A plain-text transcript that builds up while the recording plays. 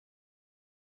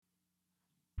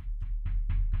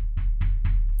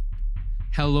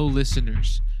Hello,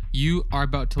 listeners. You are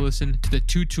about to listen to the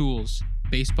Two Tools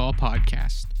Baseball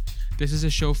Podcast. This is a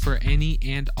show for any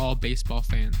and all baseball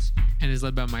fans and is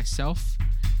led by myself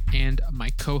and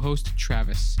my co-host,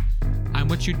 Travis. I'm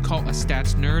what you'd call a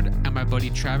stats nerd, and my buddy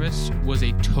Travis was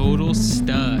a total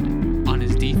stud on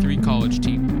his D3 college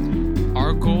team.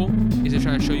 Our goal is to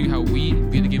try to show you how we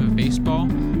view the game of baseball,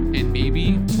 and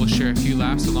maybe we'll share a few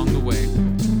laughs along the way.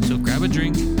 So grab a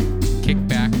drink, kick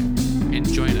back, and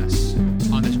join us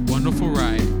on this wonderful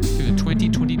ride through the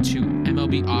 2022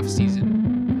 MLB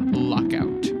offseason lockout.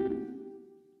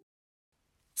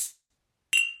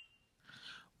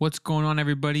 What's going on,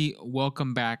 everybody?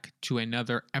 Welcome back to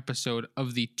another episode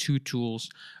of the Two Tools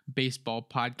Baseball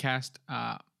Podcast.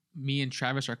 Me and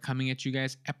Travis are coming at you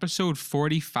guys. Episode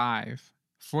 45.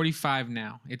 45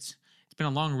 now. It's been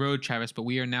a long road, Travis, but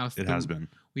we are now through. It has been.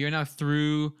 We are now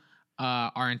through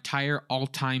our entire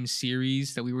all-time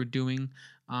series that we were doing.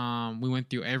 We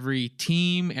went through every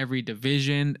team, every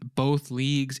division, both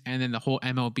leagues, and then the whole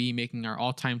MLB, making our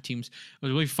all-time teams. It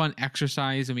was a really fun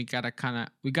exercise, and we gotta kind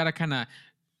of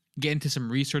get into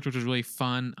some research, which was really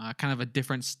fun. Kind of a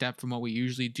different step from what we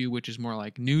usually do, which is more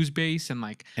like news-based and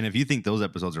like. And if you think those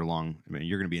episodes are long, I mean,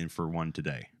 you're gonna be in for one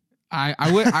today.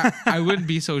 I wouldn't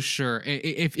be so sure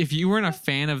if you weren't a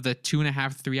fan of the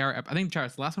 2.5, 3 hour. I think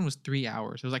Charles, the last one was 3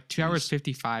 hours. It was like 2 hours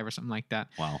 55 or something like that.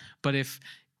 Wow. But if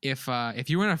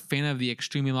you weren't a fan of the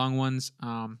extremely long ones,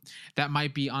 that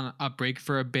might be on a break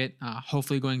for a bit.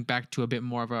 Hopefully going back to a bit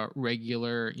more of a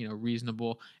regular,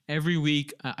 reasonable every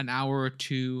week, an hour or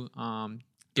two.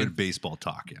 Good baseball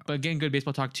talk, yeah. But getting good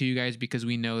baseball talk to you guys, because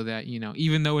we know that,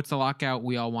 even though it's the lockout,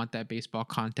 we all want that baseball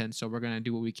content. So we're going to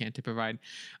do what we can to provide.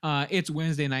 It's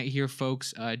Wednesday night here,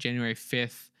 folks, January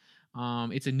 5th.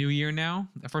 It's a new year now.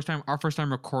 Our first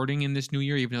time recording in this new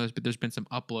year, even though there's been some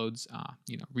uploads,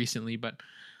 recently. But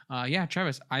yeah,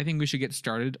 Travis, I think we should get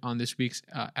started on this week's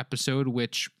episode,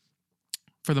 which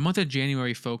for the month of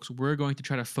January, folks, we're going to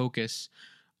try to focus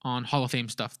on Hall of Fame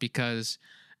stuff because,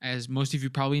 as most of you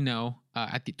probably know,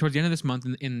 towards the end of this month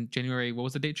in January, what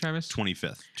was the date, Travis?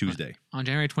 25th, Tuesday. On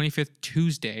January 25th,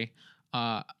 Tuesday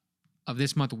of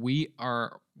this month,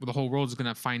 the whole world is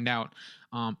going to find out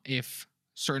if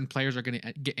certain players are going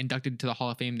to get inducted to the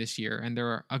Hall of Fame this year. And there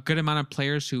are a good amount of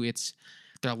players who it's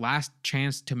their last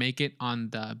chance to make it on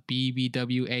the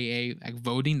BBWAA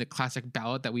voting, the classic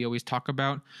ballot that we always talk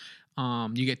about.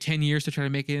 You get 10 years to try to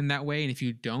make it in that way. And if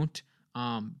you don't,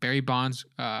 Barry Bonds,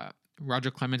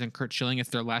 Roger Clemens, and Curt Schilling, it's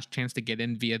their last chance to get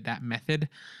in via that method.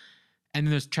 And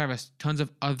then there's, Travis, tons of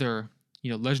other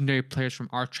legendary players from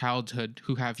our childhood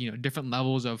who have, different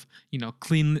levels of,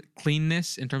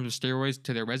 cleanness in terms of steroids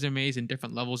to their resumes, and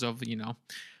different levels of,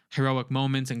 heroic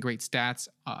moments and great stats.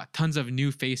 Tons of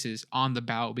new faces on the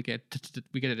ballot. We get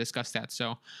to discuss that.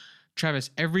 So, Travis,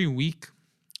 every week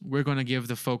we're going to give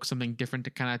the folks something different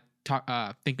to kind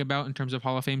of think about in terms of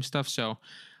Hall of Fame stuff. So,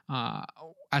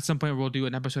 at some point we'll do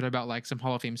an episode about like some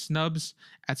Hall of Fame snubs.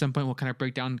 At some point we'll kind of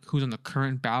break down who's on the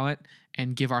current ballot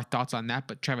and give our thoughts on that.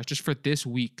 But Travis, just for this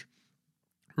week,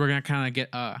 we're going to kind of get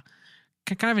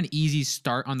kind of an easy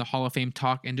start on the Hall of Fame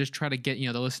talk and just try to get,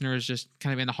 the listeners just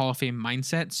kind of in the Hall of Fame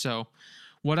mindset. So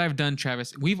what I've done,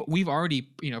 Travis, we've already,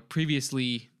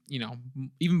 previously,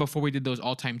 even before we did those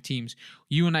all-time teams,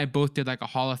 you and I both did like a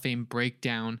Hall of Fame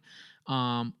breakdown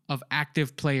of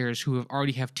active players who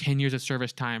already have 10 years of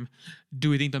service time.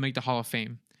 Do we think they'll make the Hall of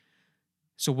Fame?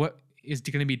 So what is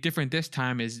going to be different this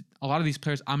time is a lot of these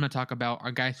players I'm going to talk about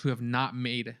are guys who have not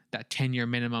made that 10-year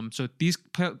minimum. So these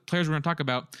players we're going to talk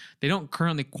about, they don't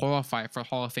currently qualify for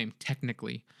Hall of Fame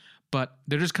technically, but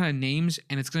they're just kind of names,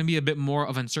 and it's going to be a bit more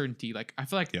of uncertainty. Like I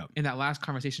feel like in that last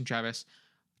conversation, Travis,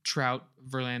 Trout,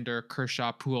 Verlander,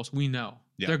 Kershaw, Pujols, we know.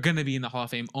 They're going to be in the Hall of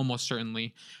Fame almost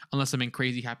certainly, unless something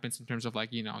crazy happens in terms of like,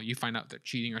 you find out they're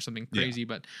cheating or something crazy.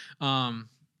 But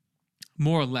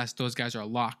more or less, those guys are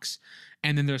locks.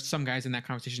 And then there's some guys in that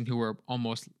conversation who are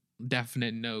almost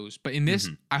definite no's. But in this,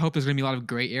 I hope there's going to be a lot of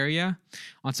gray area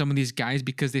on some of these guys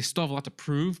because they still have a lot to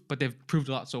prove, but they've proved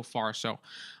a lot so far. So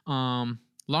long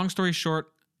story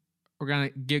short, we're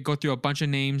going to go through a bunch of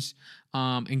names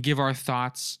and give our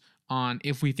thoughts on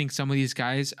if we think some of these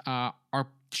guys are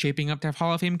shaping up to have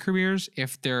Hall of Fame careers,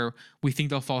 if we think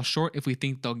they'll fall short, if we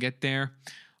think they'll get there,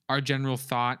 our general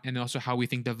thought, and also how we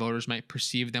think the voters might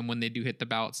perceive them when they do hit the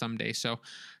ballot someday. So,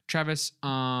 Travis,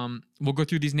 we'll go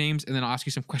through these names, and then I'll ask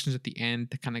you some questions at the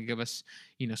end to kind of give us,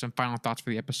 some final thoughts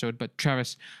for the episode. But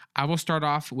Travis, I will start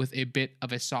off with a bit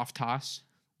of a soft toss.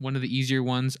 One of the easier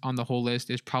ones on the whole list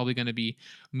is probably going to be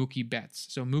Mookie Betts.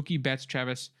 So Mookie Betts,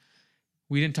 Travis,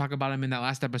 We didn't talk about him in that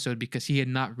last episode because he had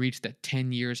not reached that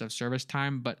 10 years of service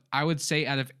time. But I would say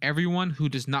out of everyone who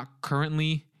does not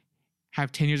currently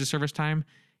have 10 years of service time,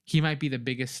 he might be the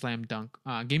biggest slam dunk.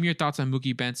 Give me your thoughts on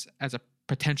Mookie Betts as a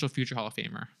potential future Hall of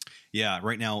Famer. Yeah,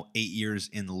 right now 8 years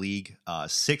in the league,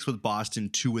 6 with Boston,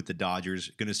 2 with the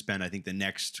Dodgers. Going to spend, I think, the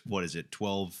next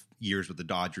 12 years with the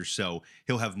Dodgers. So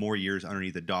he'll have more years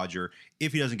underneath the Dodger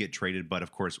if he doesn't get traded. But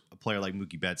of course, a player like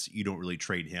Mookie Betts, you don't really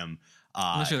trade him.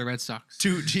 Unless you're the Red Sox.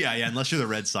 Unless you're the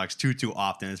Red Sox too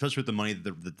often, especially with the money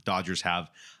that the Dodgers have,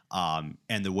 and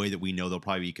the way that we know they'll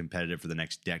probably be competitive for the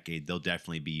next decade. They'll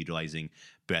definitely be utilizing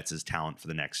Betts' talent for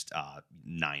the next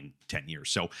 9-10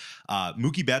 years. So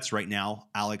Mookie Betts right now,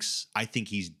 Alex, I think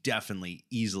he's definitely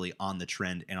easily on the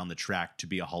trend and on the track to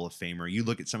be a Hall of Famer. You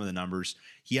look at some of the numbers.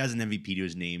 He has an MVP to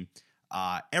his name.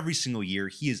 Every single year,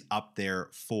 he is up there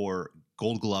for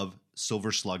Gold Glove,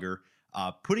 Silver Slugger,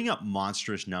 putting up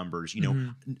monstrous numbers.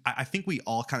 I think we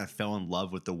all kind of fell in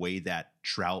love with the way that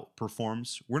Trout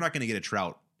performs. We're not going to get a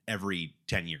Trout every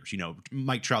 10 years.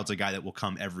 Mike Trout's a guy that will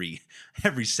come every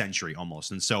century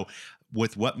almost. And so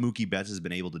with what Mookie Betts has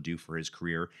been able to do for his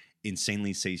career,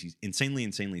 insanely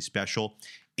special.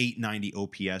 890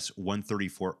 OPS,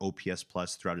 134 OPS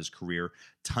plus throughout his career,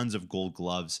 tons of Gold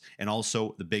Gloves. And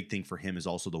also the big thing for him is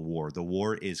also the WAR. The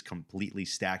WAR is completely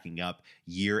stacking up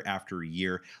year after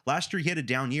year. Last year he had a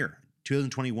down year.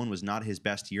 2021 was not his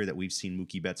best year that we've seen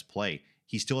Mookie Betts play.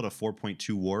 He still had a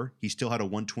 4.2 WAR. He still had a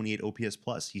 128 OPS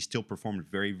plus. He still performed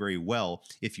very, very well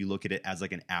if you look at it as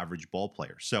like an average ball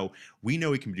player. So we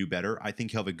know he can do better. I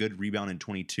think he'll have a good rebound in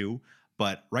 22,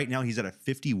 but right now he's at a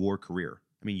 50 WAR career.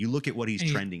 I mean, you look at what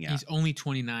he's trending at. He's only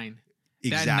 29.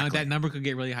 Exactly. That number could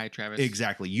get really high, Travis.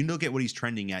 Exactly. You look at what he's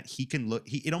trending at. He can look.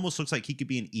 It almost looks like he could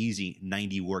be an easy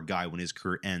 90 WAR guy when his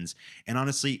career ends. And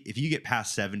honestly, if you get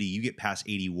past 70, you get past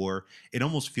 80 WAR, it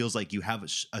almost feels like you have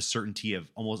a certainty of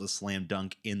almost a slam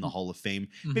dunk in the Hall of Fame.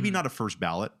 Mm-hmm. Maybe not a first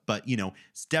ballot, but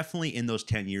it's definitely in those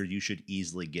 10 years you should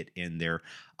easily get in there.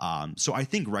 So I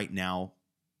think right now,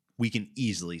 we can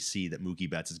easily see that Mookie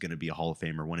Betts is going to be a Hall of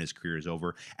Famer when his career is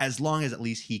over, as long as at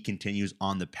least he continues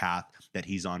on the path that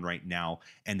he's on right now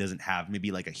and doesn't have maybe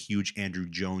like a huge Andrew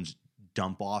Jones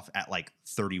dump off at like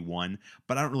 31.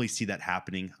 But I don't really see that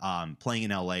happening. Playing in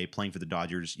LA, playing for the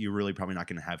Dodgers, you're really probably not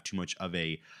going to have too much of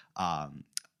a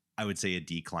I would say a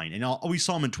decline. And we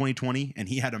saw him in 2020, and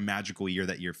he had a magical year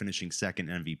that year, finishing second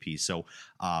MVP. So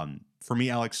for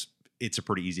me, Alex, it's a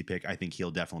pretty easy pick. I think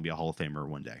he'll definitely be a Hall of Famer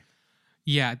one day.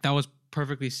 Yeah, that was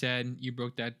perfectly said. You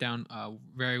broke that down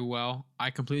very well. I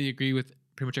completely agree with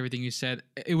pretty much everything you said.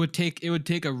 It would take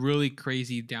a really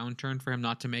crazy downturn for him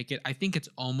not to make it. I think it's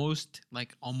almost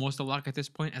a lock at this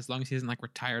point, as long as he doesn't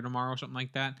retire tomorrow or something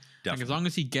like that. Definitely. As long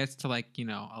as he gets to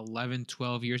 11,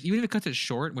 12 years, even if it cuts it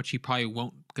short, which he probably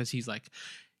won't, because he's I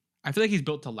feel like he's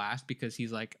built to last, because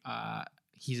he's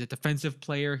he's a defensive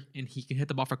player and he can hit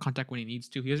the ball for contact when he needs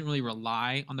to. He doesn't really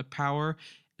rely on the power.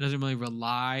 Doesn't really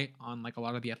rely on a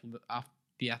lot of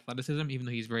the athleticism, even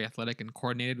though he's very athletic and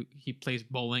coordinated. He plays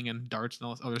bowling and darts and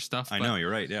all this other stuff. I know, you're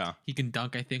right. Yeah, he can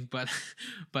dunk, I think. But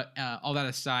all that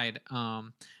aside,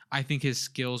 I think his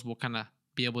skills will kind of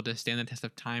be able to stand the test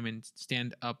of time and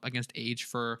stand up against age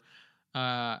for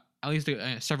at least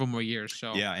several more years.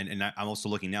 So yeah, and I'm also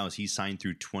looking now as he's signed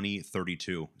through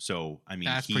 2032. So I mean,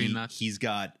 that's pretty nuts. He's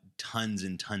got tons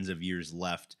and tons of years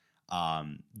left.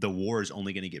 The WAR is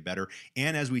only going to get better.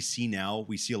 And as we see now,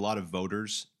 we see a lot of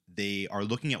voters, they are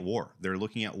looking at WAR. They're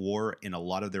looking at WAR in a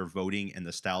lot of their voting and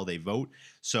the style they vote.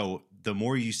 So the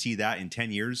more you see that in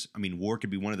 10 years, I mean, WAR could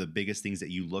be one of the biggest things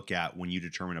that you look at when you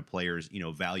determine a player's,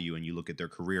 value and you look at their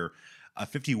career. A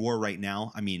 50 WAR right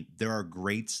now, I mean, there are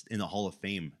greats in the Hall of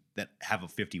Fame that have a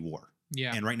 50 WAR.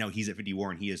 Yeah. And right now he's at 50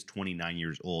 WAR and he is 29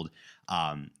 years old.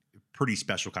 Pretty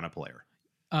special kind of player.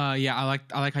 Yeah, I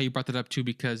like how you brought that up too,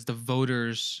 because the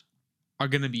voters are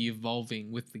going to be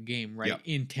evolving with the game, right? Yep.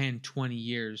 In 10, 20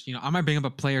 years. I might bring up a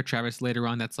player, Travis, later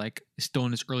on that's still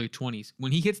in his early 20s.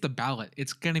 When he hits the ballot,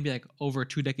 it's going to be over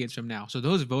 2 decades from now. So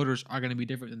those voters are going to be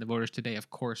different than the voters today, of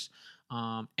course.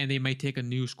 And they might take a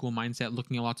new school mindset,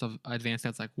 looking at lots of advanced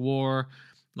stats like WAR,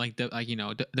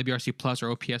 WRC plus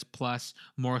or OPS plus,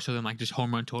 more so than just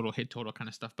home run total, hit total kind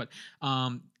of stuff. But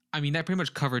I mean, that pretty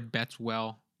much covered Betts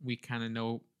well. We kind of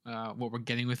know what we're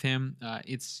getting with him.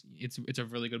 It's a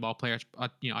really good ball player.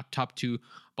 A top 2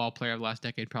 ball player of the last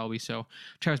decade probably. So,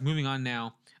 Travis, moving on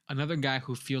now. Another guy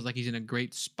who feels like he's in a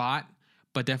great spot,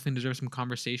 but definitely deserves some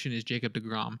conversation, is Jacob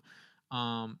deGrom.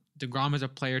 deGrom is a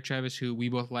player, Travis, who we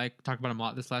both talked about him a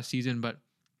lot this last season, but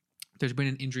there's been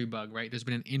an injury bug, right? There's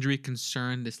been an injury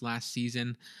concern this last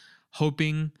season.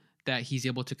 Hoping that he's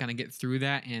able to kind of get through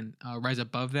that and rise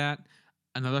above that.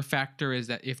 Another factor is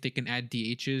that if they can add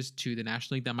DHs to the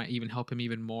National League, that might even help him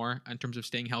even more in terms of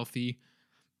staying healthy.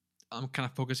 I'm kind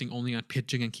of focusing only on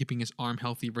pitching and keeping his arm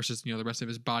healthy versus the rest of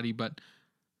his body. But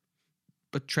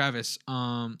Travis,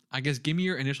 I guess give me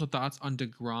your initial thoughts on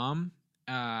DeGrom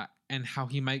and how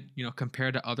he might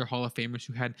compare to other Hall of Famers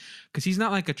who had, because he's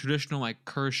not like a traditional like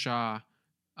Kershaw,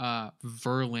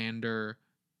 Verlander,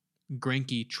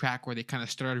 Greinke track where they kind of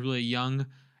started really young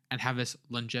and have this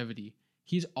longevity.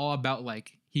 He's all about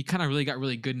like he kind of really got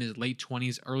really good in his late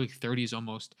 20s, early 30s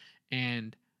almost,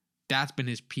 and that's been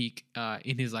his peak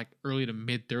in his like early to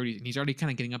mid 30s, and he's already kind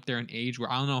of getting up there in age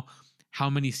where I don't know how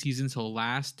many seasons he'll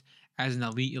last as an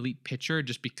elite pitcher,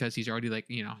 just because he's already like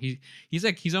he's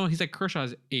like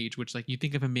Kershaw's age, which like you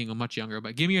think of him being a much younger.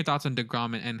 But give me your thoughts on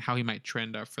DeGrom and how he might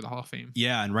trend for the Hall of Fame.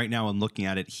 Yeah, and right now I'm looking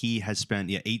at it. He has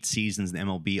spent 8 seasons in the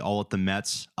MLB, all at the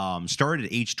Mets. Started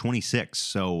at age 26,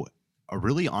 so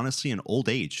really honestly an old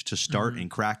age to start and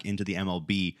crack into the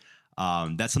MLB.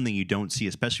 That's something you don't see,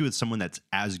 especially with someone that's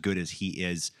as good as he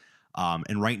is.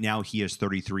 And right now he is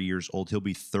 33 years old. He'll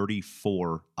be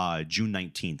 34 June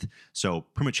 19th. So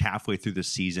pretty much halfway through the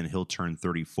season, he'll turn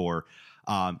 34.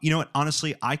 You know what?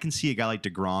 Honestly, I can see a guy like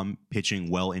DeGrom pitching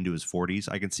well into his 40s.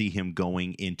 I can see him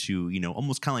going into,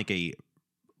 almost kind of like a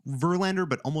Verlander,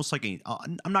 but almost like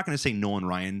I'm not going to say Nolan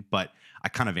Ryan, but I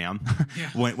kind of am.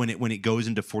 Yeah. when it goes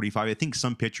into 45, I think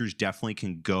some pitchers definitely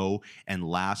can go and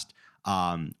last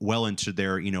well into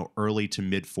their early to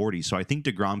mid 40s. So I think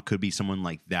DeGrom could be someone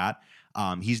like that.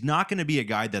 He's not going to be a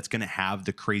guy that's going to have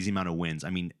the crazy amount of wins. I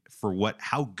mean, for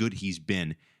how good he's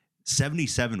been,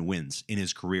 77 wins in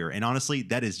his career, and honestly,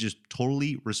 that is just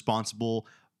totally responsible.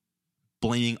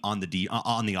 Blaming on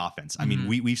the offense. I mean,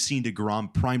 we've seen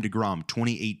prime DeGrom,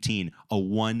 2018, a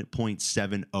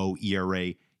 1.70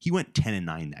 ERA. He went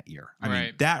 10-9 that year. I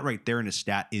mean, that right there in a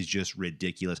stat is just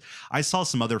ridiculous. I saw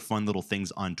some other fun little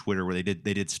things on Twitter where they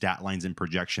did stat lines and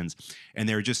projections, and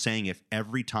they were just saying if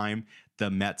every time the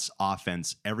Mets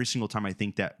offense, every single time I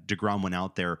think that DeGrom went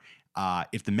out there,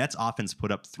 if the Mets offense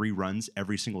put up 3 runs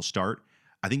every single start,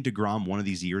 I think DeGrom one of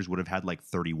these years would have had like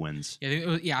 30 wins.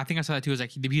 Yeah, I think I saw that too. It was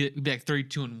like he'd be like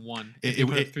 32-1.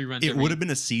 It would have been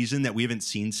a season that we haven't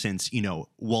seen since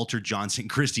Walter Johnson,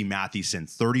 Christy Mathewson.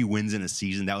 30 wins in a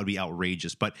season, that would be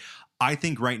outrageous. But I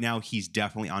think right now he's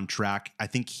definitely on track. I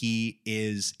think he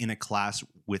is in a class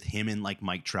with him and like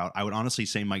Mike Trout. I would honestly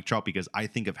say Mike Trout because I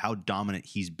think of how dominant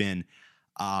he's been.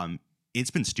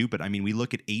 It's been stupid. I mean, we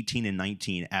look at 18 and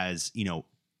 19 as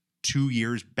 2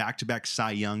 years back-to-back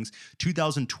Cy Youngs.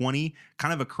 2020,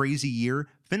 kind of a crazy year.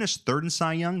 Finished third in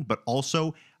Cy Young, but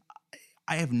also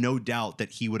I have no doubt that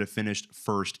he would have finished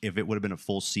first if it would have been a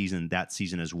full season that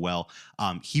season as well.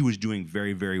 He was doing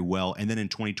very, very well. And then in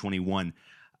 2021,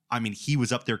 I mean, he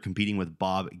was up there competing with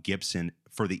Bob Gibson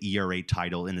for the ERA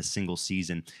title in a single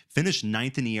season, finished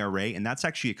 9th in ERA, and that's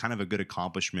actually kind of a good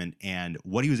accomplishment. And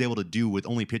what he was able to do with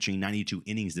only pitching 92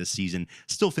 innings this season,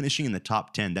 still finishing in the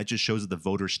top 10, that just shows that the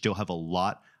voters still have a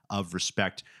lot of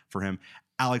respect for him.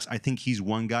 Alex, I think he's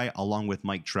one guy, along with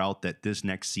Mike Trout, that this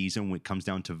next season, when it comes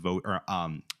down to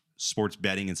sports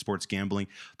betting and sports gambling,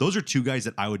 those are 2 guys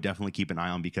that I would definitely keep an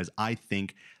eye on because I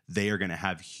think they are going to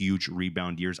have huge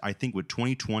rebound years. I think with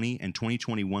 2020 and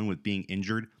 2021 with being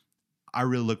injured, I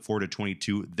really look forward to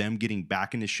 22, them getting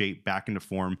back into shape, back into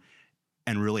form,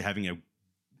 and really having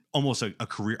almost a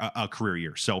career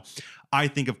year. So I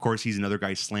think, of course, he's another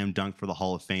guy slam dunk for the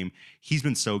Hall of Fame. He's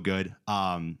been so good.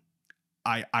 I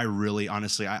really,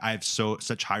 honestly, I have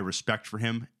such high respect for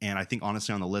him. And I think,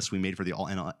 honestly, on the list we made for the All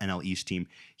NL East team,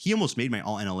 he almost made my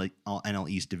All NL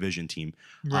East division team,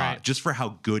 just for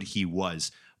how good he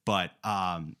was. But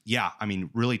yeah, I mean,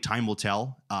 really, time will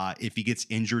tell. If he gets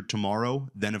injured tomorrow,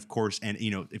 then of course, and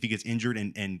if he gets injured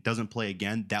and doesn't play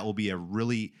again, that will be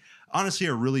honestly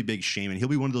a really big shame. And he'll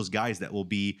be one of those guys that will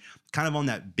be kind of on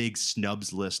that big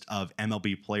snubs list of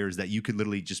MLB players that you could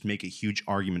literally just make a huge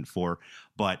argument for.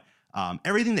 But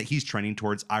everything that he's trending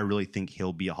towards, I really think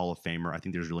he'll be a Hall of Famer. I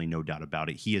think there's really no doubt about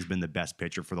it. He has been the best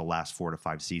pitcher for the last 4 to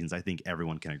 5 seasons. I think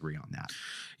everyone can agree on that.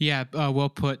 Yeah, well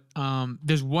put.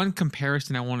 There's one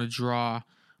comparison I want to draw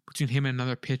between him and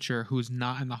another pitcher who's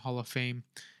not in the Hall of Fame.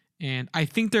 And I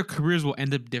think their careers will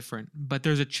end up different, but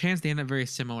there's a chance they end up very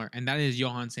similar, and that is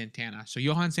Johan Santana. So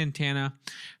Johan Santana,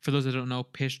 for those that don't know,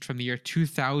 pitched from the year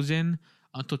 2000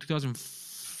 until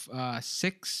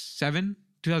 2007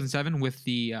 with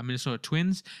the Minnesota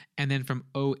Twins, and then from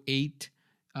 2008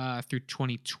 through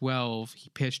 2012, he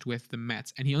pitched with the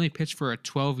Mets, and he only pitched for a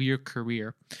 12-year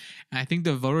career. And I think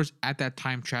the voters at that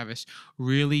time, Travis,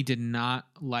 really did not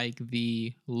like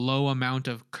the low amount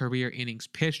of career innings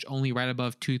pitched, only right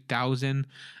above 2,000,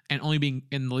 and only being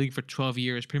in the league for 12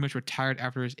 years, pretty much retired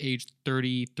after his age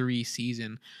 33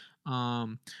 season.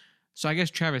 So I guess,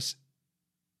 Travis,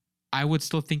 I would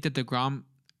still think that DeGrom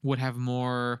would have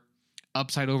more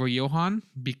upside over Johan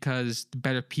because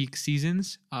better peak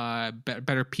seasons,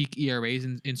 better peak ERAs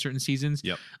in certain seasons.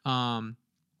 Yep.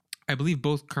 I believe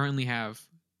both currently have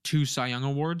 2 Cy Young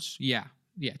awards. Yeah,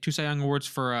 2 Cy Young awards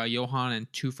for Johan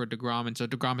and 2 for DeGrom, and so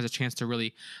DeGrom has a chance to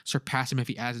really surpass him if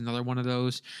he adds another one of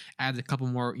those, adds a couple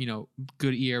more,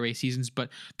 good ERA seasons. But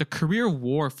the career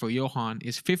WAR for Johan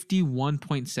is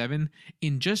 51.7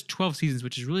 in just 12 seasons,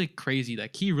 which is really crazy.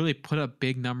 Like, he really put up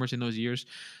big numbers in those years.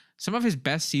 Some of his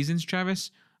best seasons,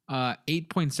 Travis,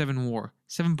 8.7 WAR,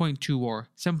 7.2 WAR,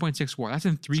 7.6 WAR. That's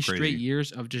in 3 straight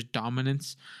years of just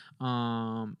dominance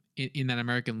in that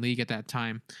American League at that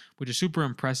time, which is super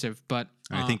impressive. But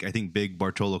I think Big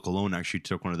Bartolo Colon actually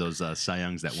took one of those Cy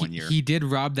Youngs that one year. He did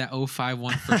rob that 05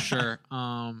 one for sure.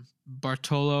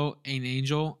 Bartolo, an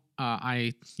angel.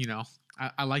 I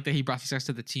like that he brought success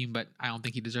to the team, but I don't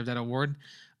think he deserved that award.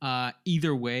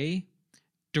 Either way,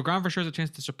 DeGrom for sure has a chance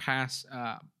to surpass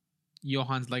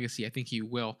Johan's legacy. I think he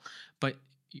will. But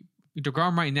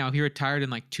DeGrom right now, he retired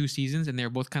in like 2 seasons, and they're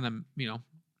both kind of,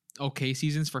 okay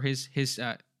seasons for his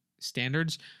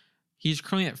standards. He's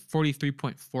currently at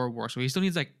 43.4 WAR, so he still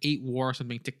needs like 8 WAR or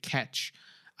something to catch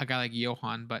a guy like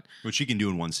Johan. But which he can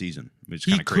do in one season. Which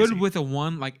he is crazy. could with a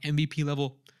one like MVP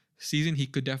level season. He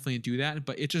could definitely do that.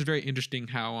 But it's just very interesting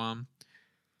how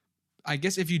I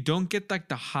guess if you don't get like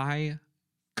the high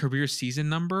career season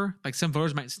number, like some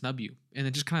voters might snub you, and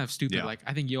it's just kind of stupid. Yeah. Like,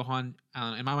 I think Johan,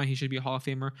 in my mind, he should be a Hall of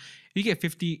Famer. If you get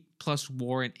 50 plus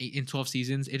WAR in 12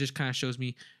 seasons, it just kind of shows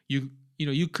me you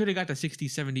could have got the 60,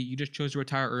 70. You just chose to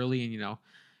retire early, and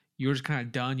you were just kind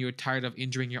of done. You were tired of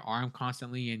injuring your arm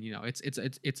constantly, and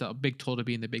it's a big toll to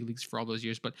be in the big leagues for all those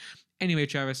years. But anyway,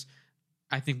 Travis,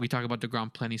 I think we talk about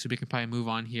DeGrom plenty, so we can probably move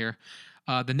on here.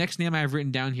 The next name I have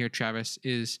written down here, Travis,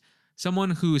 is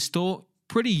someone who is still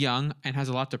pretty young and has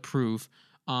a lot to prove.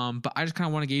 But I just kind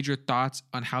of want to gauge your thoughts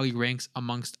on how he ranks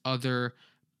amongst other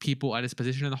people at his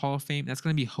position in the Hall of Fame. That's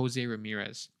going to be Jose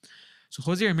Ramirez. So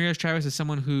Jose Ramirez, Travis, is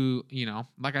someone who,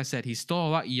 like I said, he's still a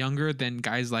lot younger than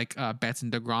guys like Betts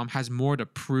and DeGrom, has more to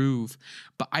prove.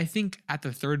 But I think at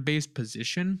the third base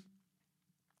position,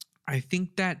 I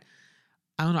think that,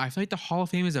 I don't know, I feel like the Hall of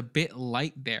Fame is a bit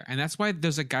light there. And that's why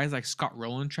there's guys like Scott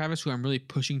Rowland, Travis, who I'm really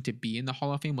pushing to be in the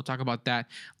Hall of Fame. We'll talk about that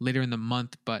later in the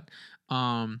month. But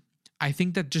I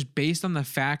think that just based on the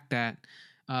fact that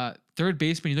third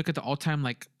baseman, you look at the all-time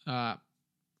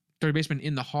third baseman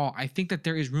in the Hall, I think that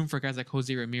there is room for guys like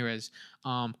Jose Ramirez.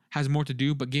 Has more to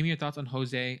do, but give me your thoughts on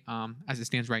Jose as it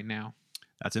stands right now.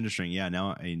 That's interesting. Yeah,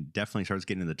 now it definitely starts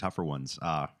getting into the tougher ones.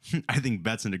 I think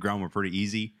Betts and DeGrom were pretty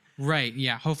easy. Right.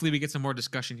 Yeah. Hopefully we get some more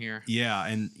discussion here. Yeah,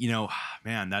 and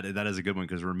man, that is a good one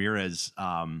because Ramirez.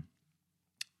 I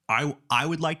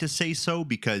would like to say so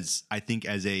because I think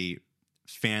as a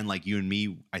fan like you and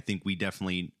me, I think we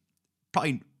definitely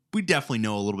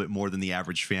know a little bit more than the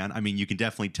average fan. I mean, you can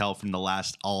definitely tell from the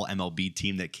last all MLB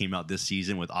team that came out this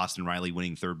season with Austin Riley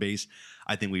winning third base.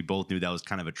 I think we both knew that was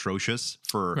kind of atrocious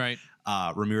for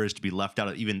Ramirez to be left out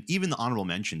of even the honorable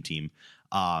mention team.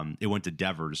 It went to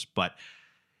Devers, but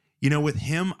with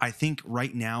him, I think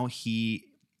right now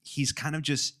he's kind of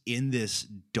just in this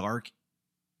dark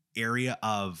area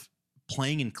of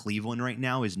playing in Cleveland right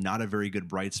now is not a very good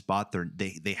bright spot.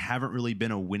 They haven't really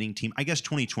been a winning team. I guess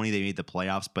 2020 they made the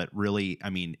playoffs, but really, I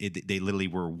mean, they literally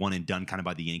were one and done kind of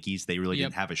by the Yankees. They really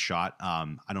didn't have a shot.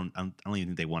 I don't even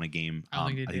think they won a game. I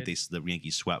think the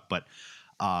Yankees swept, but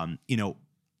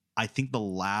I think the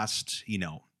last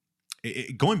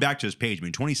going back to his page,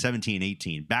 2017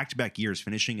 18, back-to-back years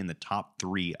finishing in the top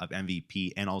 3 of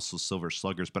MVP and also Silver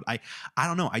Sluggers. But I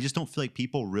don't know. I just don't feel like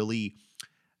people really,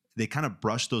 they kind of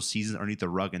brush those seasons underneath the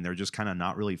rug and they're just kind of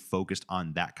not really focused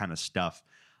on that kind of stuff.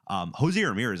 Jose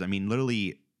Ramirez, I mean,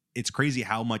 literally, it's crazy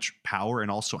how much power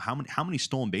and also how many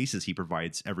stolen bases he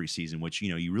provides every season, which,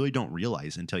 you really don't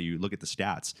realize until you look at the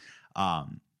stats.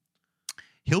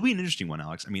 He'll be an interesting one,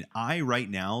 Alex. I mean, right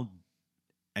now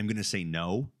am going to say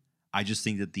no. I just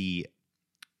think that the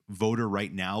voter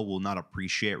right now will not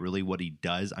appreciate really what he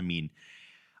does. I mean,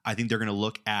 I think they're going to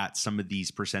look at some of these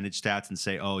percentage stats and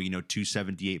say, oh,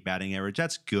 278 batting average,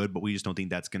 that's good, but we just don't think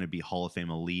that's going to be Hall of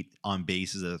Fame elite. On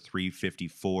base is a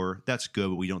 354. That's good,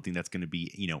 but we don't think that's going to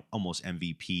be, almost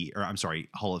MVP, or I'm sorry,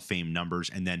 Hall of Fame numbers.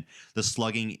 And then the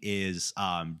slugging is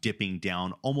dipping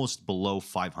down almost below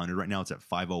 500 right now. It's at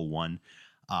 501.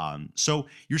 So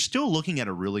you're still looking at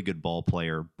a really good ball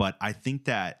player, but I think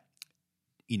that,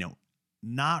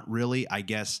 not really, I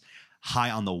guess,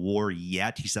 high on the WAR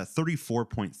yet. He's at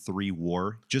 34.3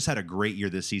 WAR. Just had a great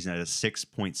year this season at a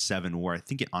 6.7 WAR. I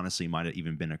think it honestly might have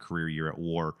even been a career year at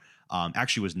WAR.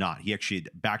 Actually was not. He actually had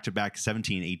back-to-back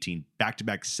 17, 18,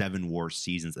 back-to-back 7 WAR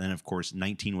seasons. And then, of course,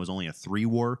 19 was only a 3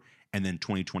 WAR. And then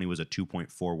 2020 was a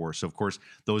 2.4 WAR. So, of course,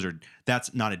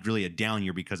 that's not really a down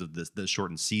year because of the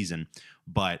shortened season.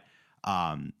 But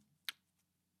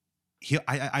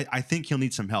I think he'll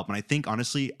need some help. And I think,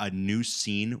 honestly, a new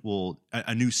setting,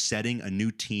 a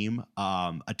new team,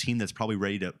 a team that's probably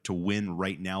ready to win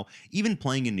right now, even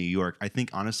playing in New York. I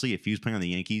think, honestly, if he was playing on the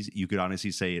Yankees, you could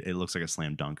honestly say it looks like a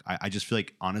slam dunk. I just feel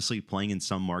like, honestly, playing in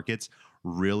some markets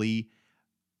really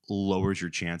lowers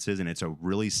your chances. And it's a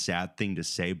really sad thing to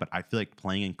say, but I feel like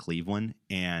playing in Cleveland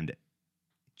and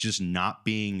just not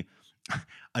being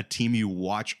a team you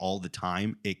watch all the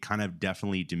time, it kind of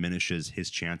definitely diminishes his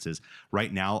chances.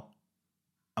 Right now,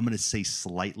 I'm going to say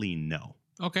slightly no.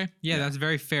 Okay. Yeah, that's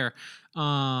very fair.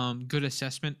 Good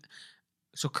assessment.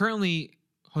 So currently,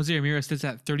 Jose Ramirez sits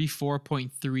at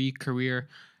 34.3 career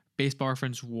Baseball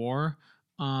Reference WAR.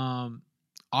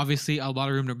 Obviously, a lot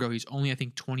of room to grow. He's only, I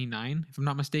think, 29, if I'm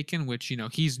not mistaken, which,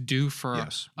 he's due for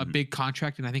a big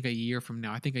contract. And I think a year from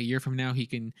now, he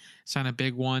can sign a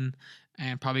big one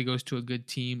and probably goes to a good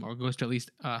team, or goes to at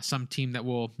least some team that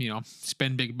will,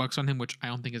 spend big bucks on him, which I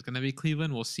don't think is going to be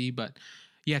Cleveland. We'll see. But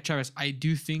yeah, Travis, I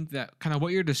do think that kind of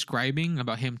what you're describing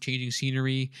about him changing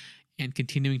scenery and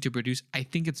continuing to produce, I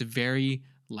think it's very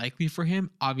likely for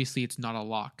him. Obviously, it's not a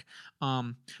lock.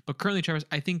 But currently, Travis,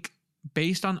 I think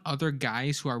based on other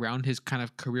guys who are around his kind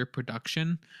of career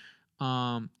production,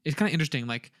 it's kind of interesting.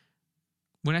 Like,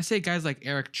 when I say guys like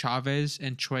Eric Chavez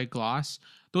and Troy Glaus,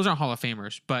 those aren't Hall of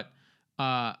Famers, but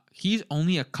he's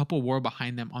only a couple WAR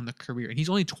behind them on the career, and he's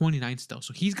only 29 still.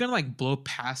 So he's gonna like blow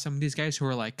past some of these guys who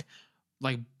are like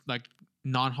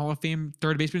non-Hall of Fame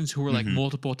third basemen who were like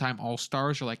multiple time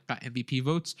All-Stars or like got MVP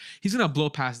votes. He's gonna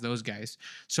blow past those guys.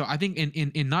 So I think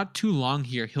in not too long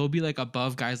here, he'll be like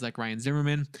above guys like Ryan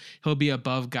Zimmerman. He'll be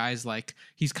above guys like,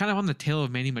 he's kind of on the tail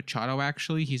of Manny Machado.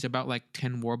 Actually, he's about like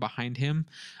 10 WAR behind him,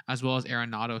 as well as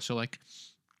Arenado. So like,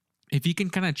 if he can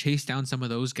kind of chase down some of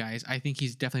those guys, I think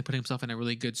he's definitely putting himself in a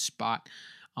really good spot.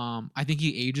 I think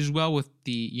he ages well with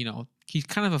the, he's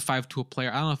kind of a 5-tool player.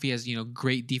 I don't know if he has,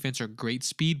 great defense or great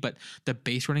speed, but the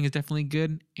base running is definitely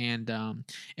good. And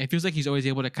it feels like he's always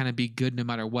able to kind of be good no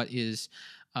matter what is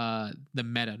the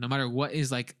meta, no matter what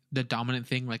is like the dominant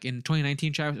thing. Like in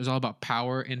 2019, Travis, it was all about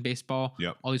power in baseball.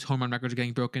 Yep. All these home run records are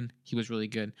getting broken. He was really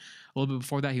good. A little bit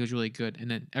before that, he was really good.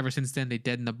 And then ever since then, they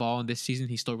deadened the ball. And this season,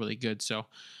 he's still really good. So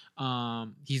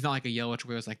he's not like a Yelich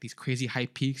where it's like these crazy high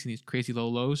peaks and these crazy low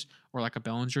lows, or like a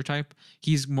Bellinger type.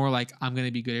 He's more like, I'm going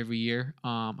to be good every year.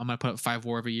 I'm going to put up 5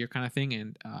 WAR every year kind of thing.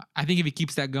 And I think if he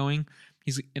keeps that going,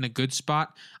 he's in a good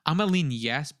spot. I'm going to lean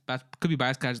yes. That could be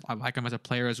biased because I like him as a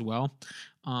player as well.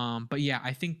 But yeah,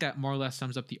 I think that more or less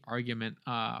sums up the argument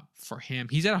for him.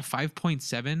 He's at a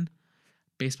 5.7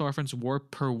 Baseball Reference WAR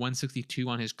per 162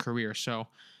 on his career. So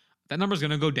that number is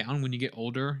going to go down when you get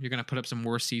older. You're going to put up some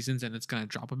worse seasons and it's going to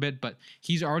drop a bit. But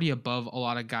he's already above a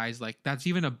lot of guys. Like, that's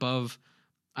even above.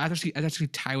 I'd actually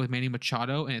tie with Manny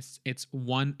Machado, and it's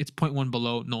 0.1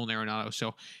 below Nolan Arenado.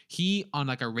 So he, on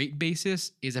like a rate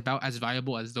basis, is about as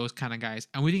valuable as those kind of guys.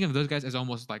 And we think of those guys as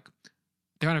almost like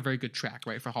they're on a very good track,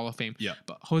 right, for Hall of Fame. Yeah.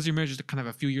 But Jose Ramirez is kind of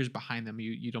a few years behind them.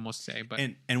 You'd almost say. But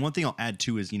and one thing I'll add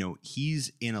too is,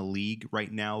 he's in a league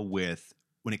right now with,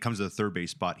 when it comes to the third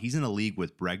base spot, he's in a league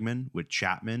with Bregman, with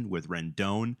Chapman, with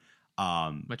Rendon.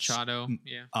 Machado,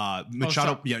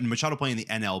 Machado playing the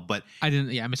NL, but I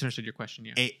misunderstood your question.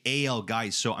 Yeah, AL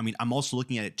guys. So I mean, I'm also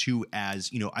looking at it too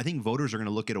as, I think voters are going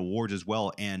to look at awards as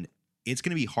well, and it's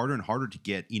going to be harder and harder to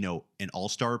get, an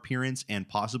all-star appearance and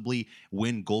possibly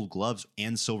win Gold Gloves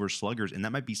and Silver Sluggers, and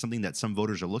that might be something that some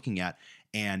voters are looking at.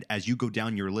 And as you go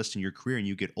down your list in your career and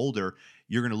you get older,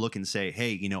 you're going to look and say,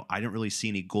 hey, I didn't really see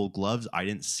any Gold Gloves.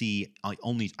 I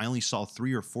only saw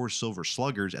 3 or 4 Silver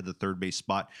Sluggers at the third base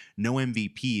spot. No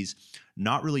MVPs.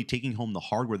 Not really taking home the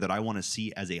hardware that I want to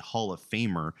see as a Hall of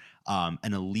Famer,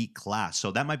 an elite class.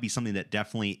 So that might be something that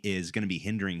definitely is going to be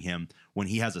hindering him when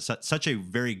he has such a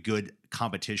very good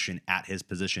competition at his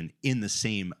position in the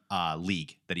same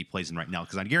league that he plays in right now.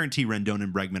 Because I guarantee Rendon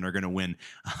and Bregman are going to win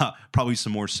probably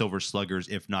some more Silver Sluggers.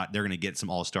 If not, they're going to get some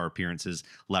All-Star appearances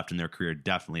left in their career,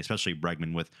 definitely, especially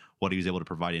Bregman with what he was able to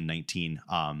provide in 19.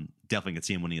 Definitely could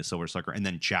see him winning a Silver Slugger. And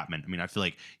then Chapman. I mean, I feel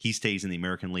like he stays in the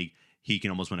American League. He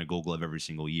can almost win a Gold Glove every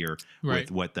single year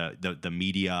with what the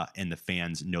media and the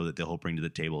fans know that he'll bring to the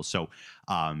table. So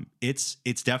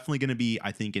it's definitely going to be,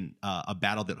 I think, a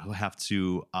battle that he'll have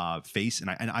to face. And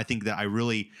I think that I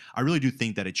really do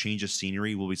think that a change of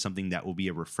scenery will be something that will be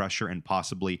a refresher and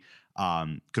possibly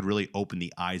could really open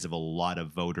the eyes of a lot of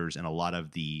voters and a lot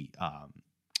of the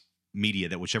media,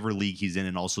 that whichever league he's in,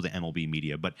 and also the MLB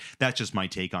media. But that's just my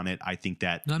take on it. I think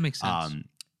that makes sense.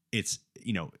 It's,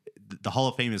 the Hall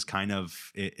of Fame is kind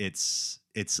of it's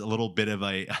a little bit of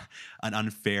an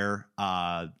unfair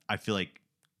I feel like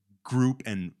group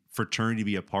and fraternity to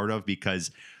be a part of,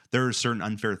 because there are certain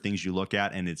unfair things you look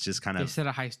at and it's just kind of, they set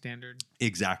a high standard.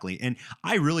 Exactly. And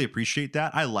I really appreciate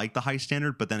that. I like the high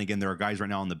standard, but then again, there are guys right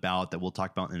now on the ballot that we'll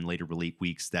talk about in later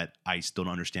weeks that I still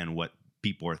don't understand what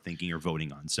people are thinking or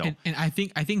voting on. So and I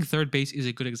think third base is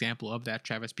a good example of that,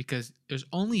 Travis, because there's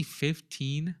only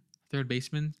 15 third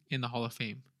basemen in the Hall of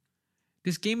Fame.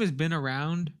 This game has been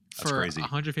around for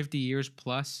 150 years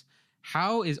plus.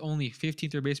 How is only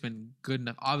 15 third basemen good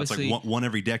enough? Obviously, that's like one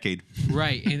every decade,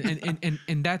 right?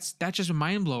 And that's just a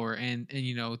mind blower. And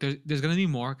there's gonna be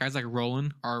more guys like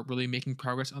Roland are really making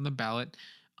progress on the ballot.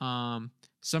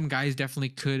 Some guys definitely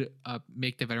could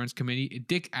make the Veterans Committee.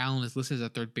 Dick Allen is listed as a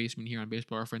third baseman here on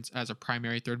Baseball Reference as a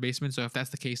primary third baseman. So if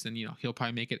that's the case, then he'll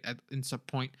probably make it in some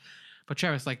point. But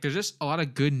Travis, like, there's just a lot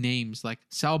of good names like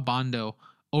Sal Bando,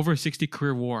 over 60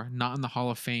 career WAR, not in the Hall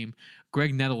of Fame.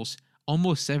 Greg Nettles,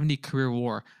 almost 70 career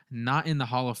WAR, not in the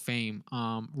Hall of Fame.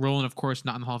 Roland, of course,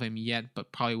 not in the Hall of Fame yet,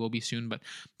 but probably will be soon. But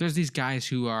there's these guys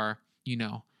who are,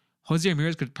 Jose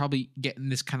Ramirez could probably get in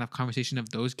this kind of conversation of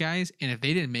those guys. And if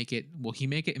they didn't make it, will he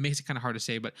make it? It makes it kind of hard to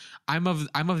say. But I'm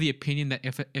of the opinion that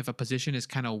if a position is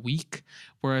kind of weak,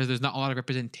 whereas there's not a lot of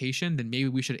representation, then maybe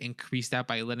we should increase that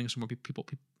by letting some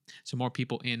more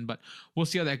people in. But we'll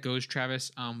see how that goes,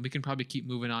 Travis. We can probably keep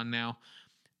moving on now.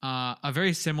 A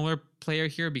very similar player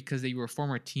here because they were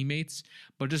former teammates,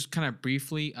 but just kind of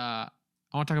briefly, I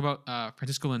want to talk about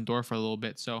Francisco Lindor for a little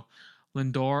bit. So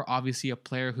Lindor, obviously a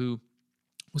player who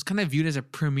was kind of viewed as a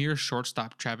premier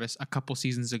shortstop, Travis, a couple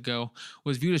seasons ago,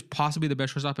 was viewed as possibly the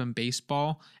best shortstop in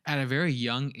baseball at a very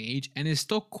young age, and is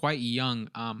still quite young.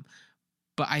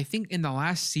 But I think in the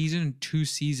last season, 2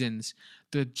 seasons,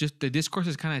 the discourse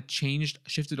has kind of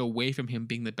shifted away from him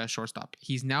being the best shortstop.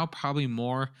 He's now probably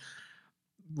more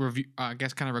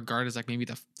kind of regarded as like maybe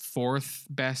the 4th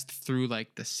best through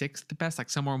like the 6th best, like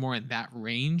somewhere more in that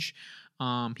range.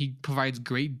 He provides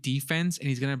great defense, and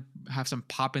he's gonna have some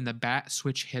pop in the bat,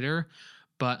 switch hitter.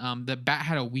 But the bat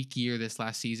had a weak year this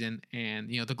last season, and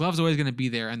the glove's always going to be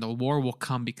there, and the WAR will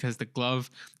come because the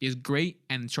glove is great,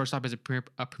 and shortstop is a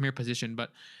premier position. But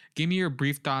give me your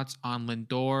brief thoughts on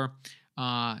Lindor.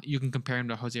 You can compare him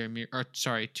to Jose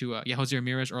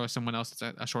Ramirez or someone else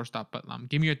that's a shortstop. But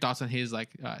give me your thoughts on his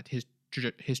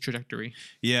his trajectory.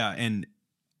 Yeah, and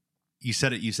you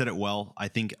said it well. I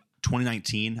think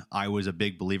 2019, I was a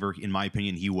big believer. In my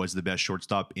opinion, he was the best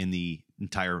shortstop in the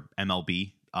entire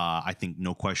MLB. I think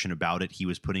no question about it. He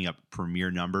was putting up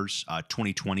premier numbers.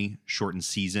 2020, shortened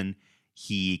season.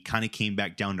 He kind of came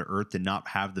back down to earth, did not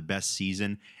have the best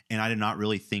season, and I did not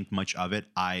really think much of it.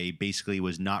 I basically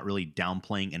was not really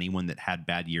downplaying anyone that had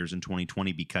bad years in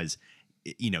 2020 because,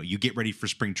 you get ready for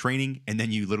spring training and then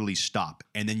you literally stop.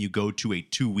 And then you go to a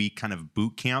 2-week kind of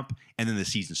boot camp and then the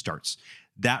season starts.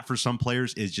 That for some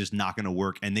players is just not going to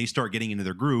work. And they start getting into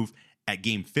their groove at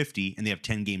game 50 and they have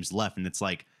 10 games left. And it's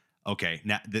like, okay,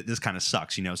 now this kind of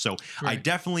sucks, So right. I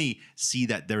definitely see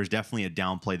that there's definitely a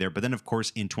downplay there. But then, of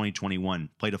course, in 2021,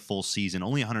 played a full season,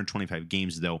 only 125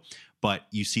 games though. But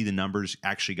you see the numbers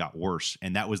actually got worse,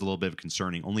 and that was a little bit of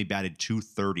concerning. Only batted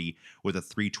 .230 with a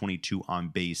 .322 on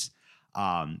base.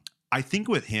 I think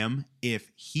with him, if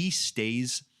he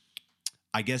stays,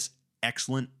 I guess,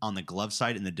 excellent on the glove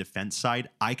side and the defense side,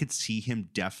 I could see him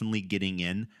definitely getting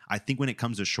in. I think when it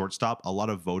comes to shortstop, a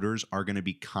lot of voters are going to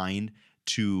be kind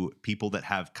to people that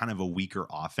have kind of a weaker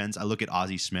offense. I look at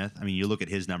Ozzie Smith. I mean, you look at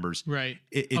his numbers. Right.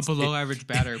 It's a below average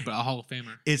batter, but a Hall of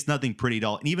Famer. It's nothing pretty at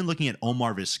all. And even looking at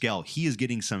Omar Vizquel, he is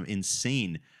getting some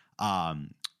insane, I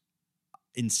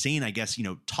guess,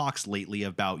 talks lately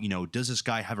about, does this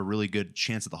guy have a really good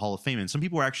chance at the Hall of Fame? And some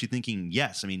people are actually thinking,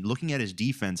 yes. I mean, looking at his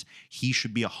defense, he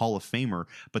should be a Hall of Famer.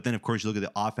 But then, of course, you look at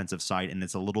the offensive side, and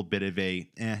it's a little bit of a,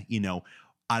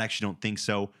 I actually don't think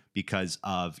so because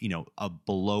of, a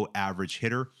below average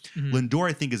hitter. Mhm. Lindor,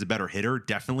 I think, is a better hitter,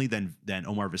 definitely, than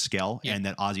Omar Vizquel Yeah. and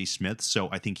that Ozzie Smith. So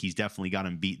I think he's definitely got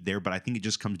him beat there. But I think it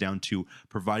just comes down to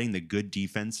providing the good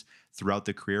defense throughout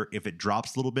the career. If it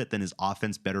drops a little bit, then his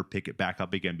offense better pick it back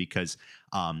up again because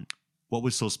what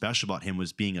was so special about him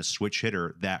was being a switch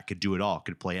hitter that could do it all,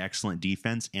 could play excellent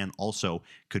defense and also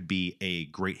could be a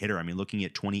great hitter. I mean, looking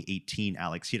at 2018,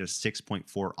 Alex, he had a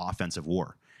 6.4 offensive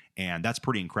WAR. And that's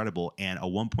pretty incredible. And a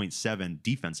 1.7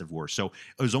 defensive WAR. So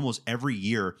it was almost every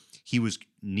year he was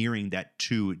nearing that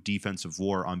 2 defensive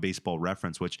WAR on Baseball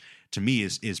Reference, which to me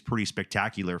is pretty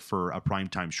spectacular for a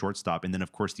primetime shortstop. And then,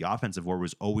 of course, the offensive WAR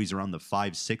was always around the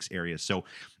 5-6 area. So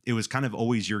it was kind of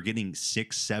always you're getting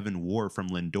 6-7 WAR from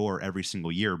Lindor every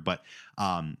single year. But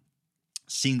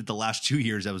seeing that the last 2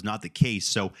 years, that was not the case.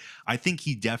 So I think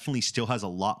he definitely still has a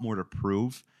lot more to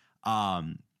prove.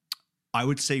 I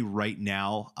would say right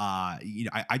now,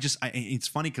 it's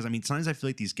funny because sometimes I feel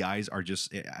like these guys are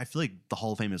I feel like the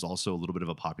Hall of Fame is also a little bit of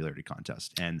a popularity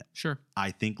contest. And Sure.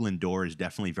 I think Lindor is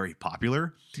definitely very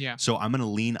popular. Yeah. So I'm going to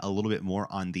lean a little bit more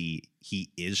on he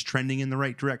is trending in the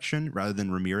right direction rather than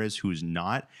Ramirez, who's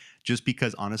not, just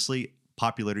because honestly,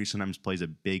 popularity sometimes plays a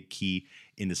big key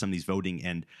into some of these voting.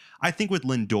 And I think with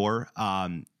Lindor,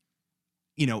 I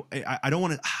don't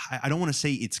want to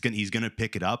say he's going to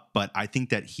pick it up, but I think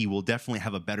that he will definitely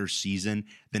have a better season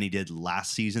than he did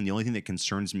last season. The only thing that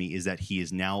concerns me is that he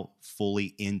is now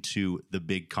fully into the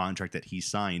big contract that he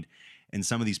signed. And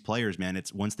some of these players, man,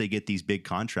 it's once they get these big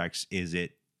contracts, is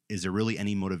there really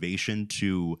any motivation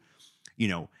to,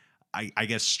 I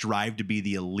guess strive to be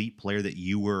the elite player that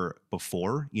you were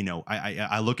before?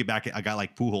 I look back at a guy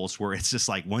like Pujols where it's just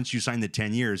like once you sign the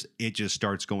 10 years, it just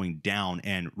starts going down.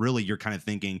 And really you're kind of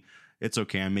thinking it's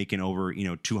okay. I'm making over,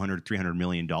 $200-300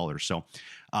 million. So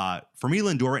for me,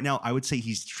 Lindor right now, I would say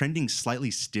he's trending slightly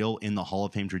still in the Hall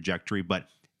of Fame trajectory, but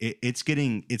it's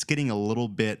getting a little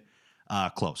bit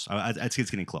close. It's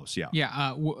getting close. Yeah.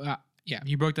 Yeah. Yeah.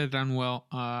 You broke that down well.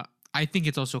 I think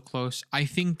it's also close. I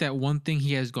think that one thing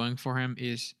he has going for him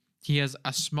is he has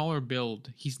a smaller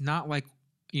build. He's not like,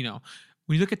 when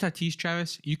you look at Tatis,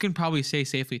 Travis, you can probably say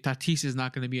safely Tatis is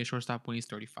not going to be a shortstop when he's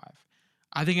 35.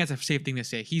 I think that's a safe thing to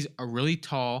say. He's a really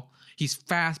tall. He's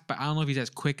fast, but I don't know if he's as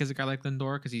quick as a guy like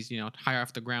Lindor because he's, higher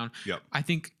off the ground. Yep. I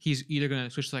think he's either going to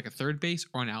switch to like a third base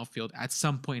or an outfield at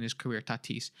some point in his career,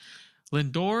 Tatis.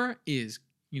 Lindor is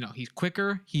he's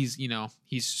quicker. He's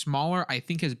smaller. I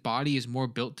think his body is more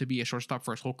built to be a shortstop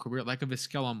for his whole career, like a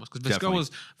Vizquel almost. Because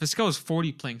Vizquel was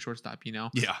 40 playing shortstop,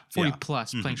 Yeah. 40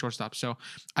 plus playing shortstop. So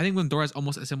I think Lindor has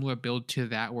almost a similar build to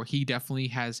that, where he definitely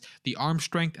has the arm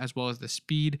strength as well as the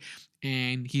speed.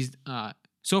 And he's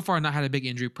so far not had a big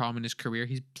injury problem in his career.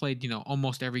 He's played,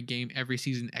 almost every game, every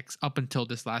season up until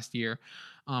this last year.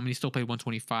 And he still played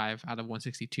 125 out of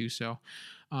 162. So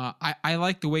I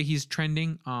like the way he's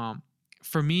trending.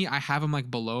 For me, I have him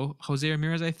like below Jose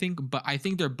Ramirez, I think, but I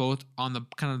think they're both on the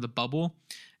kind of the bubble,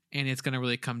 and it's going to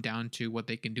really come down to what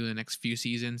they can do in the next few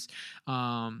seasons.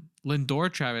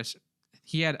 Lindor, Travis,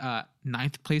 he had a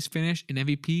 9th place finish in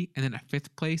MVP, and then a 5th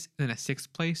place, then a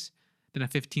 6th place, then a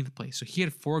 15th place. So he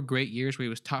had 4 great years where he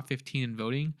was top 15 in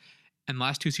voting, and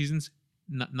last 2 seasons,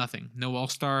 nothing. No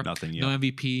All-Star, nothing, no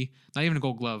MVP, not even a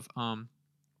Gold Glove,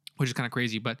 which is kind of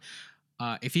crazy, but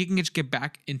if he can just get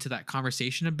back into that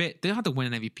conversation a bit, they don't have to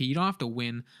win an MVP. You don't have to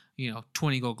win,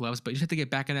 20 Gold Gloves, but you just have to get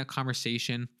back in that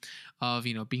conversation of,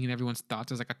 being in everyone's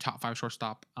thoughts as like a top 5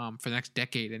 shortstop for the next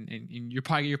decade, and you're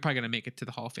probably going to make it to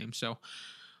the Hall of Fame. So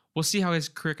we'll see how his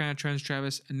career kind of trends,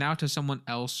 Travis. And now to someone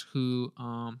else who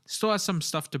still has some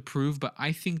stuff to prove, but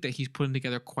I think that he's putting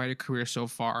together quite a career so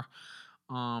far.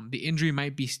 The injury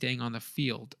might be staying on the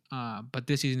field, but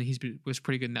this season was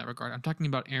pretty good in that regard. I'm talking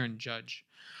about Aaron Judge.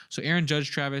 So Aaron Judge,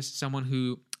 Travis, someone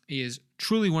who is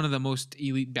truly one of the most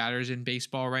elite batters in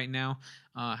baseball right now.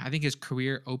 I think his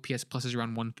career OPS plus is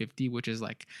around 150, which is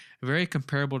like very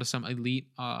comparable to some elite,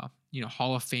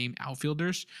 Hall of Fame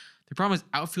outfielders. The problem is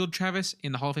outfield, Travis,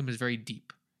 in the Hall of Fame is very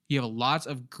deep. You have lots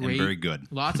of great, and very good,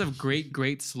 lots of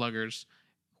great sluggers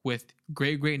with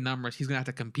great numbers. He's gonna have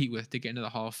to compete with to get into the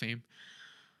Hall of Fame.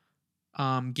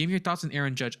 Give me your thoughts on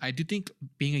Aaron Judge. I do think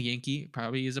being a Yankee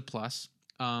probably is a plus,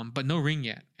 but no ring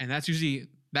yet. And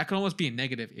that could almost be a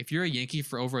negative. If you're a Yankee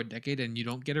for over a decade and you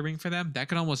don't get a ring for them, that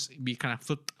could almost be kind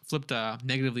of flipped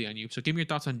negatively on you. So give me your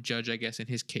thoughts on Judge, I guess, in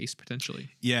his case, potentially.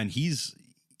 Yeah, and he's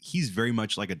very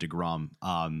much like a DeGrom,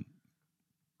 kind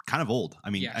of old. I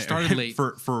mean, started late.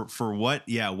 For what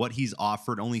he's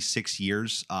offered, only 6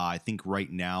 years. I think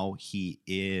right now he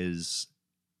is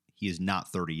not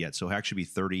 30 yet. So he'll actually be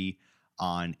 30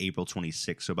 on April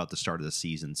 26th, so about the start of the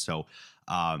season. So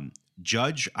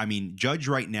Judge, I mean, Judge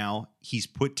right now, he's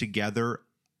put together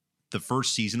the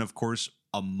first season, of course,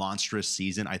 a monstrous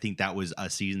season. I think that was a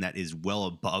season that is well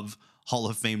above Hall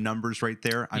of Fame numbers right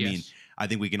there. I mean, Yes. I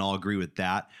think we can all agree with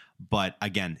that. But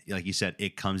again, like you said,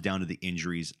 it comes down to the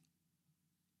injuries.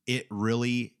 It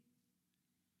really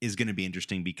is going to be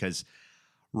interesting because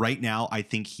right now, I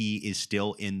think he is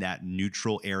still in that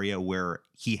neutral area where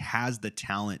he has the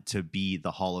talent to be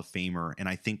the Hall of Famer. And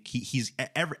I think he's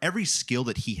every skill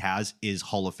that he has is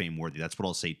Hall of Fame worthy. That's what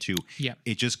I'll say too. Yeah.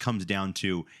 It just comes down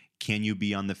to, can you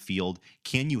be on the field?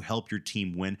 Can you help your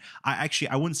team win? I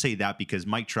wouldn't say that because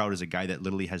Mike Trout is a guy that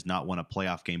literally has not won a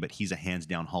playoff game, but he's a hands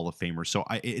down Hall of Famer. So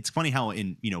it's funny how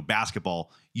in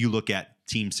basketball you look at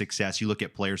team success, you look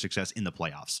at player success in the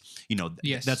playoffs.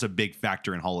 Yes. That's a big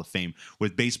factor in Hall of Fame.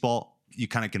 With baseball, you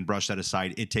kind of can brush that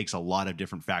aside. It takes a lot of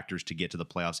different factors to get to the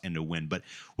playoffs and to win. But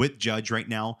with Judge right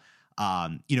now,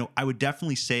 I would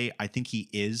definitely say I think he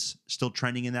is still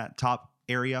trending in that top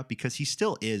area because he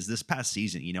still is. This past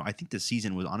season, I think the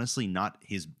season was honestly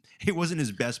it wasn't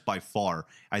his best by far.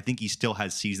 I think he still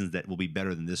has seasons that will be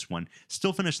better than this one.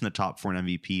 Still finished in the top 4 in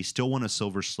MVP, still won a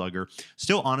Silver Slugger,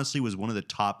 still honestly was one of the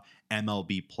top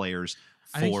MLB players.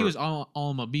 I think he was all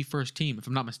MLB first team, if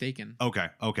I'm not mistaken. Okay.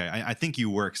 I think you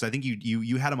were, because I think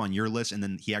you had him on your list, and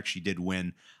then he actually did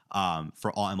win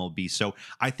for all MLB. So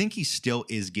I think he still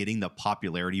is getting the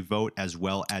popularity vote as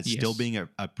well as still being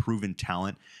a proven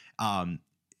talent.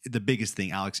 The biggest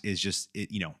thing, Alex, is just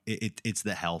it's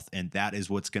the health, and that is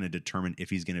what's going to determine if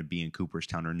he's going to be in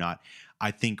Cooperstown or not.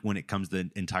 I think when it comes to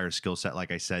the entire skill set,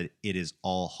 like I said, it is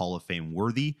all Hall of Fame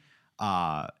worthy.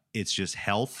 It's just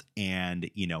health, and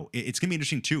it's going to be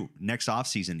interesting too. Next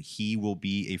offseason, he will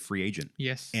be a free agent.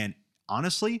 Yes, and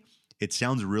honestly, it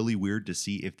sounds really weird to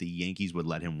see if the Yankees would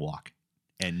let him walk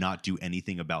and not do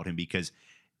anything about him, because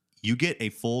you get a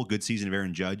full good season of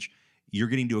Aaron Judge, you're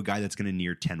getting to a guy that's going to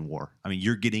near 10 WAR. I mean,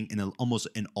 you're getting almost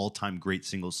an all-time great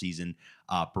single season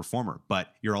performer,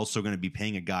 but you're also going to be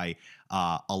paying a guy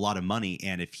a lot of money.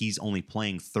 And if he's only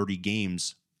playing 30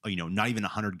 games, not even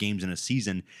 100 games in a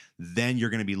season, then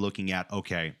you're going to be looking at,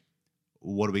 okay,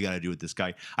 what do we got to do with this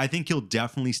guy? I think he'll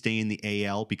definitely stay in the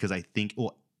AL because I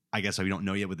guess we don't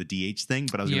know yet with the DH thing,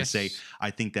 but I was going to say,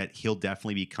 I think that he'll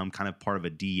definitely become kind of part of a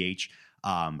DH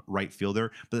right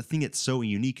fielder. But the thing that's so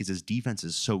unique is his defense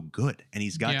is so good, and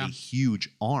he's got a huge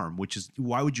arm, which is,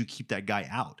 why would you keep that guy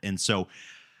out? And so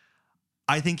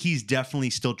I think he's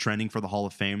definitely still trending for the Hall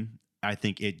of Fame. I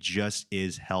think it just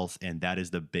is health, and that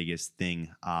is the biggest thing.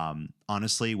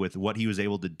 Honestly, with what he was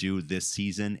able to do this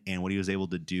season and what he was able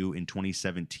to do in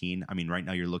 2017, I mean, right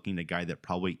now you're looking at a guy that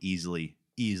probably easily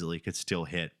could still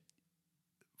hit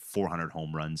 400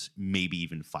 home runs, maybe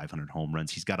even 500 home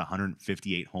runs. He's got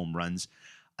 158 home runs.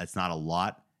 It's not a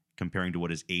lot comparing to what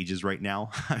his age is right now.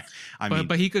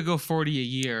 but he could go 40 a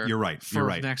year. You're right. For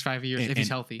the next 5 years if he's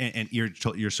healthy. And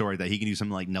you're so right that he can do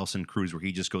something like Nelson Cruz, where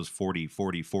he just goes 40,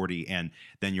 40, 40, and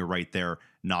then you're right there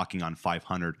knocking on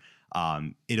 500.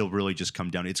 It'll really just come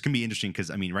down. It's going to be interesting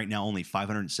because, I mean, right now only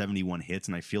 571 hits,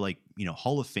 and I feel like,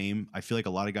 Hall of Fame, I feel like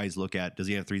a lot of guys look at, does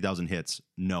he have 3,000 hits?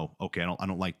 No. Okay, I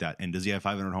don't like that. And does he have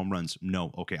 500 home runs?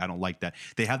 No. Okay, I don't like that.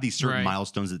 They have these certain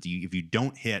milestones that if you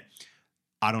don't hit,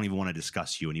 I don't even want to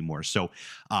discuss you anymore. So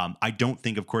I don't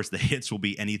think, of course, the hits will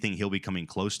be anything he'll be coming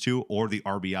close to, or the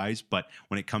RBIs. But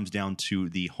when it comes down to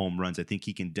the home runs, I think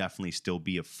he can definitely still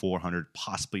be a 400,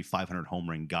 possibly 500 home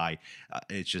run guy.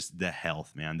 It's just the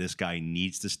health, man. This guy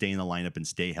needs to stay in the lineup and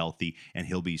stay healthy, and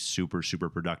he'll be super, super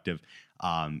productive.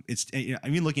 I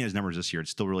mean, looking at his numbers this year, it's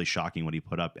still really shocking what he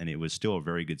put up, and it was still a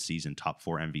very good season, top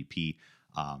 4 MVP.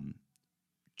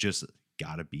 Just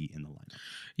got to be in the lineup.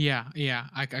 Yeah,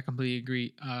 I completely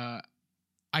agree. I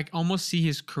almost see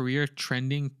his career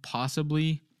trending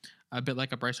possibly a bit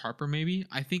like a Bryce Harper, maybe.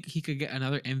 I think he could get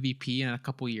another MVP in a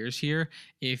couple years here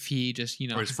if he just,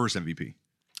 or his first MVP.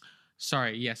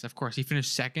 Sorry, yes, of course. He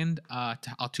finished second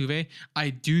to Altuve. I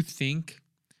do think,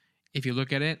 if you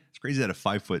look at it, it's crazy that a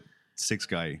 5'6"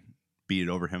 guy beat it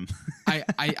over him.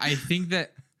 I think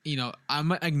that,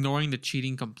 I'm ignoring the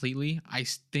cheating completely. I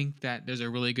think that there's a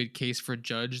really good case for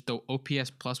Judge. The OPS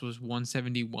plus was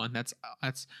 171. That's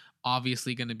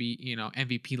obviously going to be,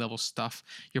 MVP level stuff.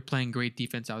 You're playing great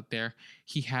defense out there.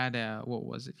 He had what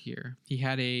was it here? He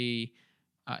had a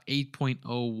 8.0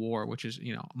 WAR, which is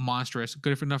monstrous,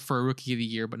 good enough for a Rookie of the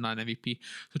Year, but not an MVP.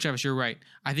 So Travis, you're right.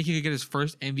 I think he could get his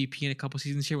first MVP in a couple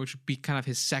seasons here, which would be kind of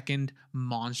his second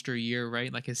monster year,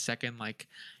 right? Like his second,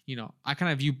 I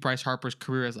kind of view Bryce Harper's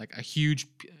career as like a huge,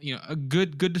 a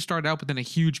good to start out, but then a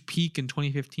huge peak in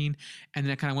 2015, and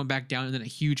then it kind of went back down, and then a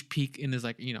huge peak in his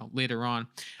later on.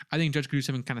 I think Judge could do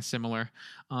something kind of similar,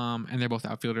 and they're both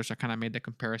outfielders, so I kind of made the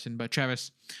comparison. But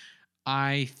Travis,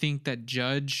 I think that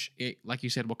Judge, like you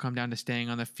said, will come down to staying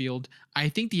on the field. I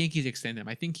think the Yankees extend him.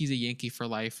 I think he's a Yankee for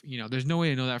life. There's no way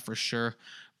to know that for sure,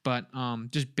 but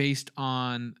just based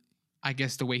on, I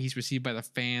guess, the way he's received by the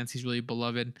fans, he's really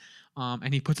beloved,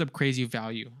 and he puts up crazy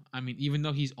value. I mean, even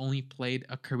though he's only played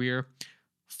a career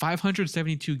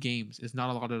 572 games is not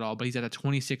a lot at all, but he's at a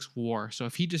 26 WAR. So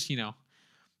if he just,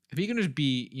 if he can just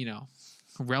be,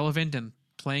 relevant and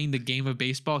playing the game of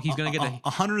baseball, he's going to get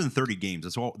 130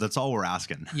 games. That's all we're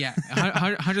asking. Yeah,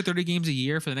 130 games a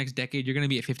year for the next decade. You're going to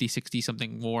be at 50, 60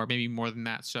 something more, maybe more than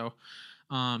that. So,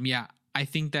 yeah, I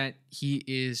think that he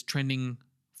is trending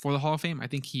for the Hall of Fame. I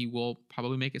think he will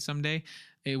probably make it someday.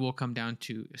 It will come down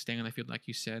to staying on the field, like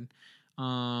you said.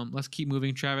 Let's keep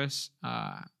moving, Travis.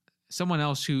 Someone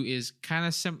else who is kind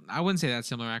of I wouldn't say that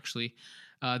similar, actually.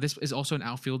 This is also an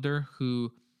outfielder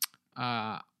who,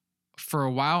 for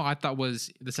a while, I thought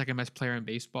was the second best player in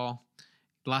baseball.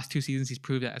 The last 2 seasons, he's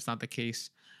proved that it's not the case.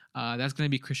 That's going to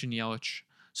be Christian Yelich.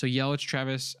 So Yelich,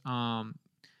 Travis,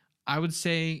 I would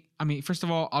say, first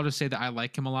of all, I'll just say that I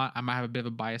like him a lot. I might have a bit of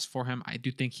a bias for him. I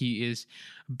do think he is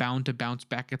bound to bounce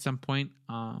back at some point.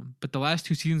 But the last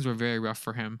 2 seasons were very rough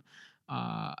for him.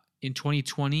 In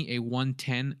 2020, a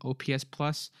 110 OPS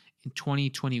plus. In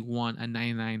 2021, a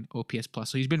 99 OPS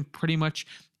plus. So he's been pretty much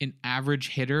an average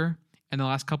hitter in the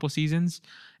last couple seasons,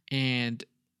 and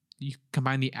you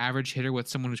combine the average hitter with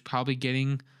someone who's probably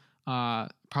getting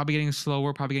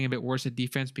slower, probably getting a bit worse at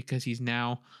defense because he's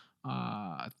now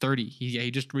 30.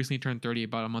 He just recently turned 30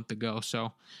 about a month ago.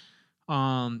 So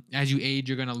as you age,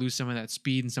 you're going to lose some of that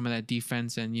speed and some of that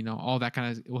defense, and all that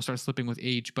kind of will start slipping with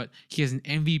age. But he has an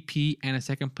MVP and a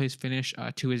second place finish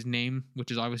to his name,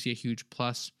 which is obviously a huge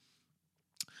plus.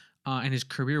 And his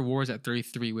career WAR is at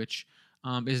 33, which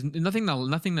is nothing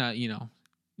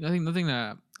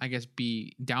to I guess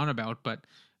be down about. But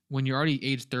when you're already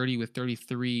age 30 with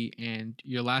 33 and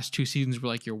your last 2 seasons were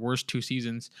like your worst 2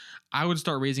 seasons, I would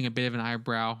start raising a bit of an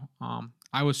eyebrow.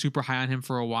 I was super high on him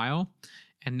for a while,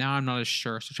 and now I'm not as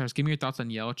sure. So Travis, give me your thoughts on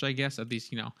Yelich, I guess, at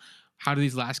least, how do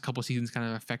these last couple seasons kind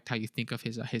of affect how you think of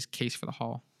his case for the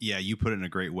Hall? Yeah, you put it in a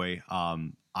great way.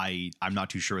 I'm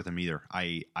not too sure with him either.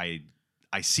 I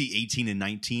see 18 and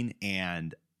 19,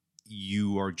 and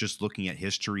you are just looking at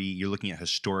history. You're looking at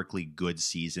historically good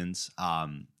seasons.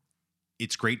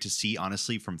 It's great to see,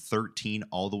 honestly, from 13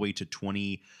 all the way to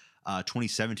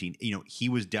 2017. He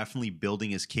was definitely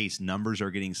building his case. Numbers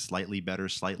are getting slightly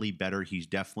better. He's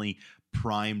definitely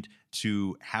primed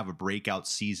to have a breakout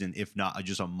season, if not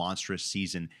just a monstrous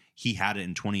season. He had it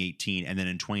in 2018, and then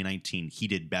in 2019, he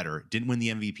did better. Didn't win the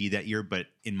MVP that year, but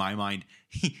in my mind,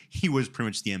 he was pretty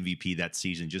much the MVP that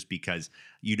season, just because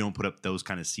you don't put up those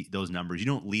kind of those numbers. You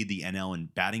don't lead the NL in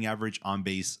batting average, on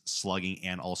base, slugging,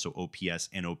 and also OPS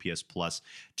and OPS plus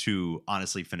to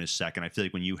honestly finish second. I feel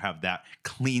like when you have that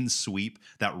clean sweep,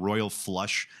 that royal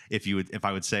flush, if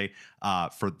I would say,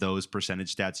 for those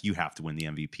percentage stats, you have to win the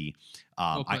MVP.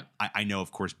 Okay. I know,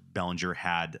 of course, Bellinger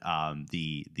had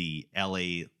the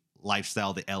LA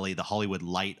lifestyle, the Hollywood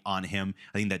light on him.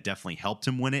 I think that definitely helped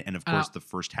him win it. And of course, the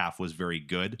first half was very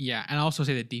good. Yeah, and I also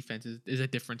say the defense is a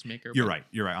difference maker. You're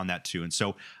right on that too. And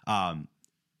so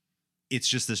it's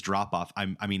just this drop off.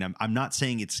 I'm not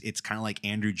saying it's kind of like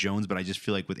Andrew Jones, but I just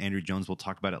feel like with Andrew Jones, we'll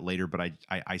talk about it later, but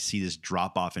I see this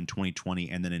drop off in 2020,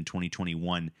 and then in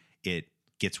 2021 it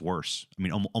gets worse.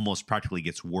 Almost practically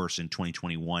gets worse in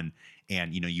 2021.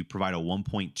 And, you provide a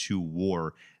 1.2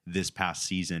 WAR this past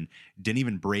season, didn't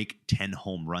even break 10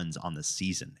 home runs on the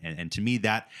season. And to me,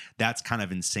 that's kind of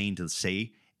insane to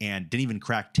say, and didn't even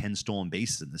crack 10 stolen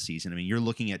bases in the season. You're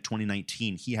looking at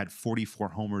 2019, he had 44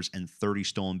 homers and 30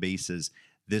 stolen bases.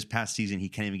 This past season, he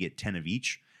can't even get 10 of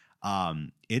each.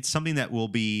 It's something that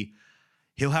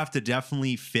he'll have to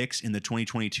definitely fix in the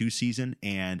 2022 season.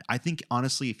 And I think,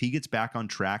 honestly, if he gets back on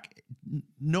track,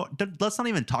 let's not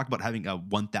even talk about having a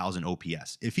 1,000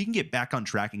 OPS. If he can get back on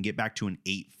track and get back to an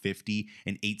 850,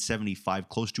 an 875,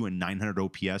 close to a 900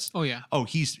 OPS. Oh, yeah. Oh,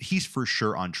 he's for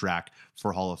sure on track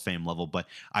for Hall of Fame level. But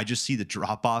I just see the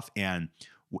drop off, and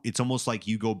it's almost like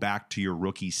you go back to your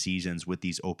rookie seasons with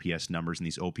these OPS numbers and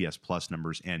these OPS plus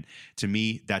numbers. And to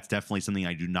me, that's definitely something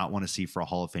I do not want to see for a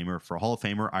Hall of Famer. For a Hall of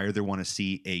Famer, I either want to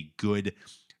see a good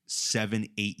 7-8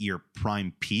 year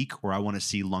prime peak, or I want to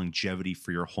see longevity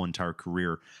for your whole entire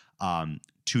career.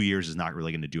 2 years is not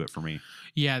really going to do it for me.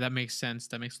 Yeah, that makes sense.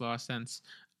 That makes a lot of sense.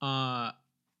 I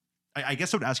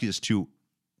guess I would ask you this too.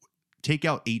 Take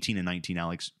out 18 and 19,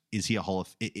 Alex. Is he a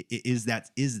is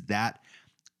that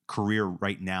career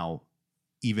right now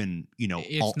even,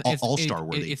 all-star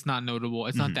worthy? It's not notable.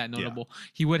 It's not that notable. Yeah.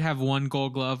 He would have 1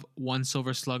 Gold Glove, 1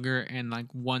 Silver Slugger, and like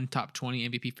 1 top 20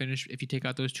 MVP finish if you take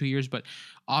out those 2 years. But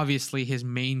obviously, his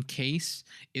main case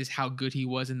is how good he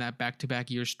was in that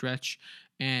back-to-back year stretch.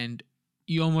 And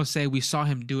you almost say, we saw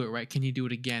him do it, right? Can he do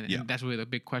it again? And that's really the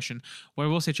big question. What I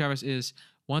will say, Travis, is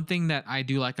one thing that I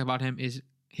do like about him is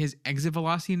his exit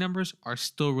velocity numbers are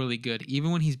still really good.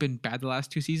 Even when he's been bad the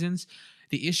last 2 seasons,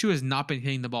 the issue has not been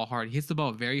hitting the ball hard. He hits the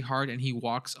ball very hard and he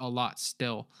walks a lot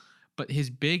still. But his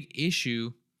big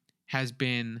issue has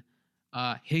been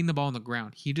hitting the ball on the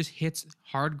ground. He just hits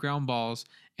hard ground balls,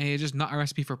 and it's just not a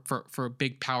recipe for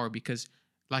big power because,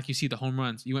 like you see, the home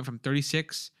runs. You went from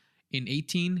 36 in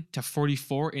 18 to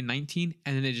 44 in 19,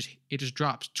 and then it just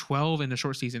drops 12 in the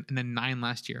short season and then 9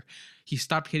 last year. He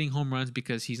stopped hitting home runs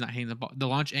because he's not hitting the ball. The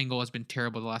launch angle has been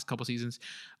terrible the last couple seasons.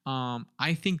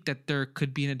 I think that there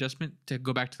could be an adjustment to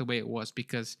go back to the way it was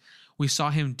because we saw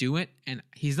him do it, and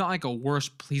he's not like worse,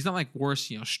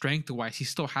 strength wise. He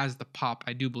still has the pop.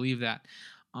 I do believe that.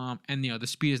 And the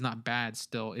speed is not bad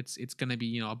still. It's going to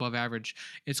be, above average.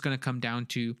 It's going to come down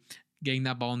to getting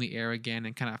that ball in the air again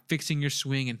and kind of fixing your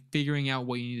swing and figuring out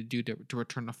what you need to do to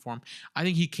return to form. I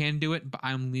think he can do it, but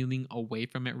I'm leaning away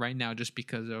from it right now just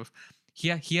because of he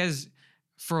has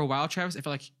for a while, Travis, I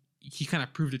feel like he kind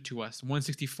of proved it to us.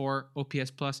 164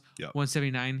 OPS plus,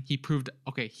 179. He proved,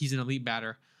 okay, he's an elite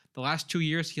batter. The last 2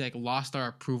 years, he lost our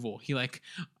approval.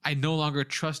 I no longer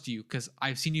trust you because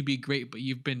I've seen you be great, but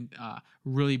you've been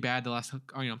really bad the last,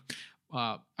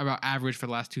 about average for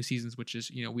the last 2 seasons, which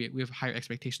is, we have higher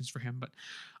expectations for him.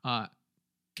 But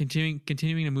continuing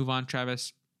to move on,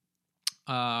 Travis,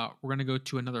 we're going to go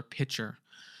to another pitcher,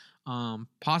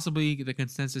 possibly the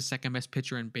consensus second best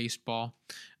pitcher in baseball.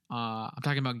 I'm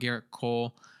talking about Garrett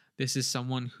Cole. This is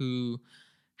someone who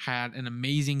had an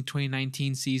amazing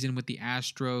 2019 season with the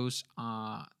Astros,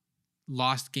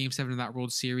 lost Game 7 of that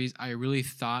World Series. I really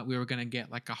thought we were going to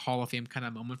get like a Hall of Fame kind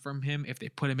of moment from him if they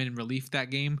put him in relief that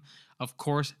game. Of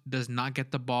course, does not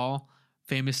get the ball.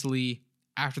 Famously,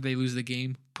 after they lose the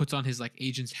game, puts on his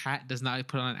agent's hat, does not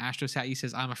put on an Astros hat. He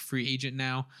says, I'm a free agent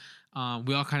now.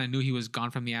 We all kind of knew he was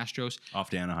gone from the Astros. Off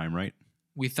to Anaheim, right?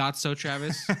 We thought so,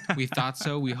 Travis. We thought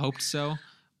so. We hoped so.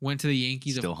 Went to the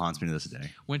Yankees. Still haunts me to this day.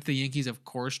 Went to the Yankees, of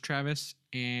course, Travis.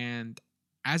 And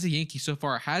as a Yankee so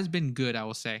far, has been good, I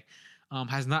will say.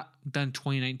 Has not done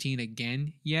 2019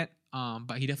 again yet,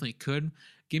 but he definitely could.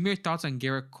 Give me your thoughts on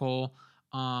Garrett Cole.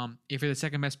 If you're the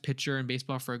second best pitcher in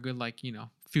baseball for a good,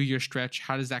 few year stretch,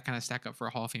 how does that kind of stack up for a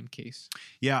Hall of Fame case?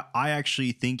 Yeah, I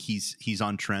actually think he's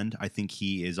on trend. I think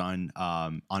he is on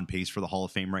pace for the Hall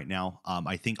of Fame right now.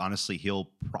 I think honestly he'll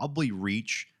probably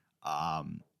reach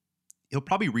 3,000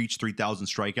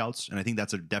 strikeouts, and I think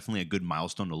that's definitely a good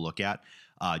milestone to look at.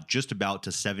 Just about to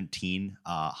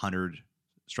 1,700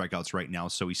 strikeouts right now,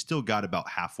 so he's still got about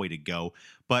halfway to go.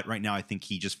 But right now, I think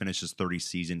he just finished his 30th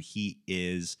season. He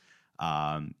is,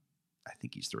 I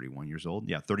think he's 31 years old.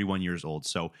 Yeah, 31 years old.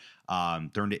 So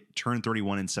turned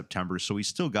 31 in September. So he's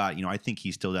still got, I think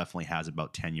he still definitely has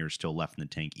about 10 years still left in the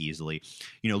tank easily.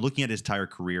 Looking at his entire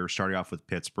career, started off with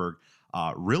Pittsburgh.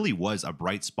 Really was a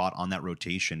bright spot on that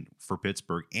rotation for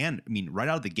Pittsburgh. And right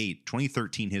out of the gate,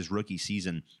 2013, his rookie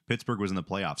season, Pittsburgh was in the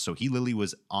playoffs. So he literally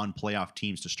was on playoff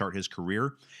teams to start his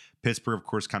career. Pittsburgh, of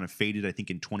course, kind of faded. I think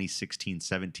in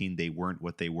 2016-17, they weren't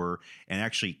what they were. And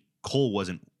actually, Cole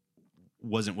wasn't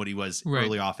what he was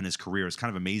early off in his career. It's kind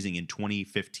of amazing. In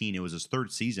 2015, it was his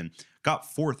 3rd season. Got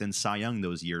 4th in Cy Young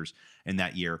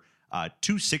that year.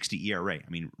 2.60 ERA.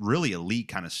 Really elite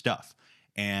kind of stuff.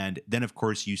 And then, of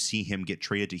course, you see him get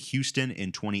traded to Houston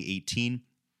in 2018.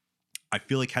 I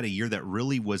feel like had a year that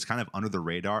really was kind of under the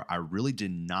radar. I really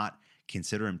did not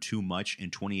consider him too much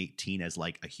in 2018 as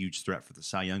a huge threat for the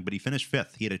Cy Young, but he finished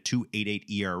 5th. He had a 2.88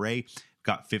 ERA,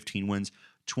 got 15 wins.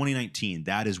 2019,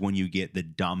 that is when you get the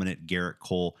dominant Garrett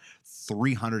Cole,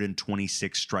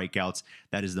 326 strikeouts.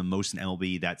 That is the most in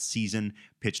MLB that season.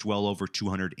 Pitched well over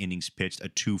 200 innings pitched, a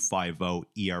 2.50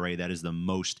 ERA. That is the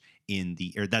most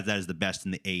that is the best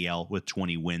in the AL with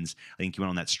 20 wins. I think he went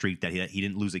on that streak that he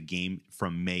didn't lose a game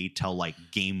from May till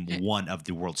game 1 of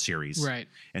the World Series. Right.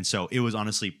 And so it was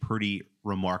honestly pretty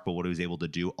remarkable what he was able to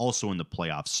do also in the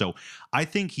playoffs. So I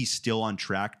think he's still on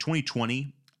track.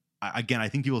 2020, again, I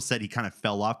think people said he kind of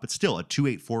fell off, but still a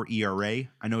 2.84 ERA.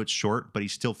 I know it's short, but he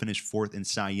still finished fourth in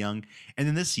Cy Young. And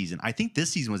then this season, I think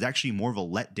this season was actually more of a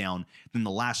letdown than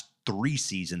the last 3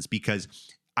 seasons because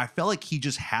I felt like he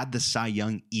just had the Cy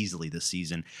Young easily this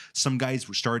season. Some guys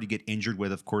were started to get injured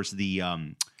with, of course,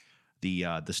 the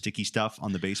sticky stuff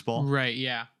on the baseball. Right.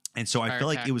 Yeah. And so I Fire feel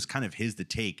like attack. it was kind of his to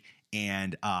take,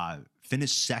 and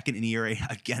finished second in ERA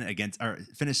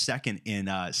finished second in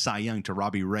Cy Young to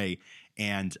Robbie Ray,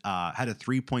 and had a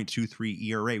 3.23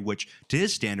 ERA, which to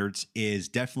his standards is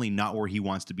definitely not where he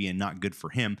wants to be and not good for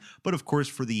him. But of course,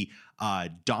 for the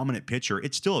dominant pitcher,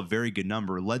 it's still a very good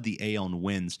number. Led the AL in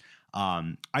wins.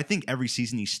 I think every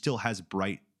season he still has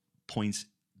bright points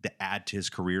to add to his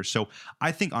career. So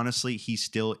I think honestly, he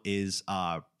still is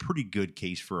a pretty good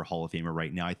case for a Hall of Famer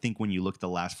right now. I think when you look at the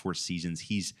last 4 seasons,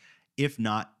 he's, if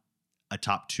not a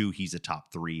top 2, he's a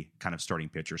top 3 kind of starting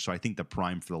pitcher. So I think the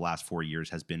prime for the last 4 years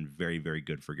has been very, very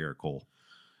good for Garrett Cole.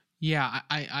 Yeah,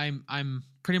 I'm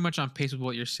pretty much on pace with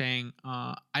what you're saying.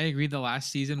 I agree the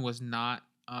last season was not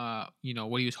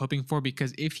what he was hoping for,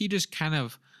 because if he just kind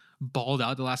of balled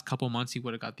out the last couple months, he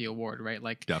would have got the award, right?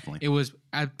 Like Definitely. it was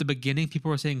at the beginning, people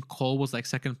were saying Cole was like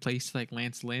second place to like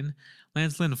Lance Lynn.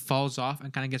 Lance Lynn falls off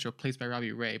and kind of gets replaced by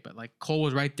Robbie Ray, but like Cole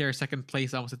was right there, second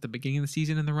place almost at the beginning of the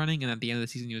season in the running, and at the end of the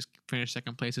season he was finished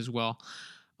second place as well.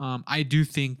 I do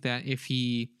think that if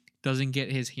he doesn't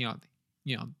get his,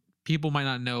 people might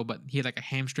not know, but he had like a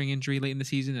hamstring injury late in the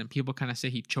season, and people kind of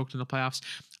say he choked in the playoffs.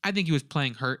 I think he was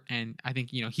playing hurt, and I think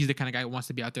he's the kind of guy who wants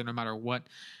to be out there no matter what.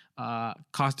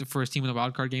 Cost it for his team in the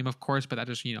wild card game, of course, but that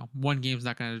just one game is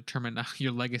not going to determine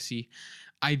your legacy.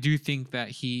 I do think that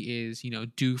he is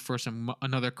due for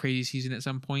another crazy season at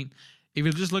some point. If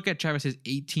you just look at Travis's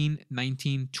 18,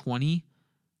 19, 20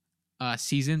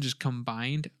 season just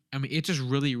combined, I mean, it's just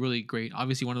really, really great.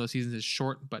 Obviously, one of those seasons is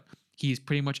short, but he's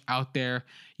pretty much out there,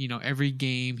 every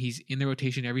game. He's in the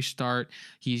rotation every start.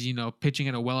 He's, pitching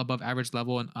at a well above average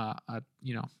level and,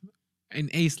 an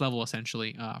ace level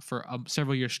essentially for a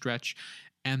several year stretch.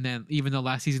 And then even though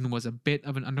last season was a bit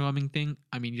of an underwhelming thing,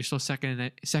 I mean, you're still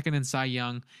second in Cy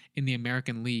Young in the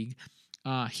American League.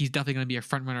 He's definitely going to be a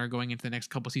front runner going into the next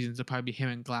couple seasons. It'll probably be him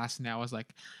and Glass now as like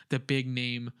the big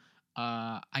name,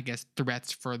 I guess,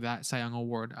 threats for that Cy Young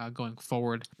award going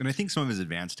forward. And I think some of his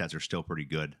advanced stats are still pretty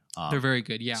good. They're very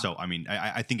good, yeah. So, I mean,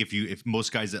 I think if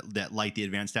most guys that like the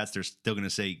advanced stats, they're still going to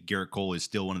say Garrett Cole is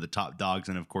still one of the top dogs.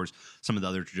 And of course, some of the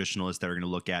other traditionalists that are going to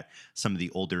look at some of the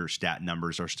older stat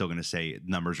numbers are still going to say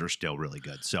numbers are still really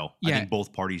good. So yeah. I think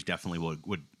both parties definitely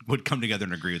would come together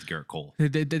and agree with Garrett Cole.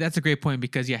 That's a great point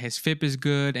because, yeah, his FIP is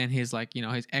good, and his his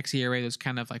xERA, those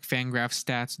kind of like Fangraph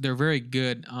stats, they're very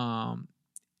good.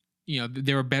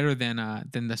 They were better than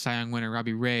the Cy Young winner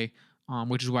Robbie Ray,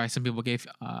 which is why some people gave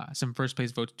some first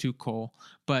place votes to Cole.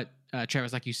 But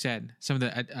Travis, like you said, some of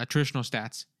the traditional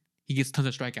stats, he gets tons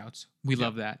of strikeouts. We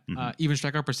love that. Mm-hmm. Even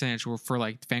strikeout percentage for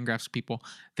like Fangraphs people,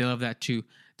 they love that too.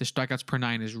 The strikeouts per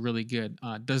 9 is really good.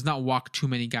 Does not walk too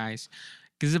many guys.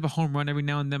 Gives up a home run every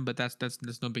now and then, but that's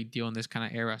no big deal in this kind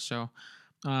of era. So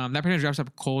that pretty much wraps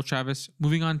up Cole. Travis,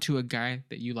 moving on to a guy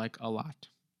that you like a lot.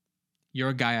 You're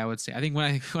a guy, I would say. I think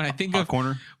when I think of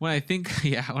corner, when I think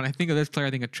of this player, I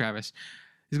think of Travis.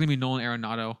 He's gonna be Nolan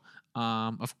Arenado.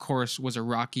 Of course, was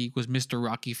Mr.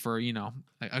 Rocky for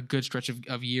a good stretch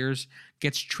of years.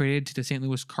 Gets traded to the St.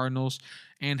 Louis Cardinals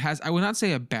and has, I would not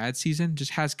say a bad season,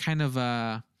 just has kind of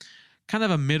a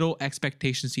middle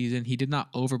expectation season. He did not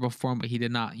overperform, but he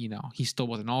did not, he still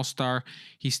was an all-star.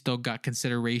 He still got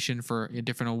consideration for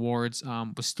different awards.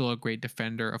 Was still a great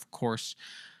defender, of course.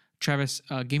 Travis,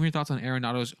 give me your thoughts on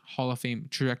Arenado's Hall of Fame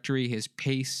trajectory, his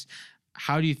pace.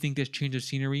 How do you think this change of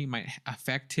scenery might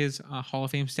affect his Hall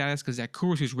of Fame status? Because at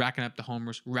Coors, he's racking up the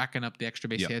homers, racking up the extra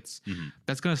base hits. Mm-hmm.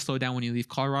 That's going to slow down when you leave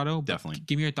Colorado. Definitely.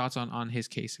 Give me your thoughts on his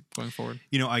case going forward.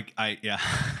 I I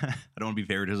don't want to be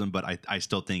favoritism, but I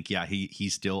still think,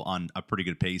 he's still on a pretty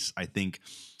good pace. I think,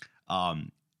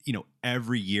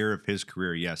 every year of his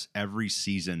career, yes, every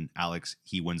season, Alex,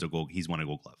 he's won a Gold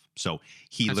Glove. So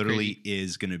That's literally crazy.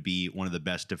 Is going to be one of the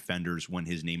best defenders when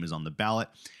his name is on the ballot,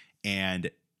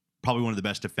 and probably one of the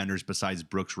best defenders besides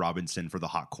Brooks Robinson for the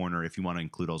hot corner. If you want to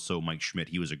include also Mike Schmidt,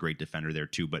 he was a great defender there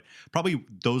too. But probably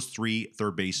those 3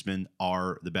 third basemen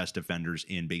are the best defenders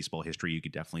in baseball history. You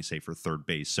could definitely say for third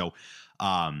base. So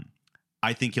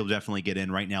I think he'll definitely get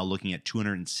in right now, looking at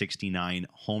 269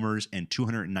 homers and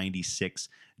 296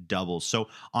 doubles. So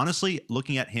honestly,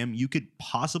 looking at him, you could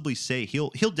possibly say he'll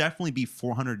definitely be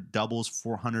 400 doubles,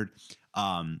 400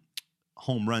 home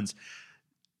runs.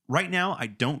 Right now, I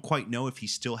don't quite know if he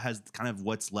still has kind of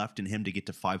what's left in him to get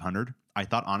to 500. I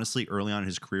thought, honestly, early on in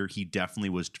his career, he definitely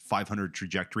was 500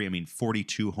 trajectory. I mean,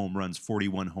 42 home runs,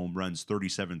 41 home runs,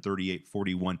 37, 38,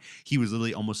 41. He was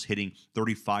literally almost hitting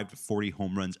 35 to 40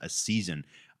 home runs a season.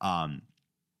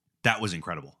 That was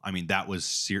incredible. I mean, that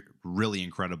was really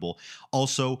incredible.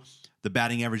 Also, the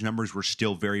batting average numbers were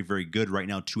still very, very good. Right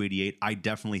now, 288. I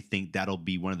definitely think that'll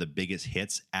be one of the biggest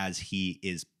hits as he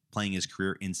is playing his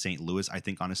career in St. Louis. I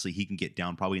think, honestly, he can get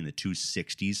down probably in the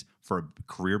 260s for a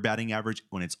career batting average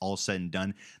when it's all said and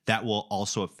done. That will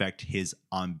also affect his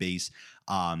on base.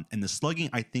 And the slugging,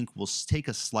 I think, will take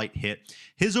a slight hit.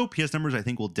 His OPS numbers, I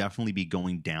think, will definitely be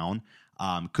going down.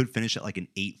 Could finish at like an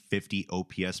 850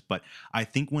 OPS. But I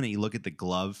think when you look at the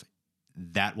glove,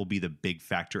 that will be the big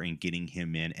factor in getting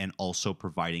him in, and also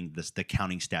providing the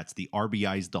counting stats, the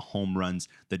RBIs, the home runs,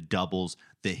 the doubles,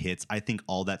 the hits. I think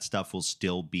all that stuff will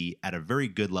still be at a very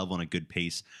good level and a good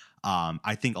pace.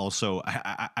 I think also,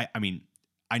 I mean,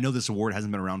 I know this award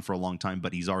hasn't been around for a long time,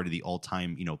 but he's already the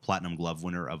all-time, platinum glove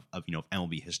winner of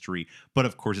MLB history. But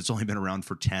of course, it's only been around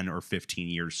for 10 or 15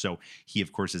 years. So he,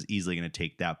 of course, is easily going to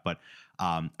take that. But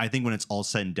I think when it's all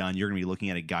said and done, you're going to be looking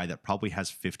at a guy that probably has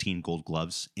 15 gold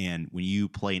gloves. And when you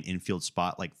play an infield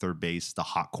spot like third base, the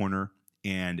hot corner,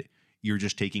 and you're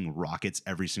just taking rockets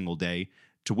every single day,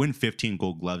 to win 15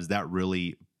 gold gloves, that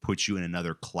really puts you in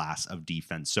another class of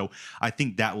defense. So I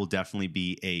think that will definitely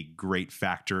be a great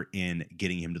factor in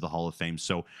getting him to the Hall of Fame.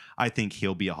 So I think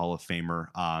he'll be a Hall of Famer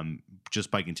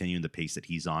just by continuing the pace that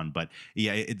he's on. But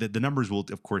yeah, the numbers will,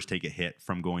 of course, take a hit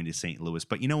from going to St. Louis.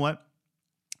 But you know what?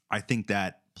 I think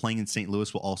that playing in St.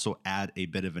 Louis will also add a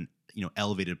bit of an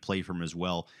elevated play for him as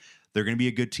well. They're going to be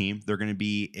a good team. They're going to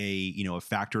be a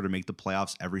factor to make the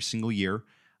playoffs every single year.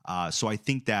 So I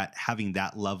think that having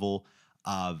that level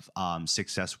of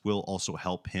success will also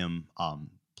help him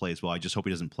play as well. I just hope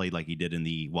he doesn't play like he did in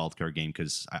the wildcard game,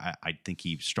 because I think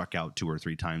he struck out 2 or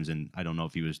 3 times, and I don't know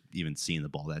if he was even seeing the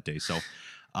ball that day. So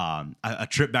a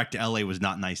trip back to LA was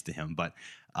not nice to him, but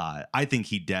I think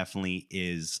he definitely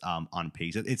is on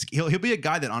pace. He'll be a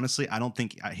guy that, honestly, I don't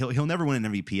think he'll never win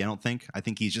an MVP. I don't think. I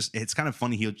think it's kind of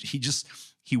funny.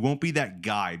 He won't be that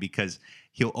guy because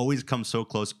he'll always come so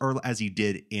close, or as he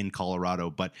did in Colorado.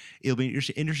 But it'll be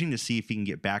interesting to see if he can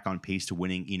get back on pace to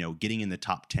winning, getting in the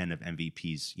top 10 of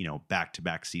MVPs,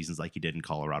 back-to-back seasons like he did in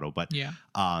Colorado. But yeah,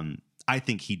 I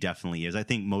think he definitely is. I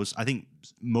think most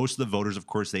of the voters, of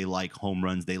course, they like home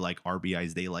runs, they like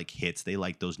RBIs, they like hits, they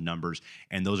like those numbers,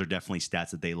 and those are definitely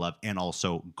stats that they love. And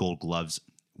also gold gloves.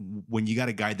 When you got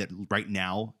a guy that right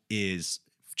now is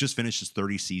just finished his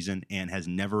 30th season and has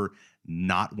never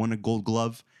not won a gold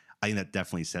glove, I think that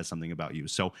definitely says something about you.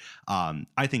 So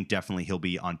I think definitely he'll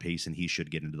be on pace and he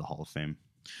should get into the Hall of Fame.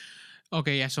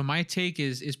 Okay, yeah. So my take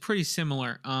is pretty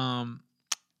similar.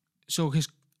 So his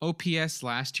OPS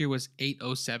last year was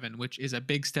 807, which is a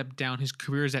big step down. His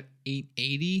career is at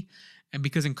 880. And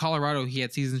because in Colorado, he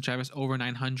had seasons, Travis, over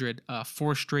 900,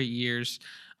 4 straight years.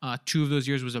 2 of those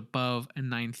years was above a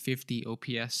 950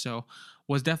 OPS. So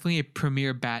was definitely a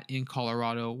premier bat in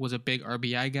Colorado, was a big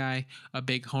RBI guy, a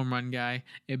big home run guy,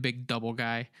 a big double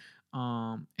guy.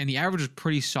 And the average was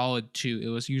pretty solid too. It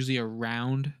was usually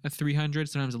around a 300,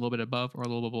 sometimes a little bit above or a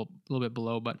little bit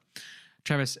below. But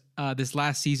Travis, this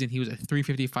last season, he was a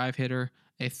 355 hitter,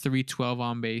 a 312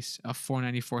 on base, a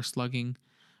 494 slugging,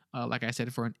 like I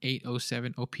said, for an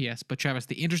 807 OPS. But Travis,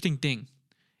 the interesting thing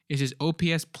is his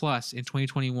OPS plus in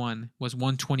 2021 was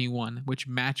 121, which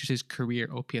matches his career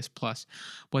OPS plus.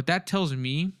 What that tells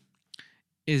me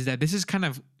is that this is kind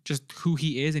of just who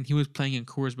he is, and he was playing in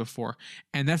Coors before.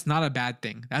 And that's not a bad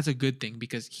thing. That's a good thing,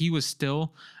 because he was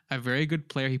still a very good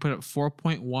player. He put up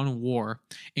 4.1 WAR.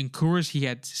 In Coors, he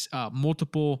had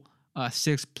multiple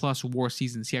 6+ WAR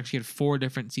seasons. He actually had 4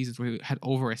 different seasons where he had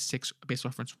over a 6 base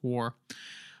reference WAR.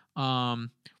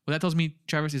 What that tells me,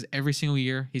 Travis, is every single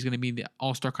year he's going to be in the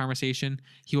All-Star conversation.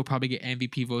 He will probably get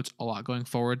MVP votes a lot going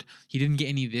forward. He didn't get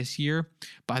any this year,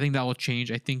 but I think that will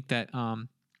change. I think that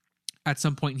at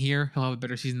some point here, he'll have a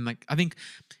better season. Like, I think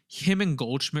him and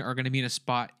Goldschmidt are going to be in a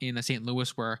spot in St.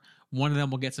 Louis where one of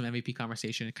them will get some MVP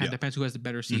conversation. It kind of depends who has the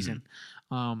better season.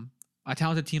 Mm-hmm. A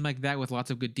talented team like that with lots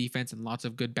of good defense and lots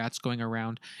of good bats going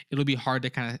around, it'll be hard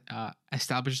to kind of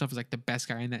establish yourself as like the best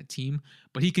guy in that team.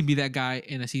 But he can be that guy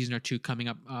in a season or two coming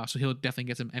up. So he'll definitely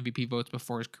get some MVP votes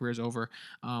before his career's over.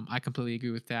 I completely agree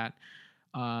with that.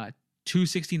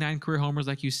 269 career homers,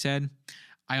 like you said.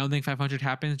 I don't think 500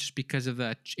 happens just because of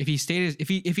if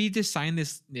he just signed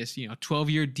this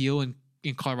 12-year deal in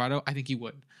Colorado, I think he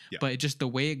would. Yeah. But just the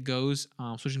way it goes,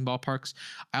 switching ballparks.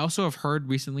 I also have heard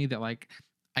recently that like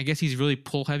I guess he's really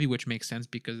pull heavy, which makes sense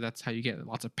because that's how you get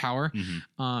lots of power.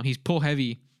 Mm-hmm. He's pull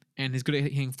heavy and he's good at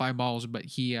hitting fly balls, but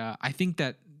I think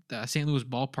that the St. Louis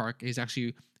ballpark is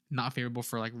actually not favorable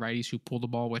for like righties who pull the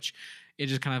ball, which is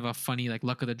just kind of a funny like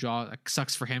luck of the draw, like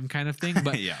sucks for him kind of thing.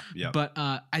 But yeah. But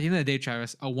at the end of the day,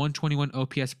 Travis, a 121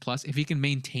 OPS plus, if he can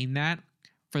maintain that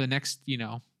for the next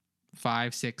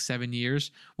 5, 6, 7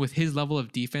 years with his level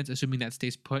of defense, assuming that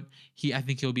stays put, I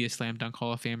think he'll be a slam dunk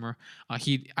Hall of Famer.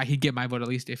 He'd get my vote at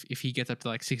least if he gets up to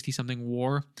like 60 something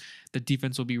WAR. The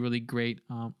defense will be really great.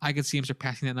 I could see him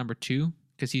surpassing that number 2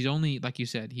 because he's only, like you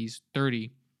said, he's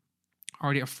 30,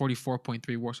 already at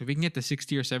 44.3 WAR. So if he can get to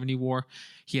 60 or 70 WAR,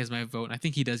 he has my vote. And I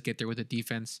think he does get there with the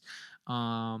defense.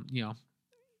 The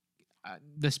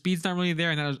speed's not really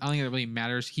there, and I don't think it really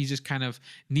matters. He just kind of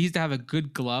needs to have a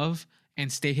good glove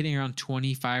and stay hitting around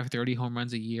 25, 30 home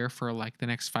runs a year for like the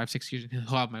next 5, 6 years, and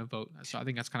he'll have my vote. So I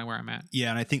think that's kind of where I'm at.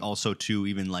 Yeah, and I think also too,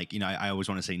 even like I always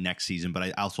want to say next season, but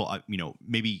I also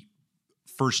maybe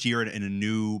first year in a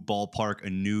new ballpark, a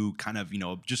new kind of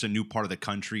just a new part of the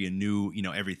country, a new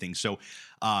everything. So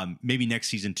maybe next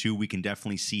season too, we can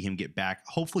definitely see him get back,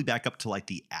 hopefully back up to like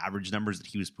the average numbers that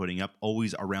he was putting up,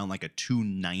 always around like a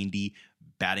 290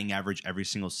 batting average every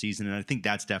single season. And I think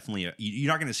that's definitely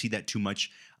you're not going to see that too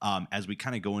much as we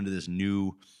kind of go into this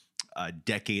new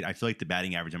decade. I feel like the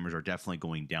batting average numbers are definitely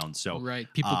going down. So right,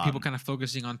 people kind of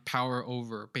focusing on power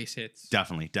over base hits.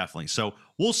 Definitely. So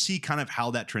we'll see kind of how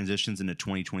that transitions into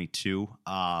 2022.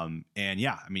 And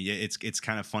yeah, I mean, it's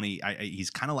kind of funny.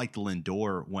 He's kind of like the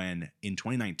Lindor when in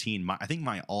 2019, I think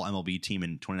my all MLB team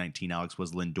in 2019, Alex,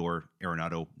 was Lindor,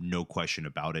 Arenado, no question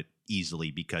about it,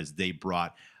 easily, because they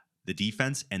brought the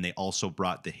defense and they also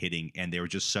brought the hitting, and they were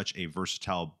just such a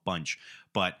versatile bunch.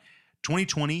 But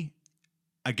 2020,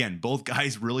 again, both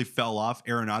guys really fell off.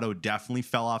 Arenado definitely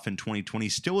fell off in 2020.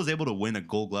 Still was able to win a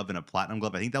Gold Glove and a Platinum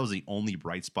Glove. I think that was the only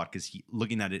bright spot because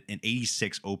looking at it, an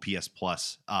 86 OPS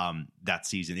plus that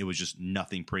season, it was just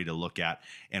nothing pretty to look at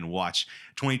and watch.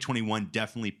 2021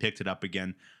 definitely picked it up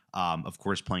again. Of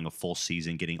course, playing a full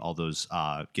season, getting all those,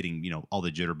 all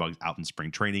the jitterbugs out in spring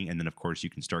training, and then of course you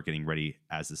can start getting ready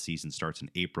as the season starts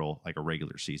in April, like a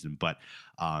regular season. But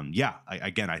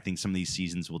I think some of these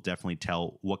seasons will definitely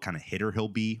tell what kind of hitter he'll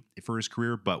be for his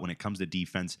career. But when it comes to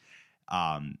defense,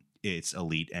 it's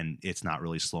elite, and it's not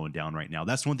really slowing down right now.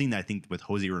 That's one thing that I think with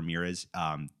Jose Ramirez,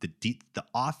 the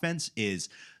offense is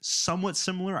somewhat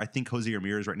similar. I think Jose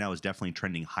Ramirez right now is definitely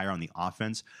trending higher on the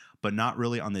offense, but not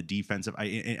really on the defensive.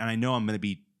 I know I'm going to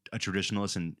be a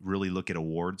traditionalist and really look at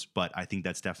awards, but I think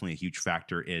that's definitely a huge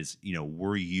factor is,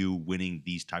 were you winning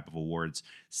these type of awards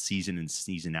season in,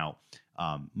 season out?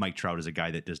 Mike Trout is a guy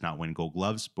that does not win Gold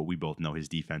Gloves, but we both know his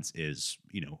defense is,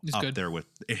 up good. there with,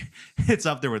 it's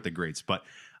up there with the greats. But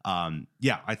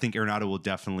I think Arenado will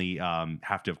definitely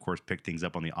have to, of course, pick things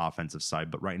up on the offensive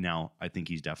side. But right now, I think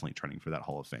he's definitely trending for that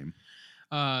Hall of Fame.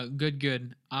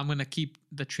 Good. I'm going to keep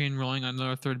the train rolling on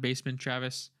another third baseman,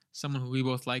 Travis, someone who we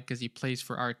both like because he plays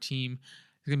for our team.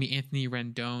 It's going to be Anthony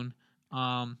Rendon.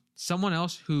 Someone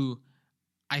else who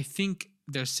I think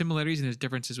there's similarities and there's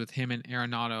differences with him and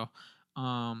Arenado.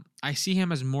 I see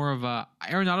him as more of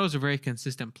Arenado is a very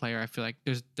consistent player. I feel like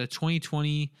there's the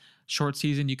 2020 short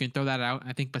season. You can throw that out.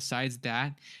 I think besides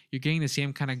that, you're getting the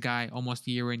same kind of guy almost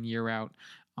year in, year out.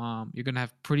 You're going to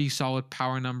have pretty solid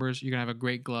power numbers. You're going to have a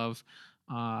great glove.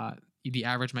 The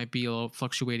average might be a little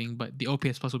fluctuating, but the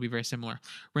OPS plus will be very similar.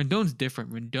 Rendon's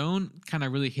different. Rendon kind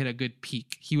of really hit a good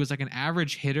peak. He was like an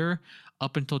average hitter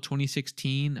up until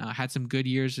 2016, had some good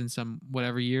years and some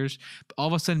whatever years, but all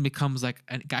of a sudden becomes like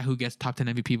a guy who gets top 10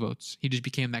 MVP votes. He just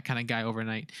became that kind of guy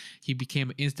overnight. He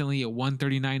became instantly a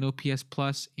 139 OPS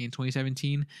plus in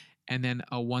 2017, and then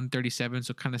a 137,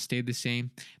 so kind of stayed the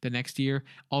same the next year.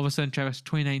 All of a sudden, Travis,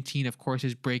 2019, of course,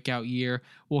 his breakout year.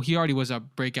 Well, he already was a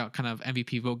breakout kind of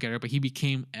MVP vote getter, but he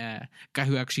became a guy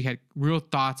who actually had real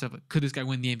thoughts of, could this guy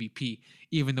win the MVP?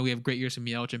 Even though we have great years from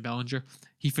Yelich and Bellinger,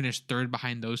 he finished third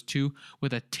behind those two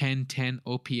with a 10-10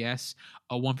 OPS,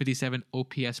 a 157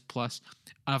 OPS plus.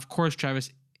 And of course, Travis,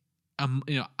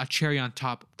 a cherry on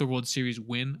top, the World Series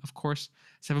win, of course,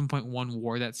 7.1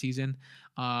 WAR that season.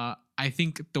 I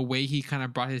think the way he kind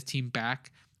of brought his team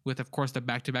back with, of course, the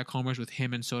back-to-back homers with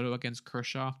him and Soto against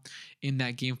Kershaw in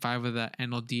that Game 5 of the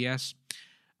NLDS,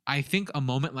 I think a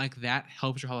moment like that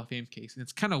helps your Hall of Fame case. And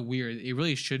it's kind of weird. It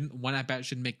really shouldn't. One at-bat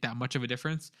shouldn't make that much of a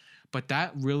difference. But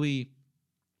that really,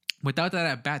 without that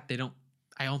at-bat,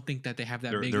 I don't think that they have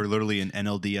that big. They're literally an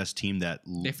NLDS team that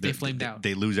they flamed out.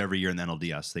 They lose every year in the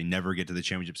NLDS. They never get to the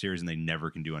championship series, and they never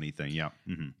can do anything. Yeah.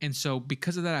 Mm-hmm. And so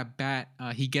because of that at bat,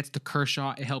 he gets to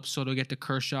Kershaw. It helps Soto get to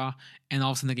Kershaw, and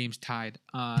all of a sudden the game's tied.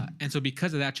 And so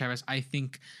because of that, Travis, I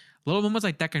think little moments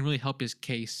like that can really help his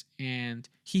case. And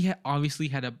he obviously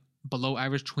had a below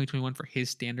average 2021 for his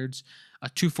standards. A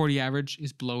 240 average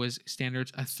is below his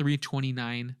standards. A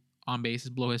 329 on base is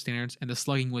below his standards, and the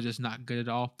slugging was just not good at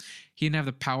all. He didn't have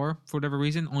the power for whatever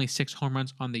reason. Only 6 home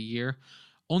runs on the year.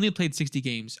 Only played 60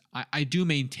 games. I do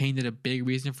maintain that a big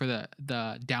reason for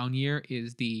the down year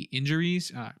is the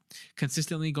injuries.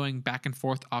 Consistently going back and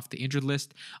forth off the injured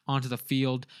list onto the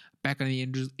field, back on the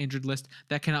injured list.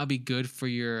 That cannot be good for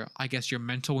your, I guess, your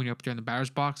mental when you're up there in the batter's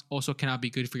box. Also cannot be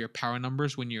good for your power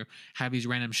numbers when you have these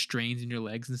random strains in your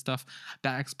legs and stuff.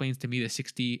 That explains to me the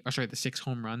 6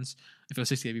 home runs. If it was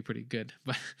 60, that'd be pretty good.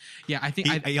 But yeah, I think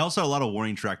he also had a lot of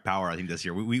warning track power, I think, this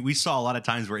year. We saw a lot of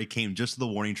times where it came just to the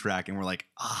warning track and we're like,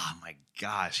 oh my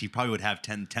gosh, he probably would have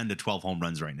 10 to 12 home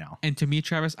runs right now. And to me,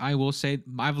 Travis, I will say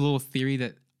I have a little theory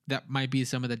that might be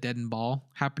some of the dead end ball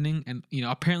happening. And,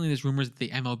 apparently there's rumors that the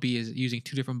MLB is using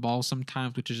 2 different balls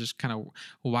sometimes, which is just kind of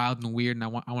wild and weird. And I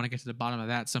want to get to the bottom of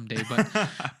that someday.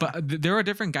 But there are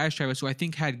different guys, Travis, who I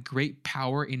think had great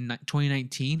power in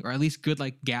 2019, or at least good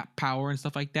like gap power and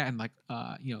stuff like that. And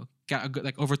got a good,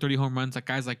 like over 30 home runs, like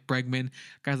guys like Bregman,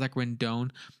 guys like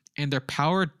Rendon. And their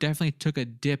power definitely took a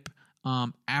dip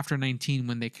after 19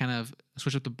 when they kind of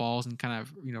switched up the balls and kind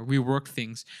of, reworked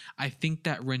things. I think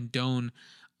that Rendon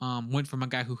went from a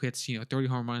guy who hits 30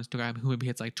 home runs to a guy who maybe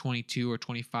hits like 22 or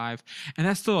 25, and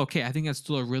that's still okay. I think that's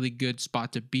still a really good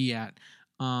spot to be at.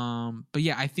 But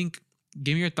yeah, I think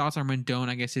give me your thoughts on Rendon.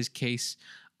 I guess his case,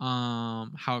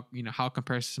 how it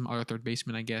compares to some other third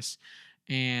basemen, I guess,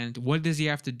 and what does he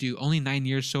have to do? Only 9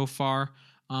 years so far.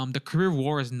 The career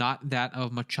WAR is not that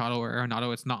of Machado or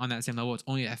Arenado. It's not on that same level. It's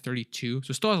only at 32,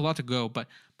 so still has a lot to go. But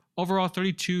overall,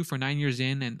 32 for 9 years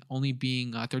in, and only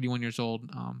being 31 years old,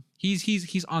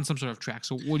 he's on some sort of track.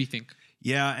 So what do you think?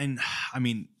 Yeah, and I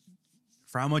mean,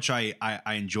 for how much I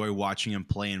enjoy watching him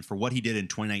play, and for what he did in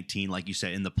 2019, like you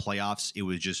said, in the playoffs,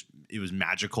 it was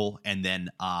magical. And then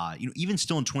even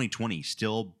still in 2020,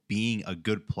 still being a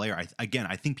good player.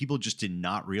 I think people just did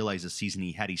not realize the season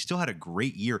he had. He still had a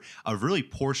great year. A really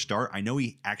poor start. I know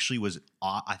he actually was.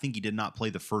 I think he did not play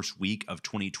the first week of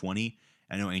 2020.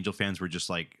 I know Angel fans were just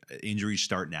like, injuries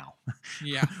start now.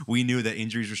 Yeah. We knew that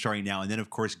injuries were starting now. And then, of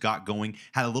course, got going,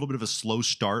 had a little bit of a slow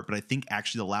start, but I think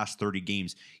actually the last 30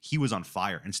 games, he was on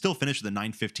fire and still finished with a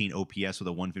 915 OPS with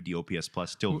a 150 OPS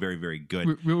plus. Still very, very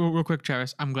good. Real quick,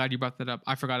 Travis, I'm glad you brought that up.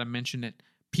 I forgot to mention it.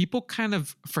 People kind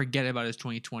of forget about his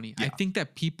 2020. Yeah. I think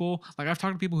that people, like I've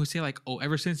talked to people who say like, oh,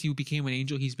 ever since you became an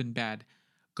Angel, he's been bad.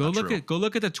 Go look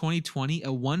at the 2020,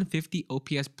 a 150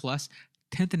 OPS plus,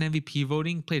 10th in MVP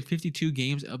voting, played 52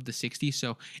 games of the 60.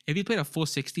 So if he played a full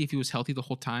 60, if he was healthy the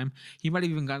whole time, he might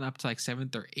have even gotten up to like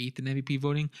 7th or 8th in MVP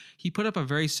voting. He put up a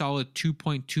very solid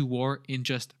 2.2 WAR in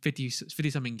just 50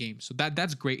 something games. So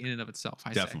that's great in and of itself.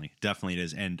 Definitely it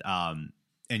is. And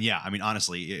yeah, I mean,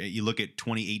 honestly, you look at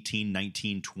 2018,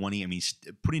 19, 20, I mean,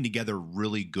 putting together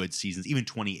really good seasons, even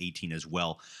 2018 as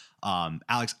well.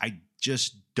 Alex, I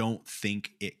just don't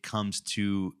think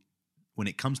when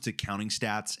it comes to counting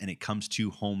stats and it comes to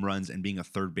home runs and being a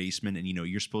third baseman, and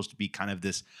you're supposed to be kind of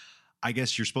this, I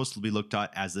guess you're supposed to be looked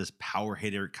at as this power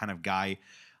hitter kind of guy.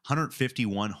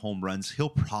 151 home runs. He'll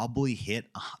probably hit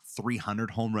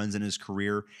 300 home runs in his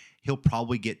career. He'll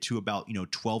probably get to about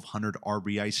 1,200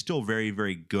 RBI. Still very,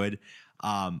 very good.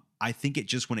 I think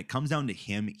when it comes down to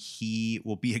him, he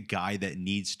will be a guy that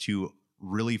needs to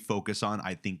really focus on,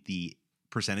 I think, the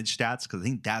percentage stats, because I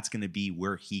think that's going to be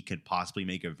where he could possibly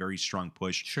make a very strong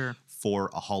push for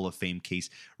a Hall of Fame case.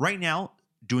 Right now,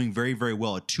 doing very, very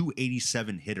well, a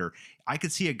 287 hitter. I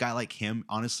could see a guy like him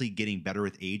honestly getting better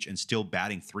with age and still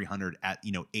batting 300 at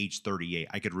age 38.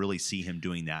 I could really see him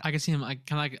doing that. I could see him like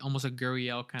kind of like almost a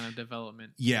Gurriel kind of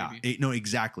development. Yeah,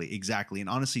 exactly. And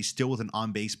honestly, still with an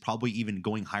on base, probably even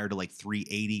going higher to like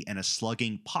 380 and a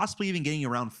slugging, possibly even getting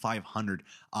around 500.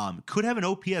 Could have an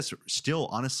OPS still,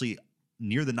 honestly,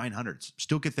 near the 900s.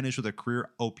 Still could finish with a career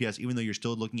OPS, even though you're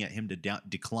still looking at him to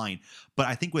decline. But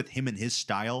I think with him and his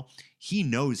style, he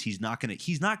knows he's not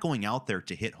going out there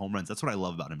to hit home runs. That's what I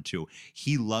love about him too.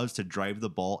 He loves to drive the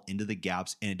ball into the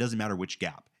gaps, and it doesn't matter which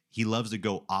gap. He loves to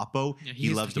go oppo. Yeah, he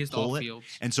loves to pull it. Fields.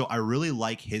 And so I really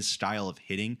like his style of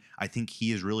hitting. I think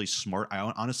he is really smart.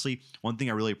 Honestly, one thing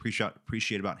I really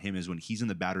appreciate about him is when he's in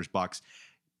the batter's box,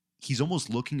 he's almost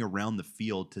looking around the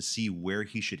field to see where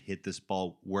he should hit this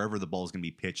ball, wherever the ball is going to be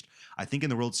pitched. I think in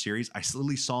the World Series, I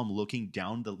literally saw him looking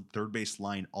down the third base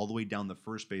line all the way down the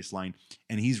first base line,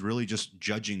 and he's really just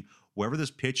judging wherever this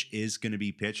pitch is going to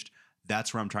be pitched,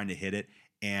 that's where I'm trying to hit it.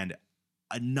 And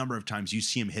a number of times you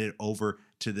see him hit it over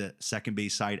to the second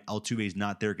base side. Altuve is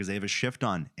not there because they have a shift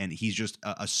on, and he's just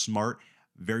a smart,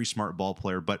 very smart ball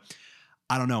player. But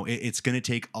I don't know. It's going to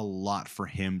take a lot for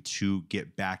him to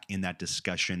get back in that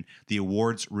discussion. The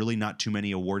awards, really not too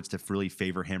many awards to really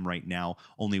favor him right now.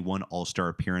 Only one All-Star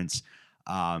appearance.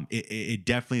 It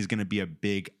definitely is going to be a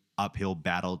big uphill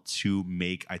battle to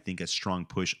make, I think, a strong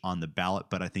push on the ballot.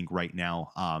 But I think right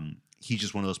now, he's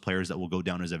just one of those players that will go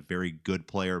down as a very good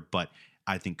player. But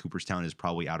I think Cooperstown is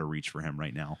probably out of reach for him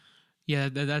right now. Yeah,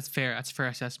 that's fair. That's a fair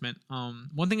assessment.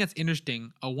 One thing that's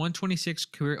interesting, a 126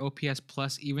 career OPS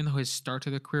plus, even though his start to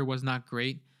the career was not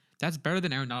great, that's better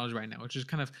than Arenado's right now, which is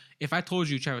kind of, if I told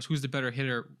you, Travis, who's the better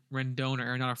hitter, Rendon or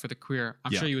Arenado for the career,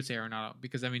 I'm sure you would say Arenado,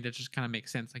 because I mean, that just kind of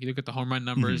makes sense. Like you look at the home run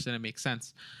numbers and it makes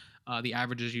sense. The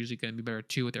average is usually going to be better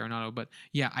too with Arenado. But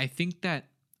yeah, I think that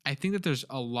there's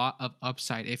a lot of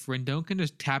upside. If Rendon can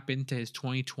just tap into his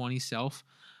 2020 self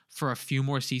for a few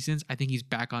more seasons, I think he's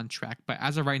back on track. But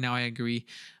as of right now, I agree.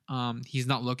 He's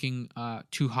not looking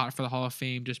too hot for the Hall of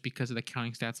Fame just because of the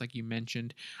counting stats, like you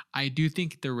mentioned. I do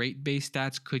think the rate-based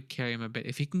stats could carry him a bit.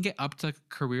 If he can get up to a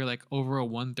career like over a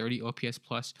 130 OPS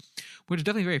plus, which is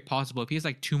definitely very possible. If he has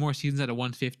like 2 more seasons at a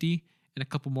 150 and a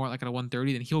couple more like at a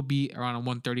 130, then he'll be around a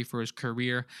 130 for his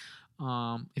career.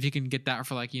 If he can get that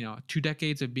for like, 2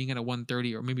 decades of being at a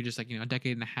 130, or maybe just like, a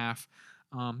decade and a half,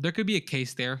 there could be a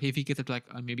case there if he gets up to like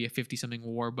maybe a 50-something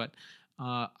WAR. But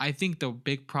I think the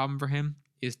big problem for him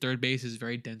is third base is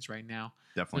very dense right now.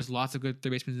 Definitely. There's lots of good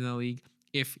third basemen in the league.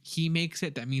 If he makes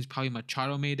it, that means probably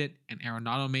Machado made it, and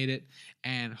Arenado made it,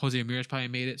 and Jose Ramirez probably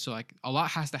made it. So like a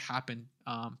lot has to happen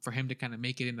for him to kind of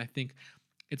make it. And I think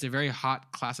it's a very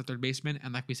hot class of third baseman.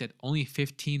 And like we said, only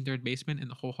 15 third basemen in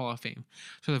the whole Hall of Fame.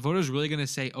 So the voters really going to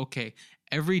say, okay,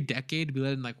 every decade we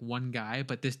let in like one guy,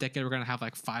 but this decade we're going to have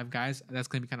like 5 guys. That's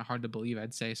going to be kind of hard to believe,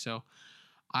 I'd say. So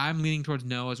I'm leaning towards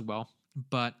no as well.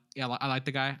 But yeah, I like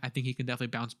the guy. I think he can definitely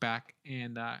bounce back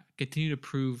and continue to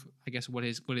prove, I guess, what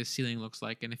his ceiling looks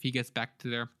like. And if he gets back to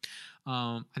there,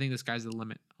 I think the sky's the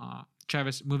limit.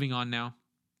 Travis, moving on now.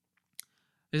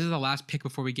 This is the last pick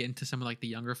before we get into some of like the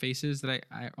younger faces that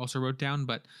I also wrote down.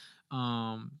 But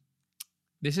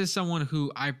this is someone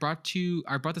who I brought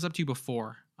this up to you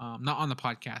before, not on the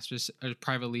podcast, just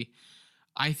privately.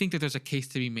 I think that there's a case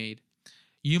to be made.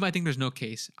 You might think there's no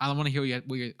case. I don't want to hear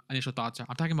what your initial thoughts are.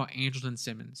 I'm talking about Andrelton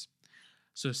Simmons.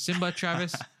 So Simba,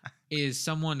 Travis, is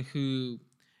someone who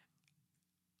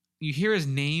you hear his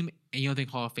name and you don't think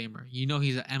Hall of Famer. You know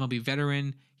he's an MLB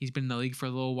veteran. He's been in the league for a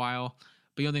little while,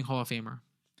 but you don't think Hall of Famer.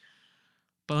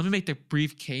 But let me make the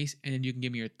brief case, and then you can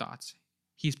give me your thoughts.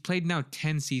 He's played now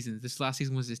 10 seasons. This last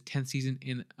season was his 10th season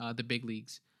in the big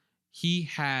leagues. He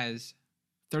has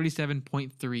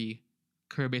 37.3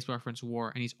 career baseball reference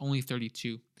WAR, and he's only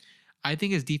 32. I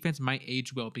think his defense might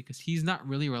age well because he's not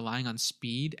really relying on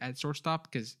speed at shortstop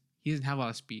because he doesn't have a lot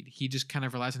of speed. He just kind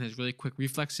of relies on his really quick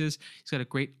reflexes. He's got a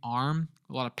great arm,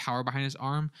 a lot of power behind his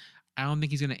arm. I don't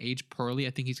think he's going to age poorly.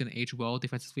 I think he's going to age well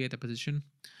defensively at that position.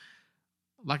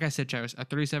 Like I said, Travis, a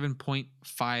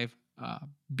 37.5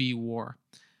 B WAR.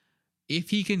 If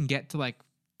he can get to like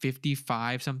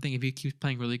 55 something, if he keeps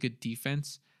playing really good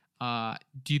defense,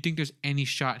 do you think there's any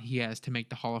shot he has to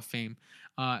make the Hall of Fame?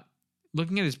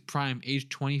 Looking at his prime, age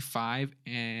 25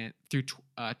 and through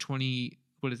age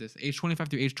 25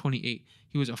 through age 28,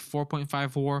 he was a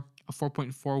 4.5 WAR, a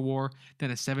 4.4 WAR,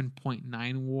 then a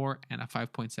 7.9 WAR, and a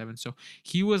 5.7. So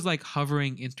he was like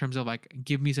hovering in terms of like,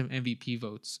 give me some MVP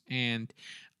votes. And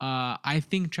I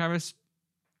think, Travis,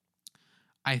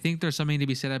 there's something to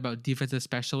be said about defensive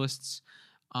specialists.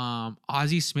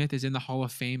 Ozzie Smith is in the Hall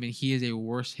of Fame, and he is a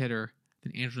worse hitter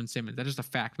than Andrelton Simmons. That's just a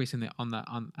fact based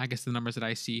on I guess the numbers that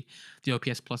I see, the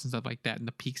OPS plus and stuff like that, and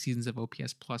the peak seasons of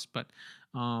OPS plus. But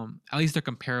at least they're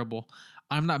comparable.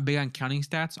 I'm not big on counting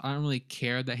stats. I don't really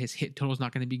care that his hit total is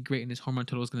not going to be great and his home run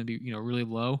total is going to be really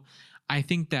low. I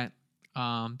think that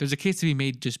there's a case to be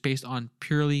made just based on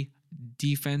purely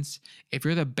defense. If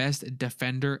you're the best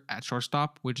defender at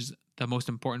shortstop, which is the most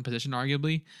important position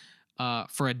arguably,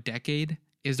 for a decade,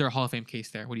 is there a Hall of Fame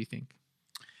case there? What do you think?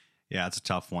 Yeah, it's a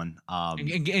tough one. And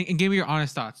give me your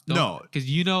honest thoughts. No, because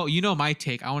you know my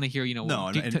take. I want to hear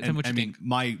No, tell me what you think.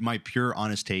 My pure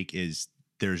honest take is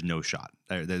there's no shot.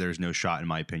 There's no shot in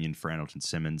my opinion for Andrelton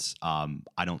Simmons.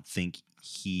 I don't think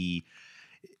he.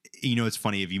 It's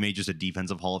funny, if you made just a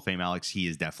defensive Hall of Fame, Alex, he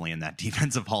is definitely in that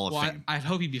defensive Hall of Fame. I'd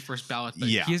hope he'd be first ballot, but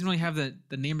yeah. He doesn't really have the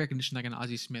name recognition like an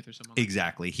Ozzie Smith or someone.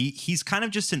 Exactly. Like he's kind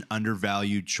of just an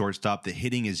undervalued shortstop. The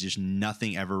hitting is just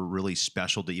nothing ever really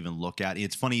special to even look at.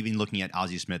 It's funny even looking at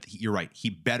Ozzie Smith. You're right.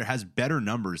 He has better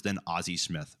numbers than Ozzie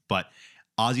Smith, but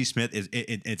Ozzie Smith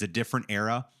it's a different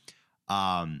era.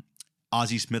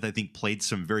 Ozzie Smith, I think, played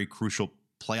some very crucial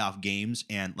playoff games.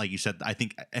 And like you said, I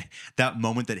think that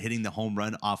moment that hitting the home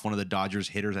run off one of the Dodgers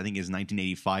hitters, I think is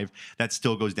 1985. That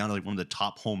still goes down to like one of the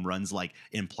top home runs like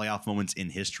in playoff moments in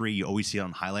history. You always see it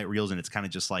on highlight reels, and it's kind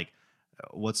of just like,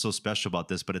 what's so special about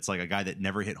this? But it's like a guy that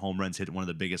never hit home runs hit one of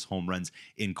the biggest home runs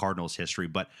in Cardinals history.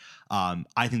 But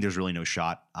I think there's really no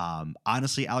shot.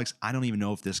 Honestly, Alex, I don't even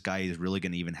know if this guy is really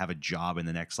going to even have a job in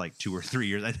the next like 2 or 3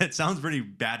 years. That sounds pretty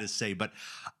bad to say, but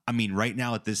I mean, right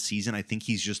now at this season, I think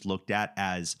he's just looked at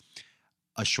as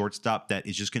a shortstop that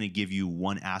is just going to give you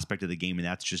one aspect of the game, and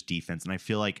that's just defense. And I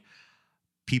feel like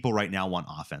people right now want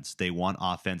offense. They want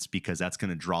offense because that's going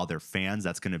to draw their fans.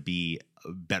 That's going to be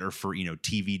better for,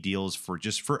 TV deals,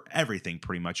 for everything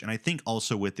pretty much. And I think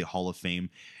also with the Hall of Fame,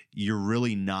 you're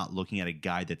really not looking at a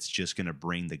guy that's just going to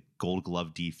bring the Gold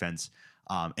Glove defense.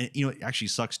 And it actually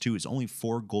sucks too. It's only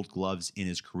 4 Gold Gloves in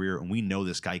his career, and we know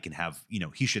this guy can have,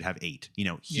 he should have 8.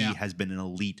 He has been an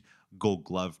elite Gold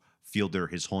Glove fielder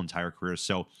his whole entire career.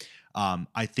 So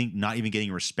I think not even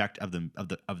getting respect of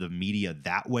the media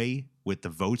that way, with the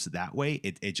votes that way,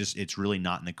 it's really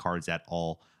not in the cards at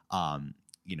all. The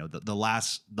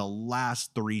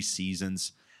last 3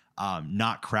 seasons,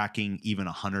 not cracking even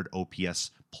 100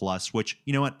 OPS plus, which,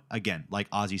 you know what, again, like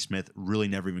Ozzie Smith, really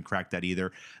never even cracked that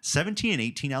either. 17 and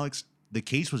 18, Alex, the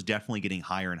case was definitely getting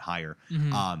higher and higher.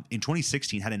 Mm-hmm. In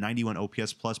 2016, had a 91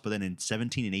 OPS plus, but then in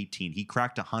 17 and 18, he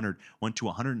cracked 100, went to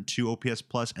 102 OPS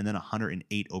plus, and then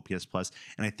 108 OPS plus.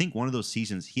 And I think one of those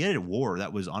seasons, he had a WAR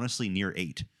that was honestly near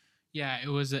 8. Yeah, it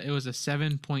was a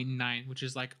 7.9, which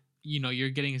is like, you're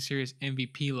getting a serious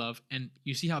MVP love, and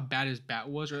you see how bad his bat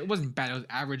was, or it wasn't bad, it was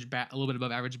average bat, a little bit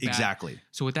above average bat. Exactly.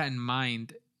 So with that in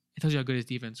mind, it tells you how good his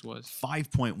defense was.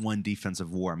 5.1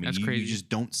 defensive WAR. I mean, That's crazy. You just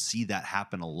don't see that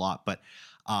happen a lot. But,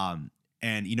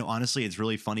 honestly, it's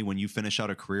really funny when you finish out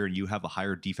a career and you have a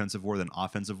higher defensive WAR than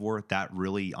offensive WAR. That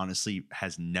really, honestly,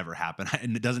 has never happened,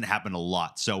 and it doesn't happen a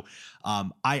lot. So,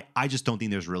 I just don't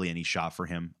think there's really any shot for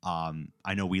him.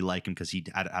 I know we like him because he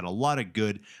had a lot of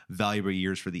good, valuable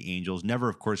years for the Angels. Never,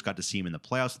 of course, got to see him in the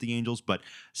playoffs with the Angels, but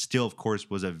still, of course,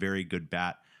 was a very good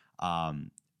bat.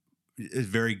 A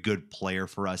very good player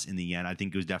for us in the end. I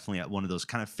think it was definitely one of those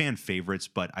kind of fan favorites,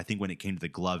 but I think when it came to the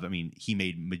glove, I mean, he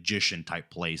made magician type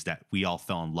plays that we all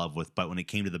fell in love with. But when it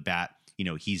came to the bat,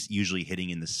 he's usually hitting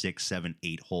in the 6, 7,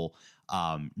 8 hole.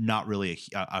 Not really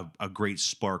a great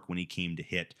spark when he came to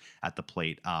hit at the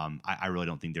plate. I really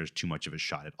don't think there's too much of a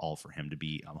shot at all for him to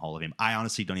be Hall of Fame. I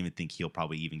honestly don't even think he'll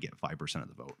probably even get 5% of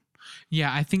the vote.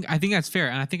 Yeah, I think that's fair,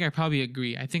 and I think I probably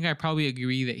agree. I think I probably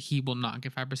agree that he will not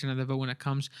get 5% of the vote when it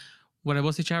comes. What I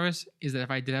will say, Travis, is that if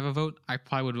I did have a vote, I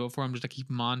probably would vote for him just to keep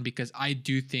him on, because I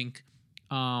do think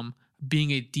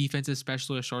being a defensive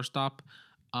specialist shortstop,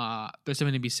 there's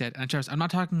something to be said. And Travis, I'm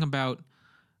not talking about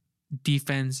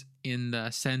defense in the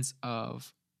sense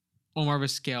of Omar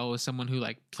Vizquel was someone who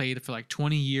played for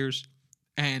 20 years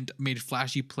and made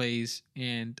flashy plays.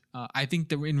 And I think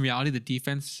that in reality, the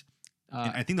defense,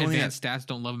 I think the advanced stats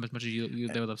don't love him as much as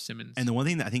they would love Simmons. And the one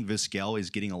thing that I think Vizquel is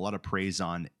getting a lot of praise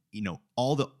on,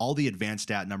 all the advanced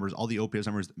stat numbers, all the OPS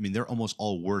numbers, I mean, they're almost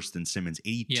all worse than Simmons.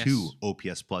 82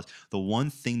 OPS plus. The one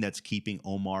thing that's keeping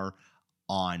Omar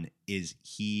on is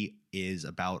he is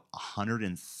about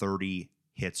 130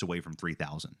 hits away from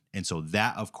 3,000. And so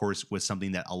that, of course, was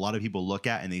something that a lot of people look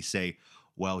at and they say,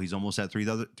 well, he's almost at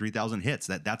 3,000 hits.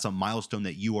 That's a milestone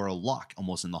that you are a lock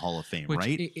almost in the Hall of Fame,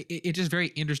 right? It's just very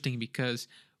interesting, because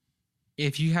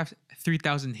if you have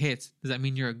 3,000 hits, does that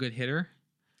mean you're a good hitter?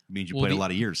 It means you played a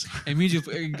lot of years. It means you've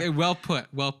well put.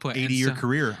 80-year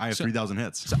career, I have 3,000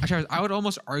 hits. So I would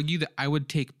almost argue that I would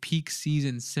take peak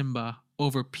season Simba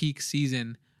over peak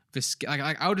season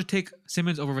Vizquel. I would take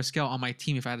Simmons over Vizquel on my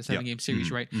team if I had a 7-game series,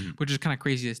 Mm-hmm. right? Mm-hmm. Which is kind of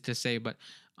crazy to say, but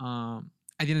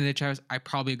at the end of the day, Travis, I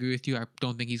probably agree with you. I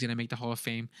don't think he's going to make the Hall of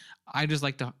Fame. I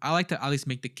like to at least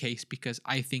make the case, because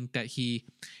I think that he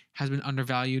has been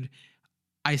undervalued.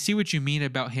 I see what you mean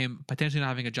about him potentially not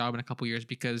having a job in a couple years,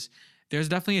 because there's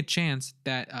definitely a chance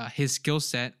that his skill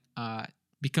set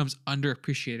becomes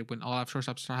underappreciated when a lot of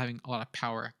shortstops start having a lot of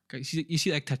power. You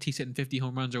see like Tatis hitting 50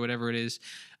 home runs or whatever it is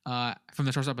from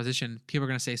the shortstop position. People are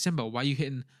going to say, Simba, why are you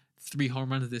hitting 3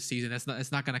 home runs this season?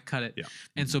 It's not going to cut it. Yeah.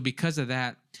 And so because of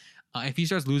that, if he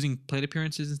starts losing plate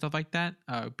appearances and stuff like that,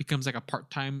 becomes like a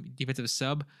part-time defensive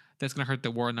sub, that's going to hurt the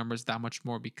WAR numbers that much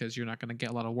more, because you're not going to get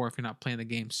a lot of WAR if you're not playing the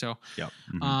game. So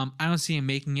I don't see him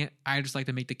making it. I just like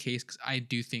to make the case, because I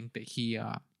do think that he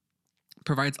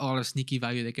provides a lot of sneaky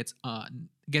value that gets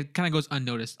kind of goes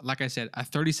unnoticed. Like I said, a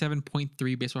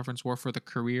 37.3 base reference WAR for the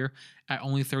career at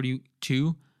only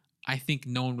 32. I think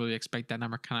no one really expect that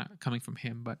number kind of coming from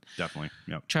him. But definitely,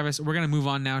 yeah. Travis, we're going to move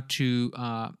on now to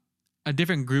a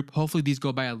different group. Hopefully these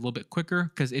go by a little bit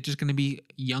quicker because it's just going to be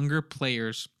younger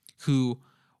players who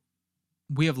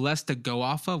we have less to go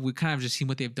off of. We kind of just seen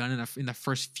what they've done in the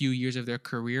first few years of their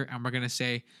career, and we're going to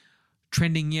say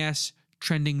trending yes,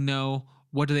 trending no.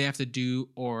 What do they have to do,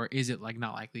 or is it like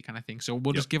not likely kind of thing? So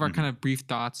we'll just give our kind of brief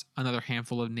thoughts, another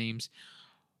handful of names.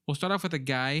 We'll start off with a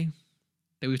guy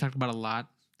that we've talked about a lot.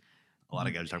 A lot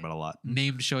of guys talk about a lot.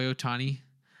 Named Shohei Ohtani.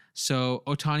 So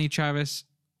Ohtani, Travis,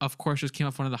 of course, just came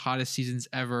off one of the hottest seasons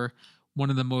ever, one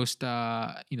of the most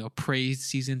praised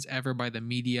seasons ever by the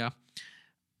media.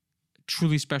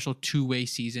 Truly special two-way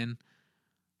season.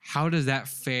 How does that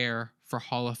fare for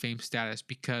Hall of Fame status?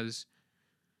 Because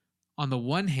on the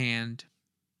one hand,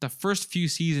 the first few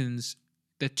seasons,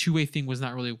 the two-way thing was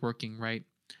not really working, right?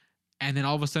 And then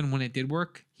all of a sudden, when it did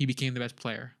work, he became the best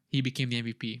player. He became the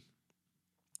MVP.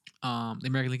 The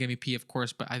American League MVP, of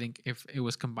course, but I think if it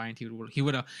was combined, he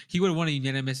would have won a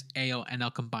unanimous AL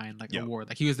NL combined award.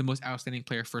 Like he was the most outstanding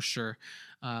player for sure,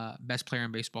 best player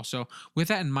in baseball. So with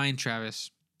that in mind,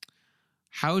 Travis,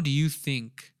 how do you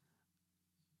think?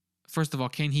 First of all,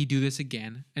 can he do this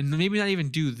again? And maybe not even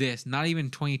do this, not even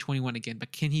 2021 again,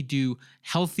 but can he do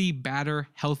healthy batter,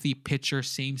 healthy pitcher,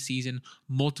 same season,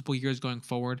 multiple years going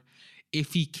forward?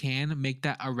 If he can make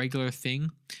that a regular thing,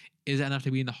 is that enough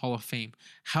to be in the Hall of Fame?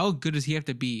 How good does he have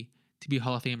to be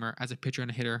Hall of Famer as a pitcher and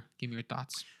a hitter? Give me your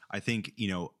thoughts. I think,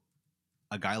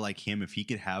 a guy like him, if he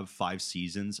could have 5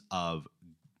 seasons of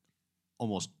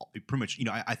almost pretty much,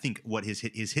 I think what his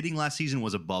hitting last season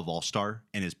was above All-Star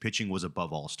and his pitching was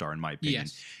above All-Star in my opinion.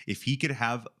 Yes. If he could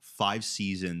have 5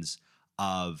 seasons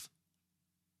of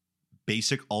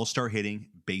basic All-Star hitting,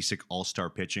 basic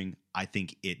All-Star pitching, I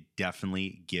think it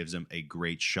definitely gives him a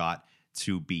great shot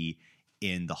to be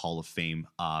in the Hall of Fame,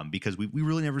 because we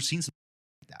really never seen something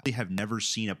like that. We have never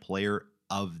seen a player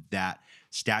of that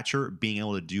stature being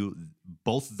able to do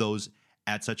both of those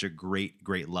at such a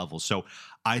great level. So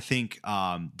I think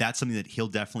that's something that he'll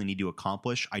definitely need to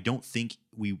accomplish. I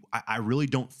really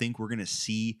don't think we're going to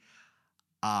see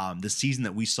the season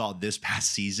that we saw this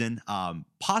past season,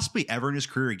 possibly ever in his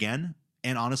career again.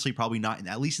 And honestly, probably not,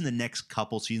 at least in the next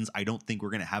couple seasons. I don't think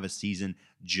we're going to have a season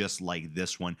just like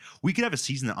this one. We could have a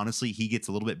season that honestly he gets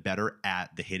a little bit better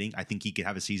at the hitting. I think he could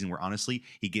have a season where honestly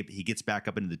he gets back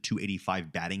up into the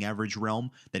 285 batting average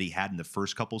realm that he had in the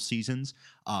first couple seasons.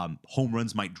 Home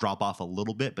runs might drop off a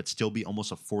little bit, but still be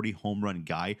almost a 40 home run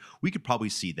guy. We could probably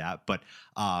see that, but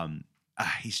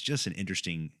he's just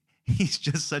he's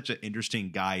just such an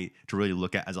interesting guy to really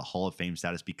look at as a Hall of Fame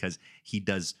status because he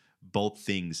does both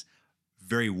things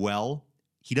very well.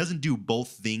 He doesn't do both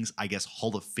things, I guess,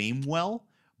 Hall of Fame well,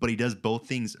 but he does both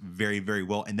things very, very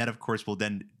well. And that, of course, will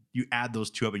then you add those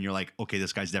two up and you're like, okay,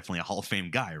 this guy's definitely a Hall of Fame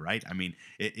guy, right? I mean,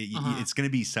 it's going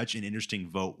to be such an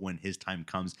interesting vote when his time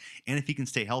comes. And if he can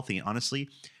stay healthy, and honestly,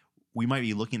 we might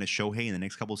be looking at Shohei in the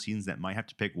next couple of seasons that might have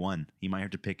to pick one. He might have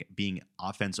to pick being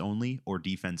offense only or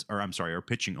or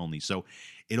pitching only. So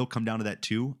it'll come down to that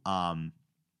too.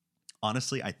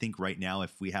 Honestly, I think right now,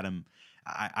 if we had him,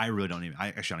 I really don't even. I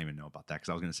actually don't even know about that because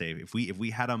I was going to say if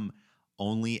we had him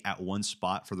only at one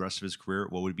spot for the rest of his career,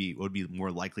 what would be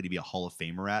more likely to be a Hall of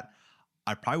Famer at?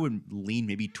 I probably would lean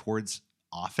maybe towards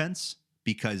offense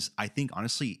because I think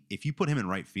honestly, if you put him in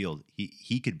right field,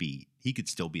 he could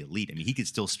still be elite. I mean, he could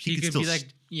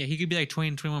be like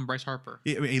 2021 Bryce Harper.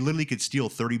 He literally could steal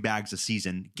 30 bags a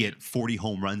season, get 40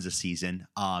 home runs a season.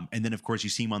 And then, of course,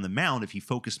 you see him on the mound. If he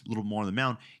focused a little more on the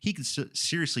mound, he could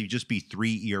seriously just be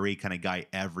 3 ERA kind of guy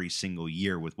every single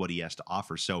year with what he has to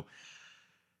offer. So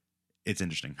it's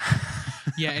interesting.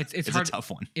 Yeah, it's hard, a tough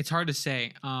one. It's hard to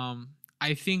say.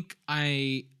 I think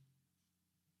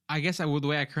I guess the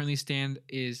way I currently stand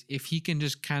is if he can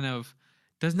just kind of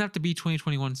doesn't have to be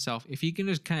 2021 self. If he can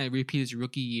just kind of repeat his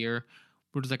rookie year,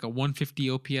 which is like a 150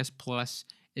 OPS plus,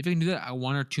 if he can do that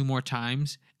 1 or 2 more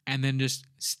times and then just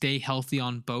stay healthy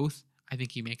on both, I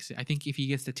think he makes it. I think if he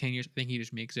gets to 10 years, I think he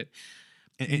just makes it.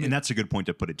 And that's a good point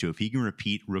to put it too. If he can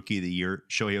repeat rookie of the year,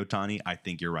 Shohei Ohtani, I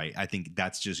think you're right. I think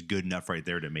that's just good enough right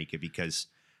there to make it because,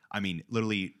 I mean,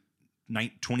 literally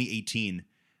 2018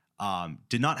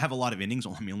 did not have a lot of innings.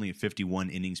 I mean, only 51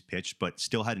 innings pitched, but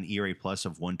still had an ERA plus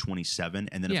of 127.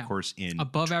 And then, of course, in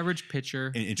above average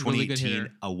pitcher in 2018,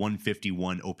 a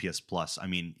 151 OPS plus. I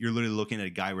mean, you're literally looking at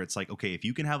a guy where it's like, okay, if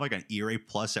you can have like an ERA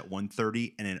plus at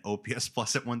 130 and an OPS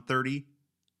plus at 130,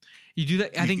 you do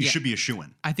that. I think you should be a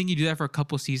shoo-in. I think you do that for a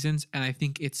couple seasons, and I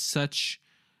think it's such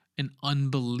an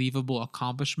unbelievable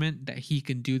accomplishment that he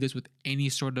can do this with any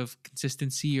sort of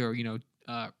consistency or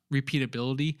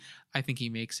repeatability. I think he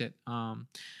makes it.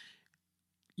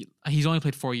 He's only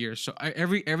played 4 years, so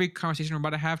every conversation we're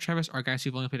about to have, Travis, are guys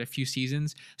who've only played a few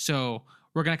seasons. So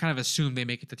we're gonna kind of assume they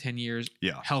make it to 10 years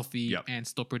Yeah. healthy Yep. and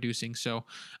still producing. So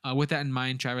with that in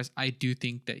mind, Travis, I do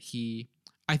think that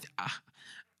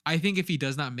I think if he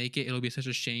does not make it, it'll be such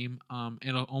a shame.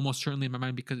 It'll almost certainly in my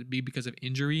mind because of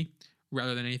injury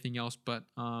rather than anything else. But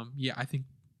yeah, I think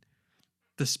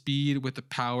the speed with the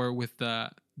power with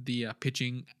the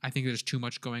pitching, I think there's too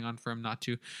much going on for him not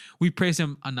to. We praise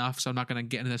him enough, so I'm not gonna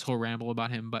get into this whole ramble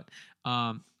about him. But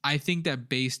I think that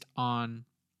based on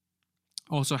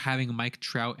also having Mike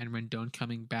Trout and Rendon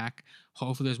coming back,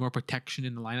 hopefully there's more protection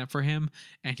in the lineup for him,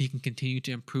 and he can continue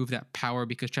to improve that power.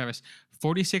 Because Travis,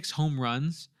 46 home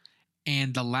runs,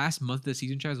 and the last month of the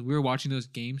season, Travis, we were watching those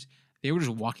games. They were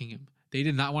just walking him. They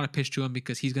did not want to pitch to him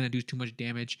because he's going to do too much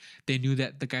damage. They knew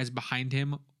that the guys behind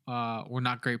him were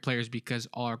not great players because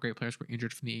all our great players were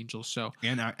injured from the Angels. So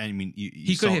And I mean,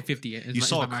 he could hit 50. You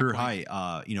saw a career high,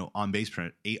 on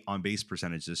base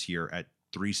percentage this year at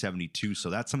 372. So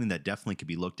that's something that definitely could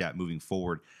be looked at moving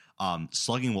forward.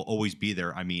 Slugging will always be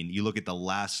there. I mean, you look at the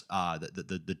last,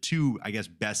 the two, I guess,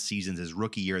 best seasons, his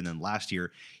rookie year and then last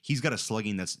year, he's got a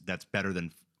slugging that's better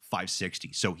than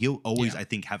 560. So he'll always, I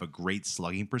think, have a great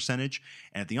slugging percentage.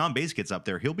 And if the on base gets up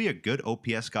there, he'll be a good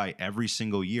OPS guy every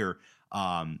single year.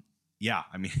 Yeah,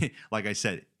 I mean, like I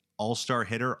said, all-star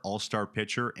hitter, all-star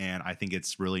pitcher, and I think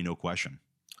it's really no question.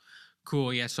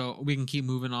 Cool. Yeah. So we can keep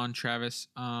moving on, Travis.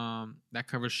 That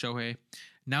covers Shohei.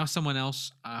 Now someone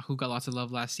else who got lots of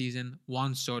love last season,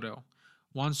 Juan Soto.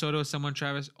 Juan Soto is someone,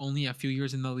 Travis, only a few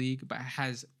years in the league, but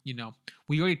has,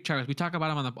 Travis, we talk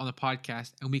about him on the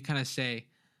podcast, and we kind of say,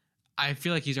 I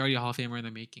feel like he's already a Hall of Famer in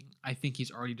the making. I think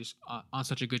he's already just on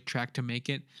such a good track to make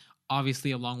it.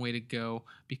 Obviously, a long way to go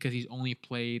because he's only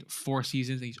played 4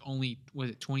 seasons. And he's only,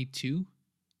 22?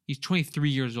 He's 23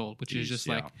 years old, which is just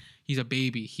like, he's a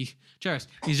baby. Travis,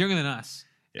 he's younger than us.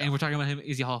 Yeah. And we're talking about him.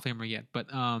 Is he a Hall of Famer yet? But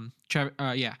Travis,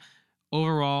 yeah.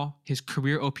 Overall, his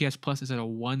career OPS plus is at a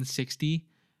 160.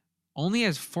 Only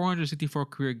has 464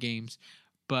 career games,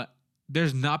 but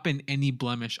there's not been any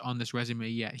blemish on this resume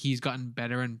yet. He's gotten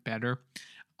better and better.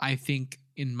 I think,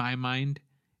 in my mind,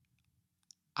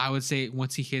 I would say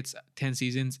once he hits 10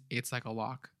 seasons, it's like a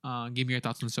lock. Give me your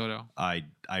thoughts on Soto. I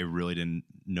really didn't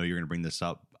know you were going to bring this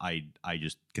up. I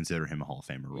just consider him a Hall of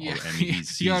Famer role. Yeah. I mean,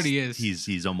 he already is.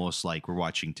 He's almost like we're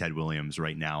watching Ted Williams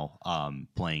right now,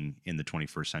 playing in the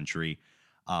 21st century.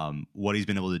 What he's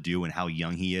been able to do and how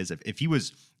young he is. If he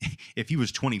was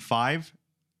 25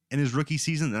 in his rookie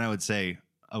season, then I would say,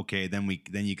 okay, then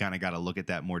you kind of got to look at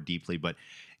that more deeply. But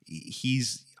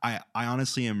I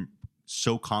honestly am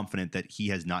so confident that he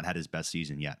has not had his best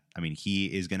season yet. I mean, he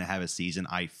is going to have a season.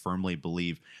 I firmly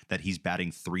believe that he's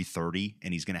batting 330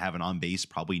 and he's going to have an on base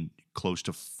probably close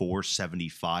to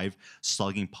 475,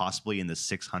 slugging possibly in the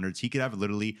 600s. He could have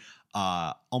literally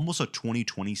almost a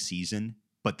 2020 season,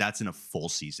 but that's in a full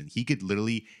season. He could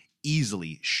literally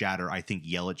easily shatter, I think,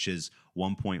 Yelich's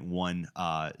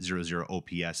 1.100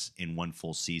 OPS in one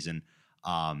full season.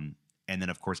 And then,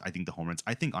 of course, I think the home runs.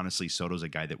 I think, honestly, Soto's a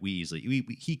guy that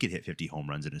he could hit 50 home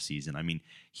runs in a season. I mean,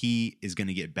 he is going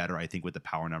to get better, I think, with the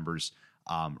power numbers.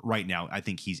 Right now, I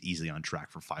think he's easily on track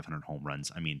for 500 home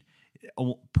runs. I mean,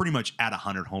 pretty much at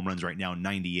 100 home runs right now,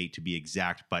 98 to be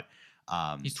exact. But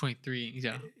he's 23. He's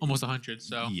at almost 100.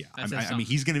 So yeah, I mean,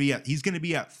 he's going to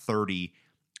be at 30.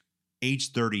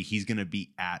 Age 30, he's going to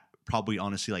be at probably,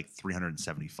 honestly, like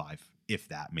 375. If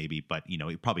that, maybe, but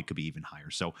it probably could be even higher.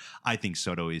 So I think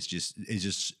Soto is just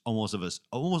almost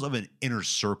of an inner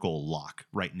circle lock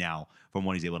right now from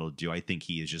what he's able to do. I think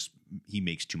he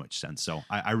makes too much sense. So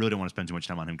I really don't want to spend too much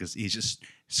time on him because he's just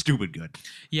stupid good.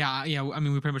 Yeah. I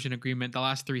mean, we're pretty much in agreement. The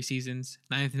last 3 seasons,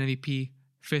 9th in MVP,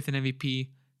 5th in MVP,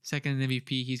 2nd in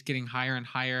MVP. He's getting higher and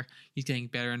higher. He's getting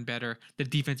better and better. The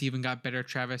defense even got better.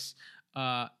 Travis,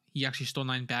 he actually stole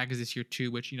 9 bags this year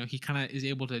too, which he kind of is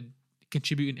able to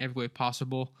contribute in every way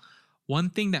possible. One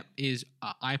thing that is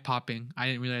eye-popping, I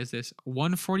didn't realize this,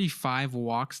 145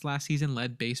 walks last season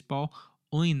led baseball,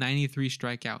 only 93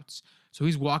 strikeouts. So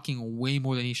he's walking way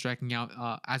more than he's striking out,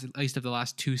 at least of the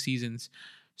last 2 seasons.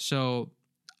 So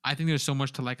I think there's so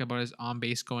much to like about his on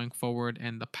base going forward,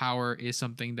 and the power is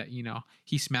something that,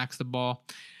 he smacks the ball.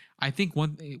 I think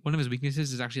one of his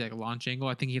weaknesses is actually like a launch angle.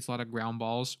 I think he hits a lot of ground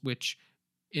balls, which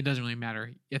it doesn't really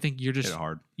matter. I think you're just hit it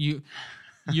hard.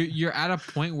 You're at a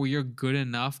point where you're good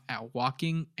enough at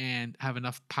walking and have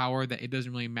enough power that it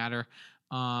doesn't really matter.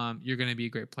 You're going to be a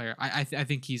great player. I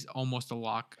think he's almost a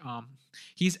lock.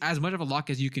 He's as much of a lock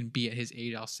as you can be at his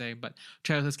age, I'll say. But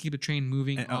Travis, let's keep the train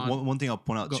moving on. One thing I'll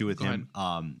point out too with him,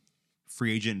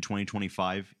 free agent in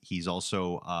 2025. He's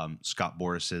also Scott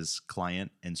Boris's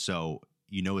client, and so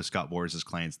with Scott Boris's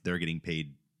clients, they're getting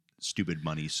paid stupid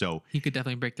money. So He could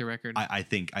definitely break the record. I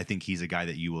think he's a guy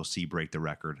that you will see break the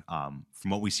record. From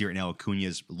what we see right now,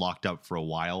 Acuna's locked up for a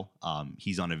while.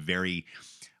 He's on a very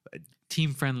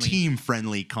team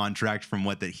friendly contract from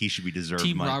what that he should be deserved.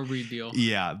 Team robbery deal.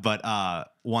 Yeah, but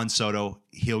Juan Soto,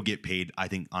 he'll get paid, I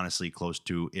think, honestly, close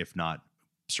to, if not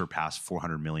surpass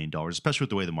 $400 million, especially with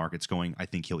the way the market's going. I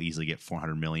think he'll easily get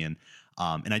 $400 million.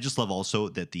 And I just love also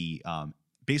that the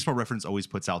Baseball Reference always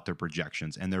puts out their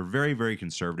projections, and they're very, very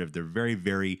conservative. They're very,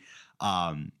 very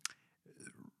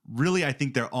really, I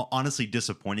think they're honestly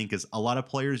disappointing, because a lot of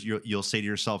players, you'll say to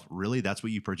yourself, really, that's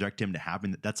what you project him to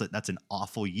happen? That's an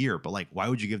awful year. But like, why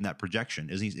would you give him that projection?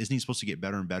 Isn't he supposed to get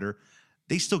better and better?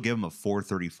 They still give him a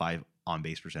 .435 on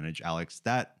base percentage, Alex.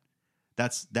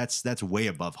 That's way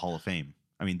above Hall of Fame.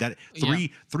 I mean, that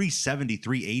 370,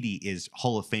 380 is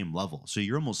Hall of Fame level. So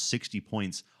you're almost 60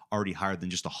 points already higher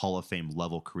than just a Hall of Fame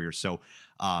level career. So,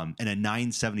 and a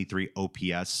 973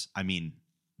 OPS, I mean,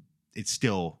 it's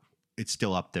still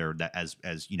up there that as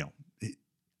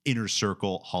inner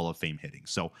circle Hall of Fame hitting.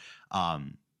 So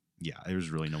yeah, there's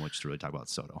really no much to really talk about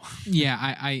Soto. Yeah,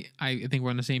 I think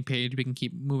we're on the same page. We can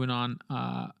keep moving on.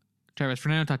 Travis,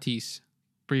 Fernando Tatis,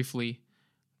 briefly,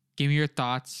 give me your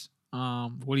thoughts.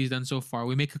 What he's done so far.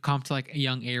 We make a comp to like a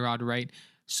young A-Rod, right?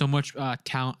 So much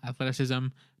talent, athleticism.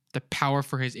 The power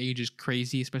for his age is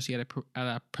crazy, especially at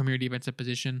a premier defensive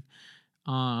position.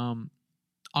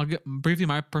 I'll get briefly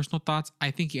my personal thoughts.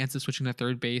 I think he ends up switching to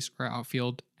third base or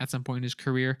outfield at some point in his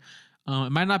career.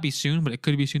 It might not be soon, but it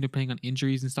could be soon depending on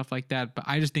injuries and stuff like that. But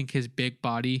I just think his big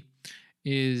body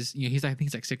is, I think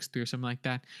he's like 6'3" or something like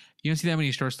that. You don't see that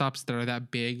many shortstops that are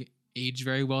that big, age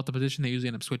very well at the position. They usually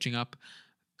end up switching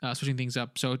things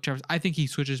up. So Travis, I think he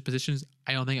switches positions.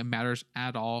 I don't think it matters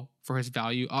at all for his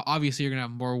value. Obviously, you're gonna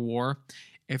have more WAR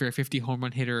if you're a 50 home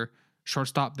run hitter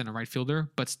shortstop than a right fielder,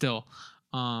 but still,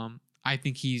 I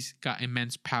think he's got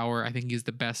immense power. I think he's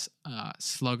the best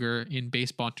slugger in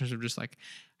baseball in terms of just like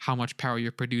how much power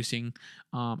you're producing,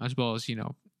 as well as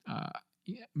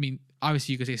I mean,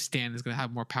 obviously you could say Stan is going to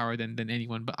have more power than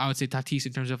anyone, but I would say Tatis,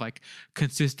 in terms of like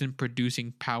consistent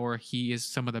producing power, he is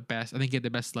some of the best. I think he had the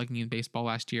best slugging in baseball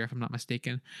last year, if I'm not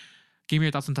mistaken. Give me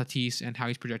your thoughts on Tatis and how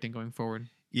he's projecting going forward.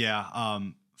 Yeah,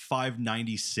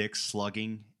 596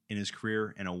 slugging in his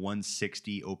career and a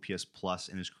 160 OPS plus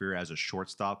in his career as a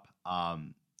shortstop.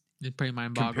 It's pretty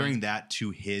mind-boggling. Comparing that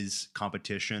to his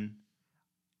competition,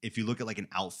 if you look at like an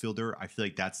outfielder, I feel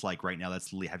like that's like right now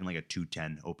that's having like a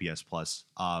 210 OPS plus.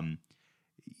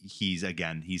 He's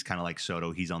kind of like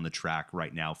Soto. He's on the track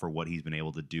right now for what he's been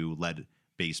able to do. Led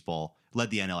the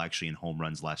NL actually in home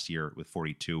runs last year with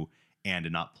 42, and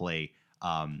did not play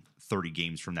 30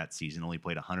 games from that season. Only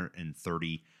played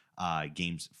 130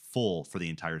 games full for the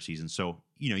entire season. So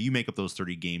you make up those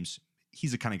 30 games.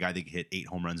 He's the kind of guy that can hit 8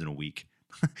 home runs in a week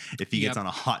if he gets on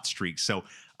a hot streak. So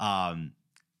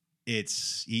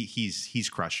he's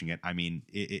crushing it. I mean,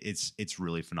 it's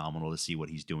really phenomenal to see what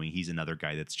he's doing. He's another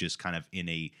guy that's just kind of in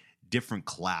a different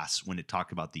class when it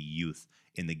talk about the youth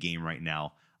in the game right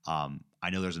now. I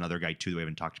know there's another guy too that we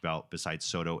haven't talked about besides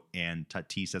Soto and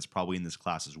Tatis that's probably in this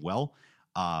class as well.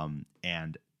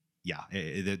 And yeah,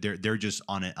 they're just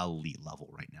on an elite level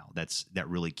right now. That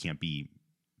really can't be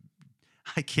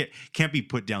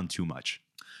put down too much.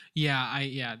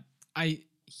 Yeah,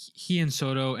 he and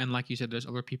Soto, and like you said, there's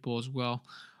other people as well,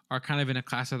 are kind of in a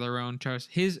class of their own. Charles,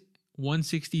 his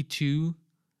 162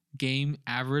 game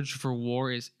average for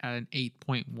WAR is at an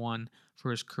 8.1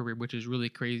 for his career, which is really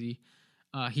crazy.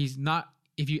 He's not,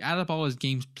 if you add up all his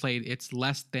games played, it's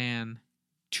less than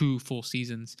 2 full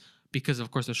seasons because,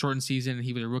 of course, the shortened season, and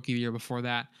he was a rookie the year before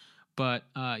that. But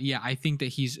yeah, I think that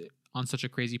he's on such a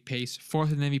crazy pace.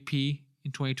 4th in MVP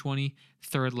in 2020,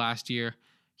 3rd last year.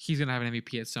 He's going to have an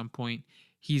MVP at some point.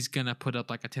 He's going to put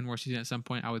up like a 10 more season at some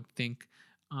point, I would think.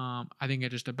 I think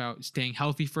it's just about staying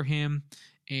healthy for him,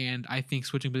 and I think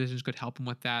switching positions could help him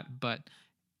with that. But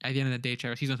at the end of the day,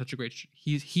 Travis, he's on such a great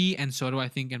he and Soto, I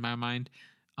think, in my mind,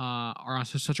 are on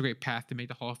such a great path to make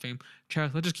the Hall of Fame.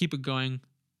 Travis, let's just keep it going.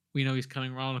 We know he's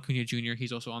coming. Ronald Acuna Jr.,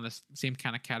 he's also on this same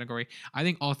kind of category. I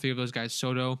think all 3 of those guys,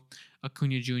 Soto,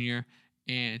 Acuna Jr.,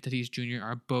 and Tatis Jr.,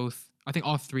 are both, I think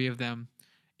all 3 of them,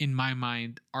 in my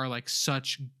mind, are like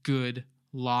such good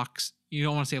locks. You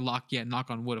don't want to say lock yet,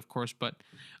 knock on wood, of course, but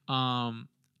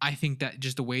I think that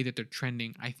just the way that they're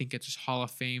trending, I think it's just Hall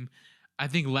of Fame. I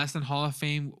think less than Hall of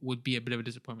Fame would be a bit of a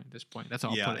disappointment at this point. That's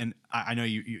all. Yeah, and I know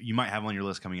you might have on your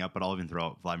list coming up, but I'll even throw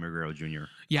out Vladimir Guerrero Jr.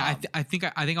 Yeah, I think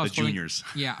I was the juniors.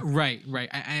 Yeah, right.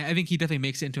 I think he definitely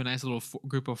makes it into a nice little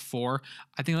group of 4.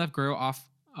 I think I left Guerrero off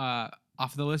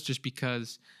the list just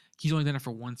because he's only done it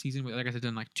for one season. But like I said,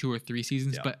 done like 2 or 3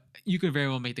 seasons. Yeah. But you could very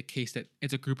well make the case that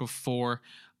it's a group of 4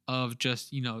 of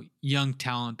just young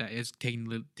talent that is taking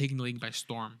the league by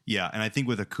storm. Yeah, and I think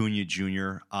with Acuna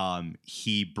Jr.,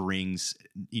 he brings,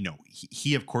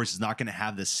 he of course is not going to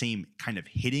have the same kind of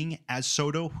hitting as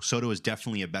Soto. Soto is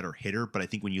definitely a better hitter, but I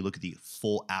think when you look at the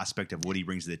full aspect of what he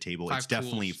brings to the table, it's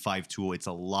definitely 5-tool. It's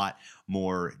a lot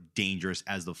more dangerous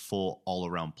as the full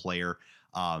all-around player.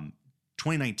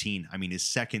 2019, I mean, his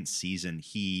second season,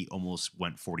 he almost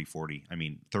went 40-40. I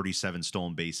mean, 37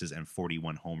 stolen bases and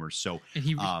 41 homers. So,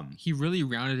 and he really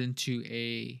rounded into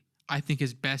I think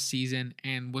his best season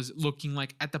and was looking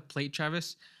like at the plate,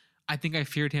 Travis. I think I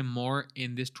feared him more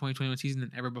in this 2021 season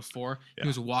than ever before. Yeah. He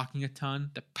was walking a ton.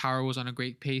 The power was on a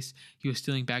great pace. He was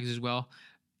stealing bags as well.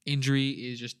 Injury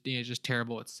is just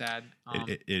terrible. It's sad.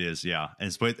 It is, yeah,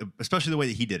 and especially the way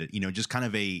that he did it. Just kind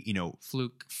of a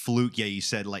fluke. Yeah, you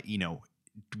said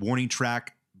warning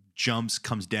track, jumps,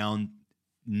 comes down,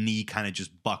 knee kind of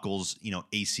just buckles.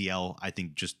 ACL. I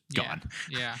think just gone.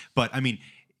 Yeah. But I mean,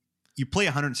 you play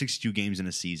 162 games in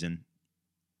a season.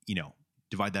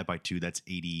 Divide that by 2. That's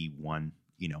 81.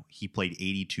 He played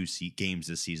 82 games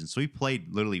this season, so he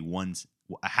played literally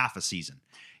a half a season.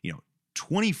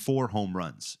 24 home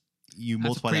runs. You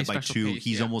multiply that by 2, pace,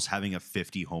 he's almost having a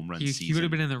 50 home run season. He would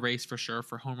have been in the race for sure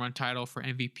for home run title, for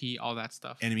MVP, all that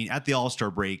stuff. And I mean, at the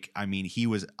All-Star break, I mean, he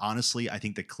was honestly, I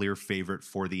think, the clear favorite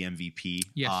for the MVP.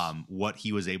 Yes. What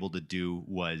he was able to do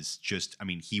was just, I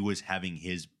mean, he was having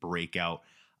his breakout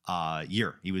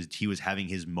year. He was having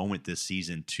his moment this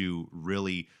season to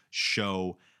really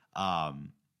show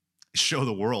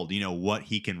the world, what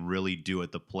he can really do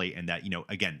at the plate. And that,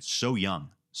 again, so young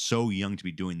to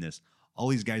be doing this. All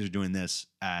these guys are doing this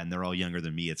and they're all younger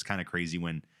than me. It's kind of crazy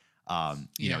when,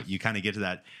 you kind of get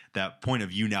to that point of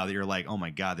view now that you're like, oh my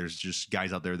God, there's just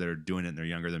guys out there that are doing it and they're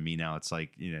younger than me now. It's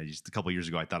like, just a couple of years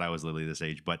ago, I thought I was literally this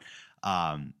age, but,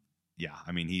 yeah,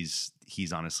 I mean, he's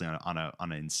honestly on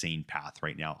an insane path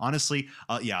right now. Honestly,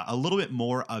 a little bit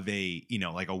more of a,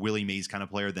 like a Willie Mays kind of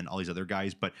player than all these other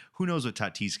guys. But who knows what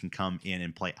Tatis can come in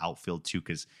and play outfield too?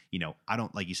 Because, I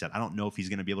don't, like you said, I don't know if he's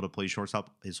going to be able to play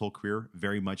shortstop his whole career.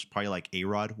 Very much probably like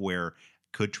A-Rod, where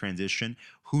could transition.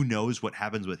 Who knows what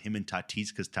happens with him and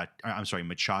Tatis? Because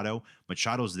Machado.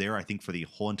 Machado's there, I think, for the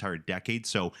whole entire decade.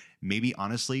 So maybe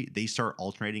honestly, they start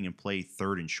alternating and play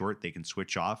third and short. They can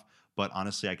switch off. But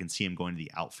honestly, I can see him going to the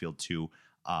outfield too,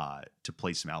 to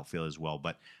play some outfield as well.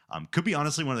 But could be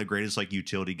honestly one of the greatest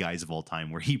utility guys of all time,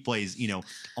 where he plays,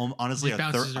 honestly a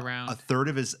third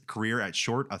of his career at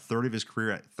short, a third of his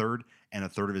career at third, and a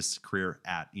third of his career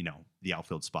at the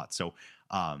outfield spot. So,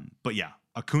 but yeah,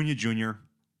 Acuna Jr.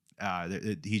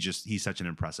 He's such an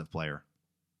impressive player.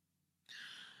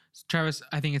 Travis,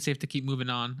 I think it's safe to keep moving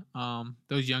on.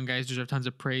 Those young guys deserve tons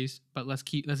of praise, but this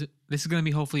is going to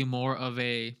be hopefully more of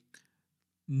a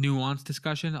nuanced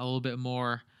discussion, a little bit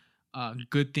more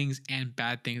good things and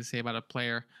bad things to say about a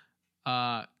player.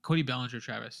 Cody Bellinger,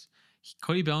 Travis.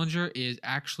 Cody Bellinger is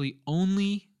actually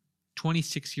only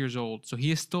 26 years old, so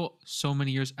he is still so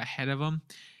many years ahead of him.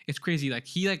 It's crazy.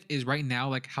 He is right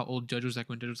now how old Judge was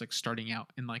when Judge was starting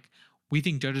out, and we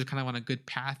think Judge is kind of on a good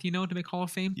path, to make Hall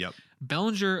of Fame. Yep.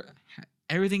 Bellinger,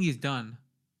 everything he's done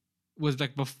was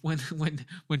when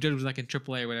Judge was in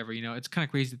AAA or whatever. It's kind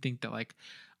of crazy to think that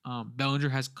Bellinger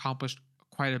has accomplished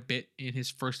quite a bit in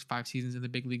his first 5 seasons in the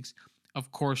big leagues.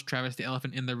 Of course, Travis, the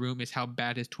elephant in the room is how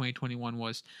bad his 2021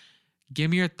 was.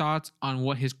 Give me your thoughts on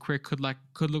what his career could look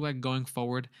like going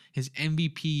forward. His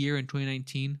MVP year in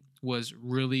 2019 was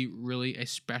really, really a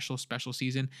special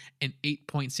season. An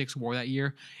 8.6 WAR that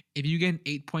year. If you get an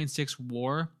 8.6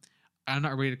 WAR, I'm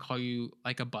not ready to call you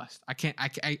a bust. I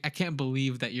can't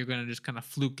believe that you're gonna just kind of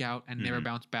fluke out and never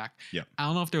bounce back. Yeah. I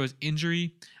don't know if there was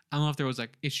injury. I don't know if there was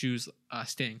issues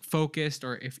staying focused,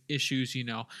 or if issues,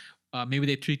 maybe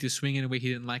they tweaked his swing in a way he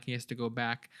didn't like. He has to go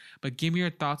back. But give me your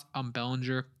thoughts on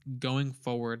Bellinger going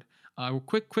forward.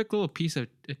 Quick little piece of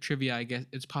trivia, I guess.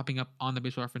 It's popping up on the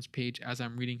Baseball Reference page as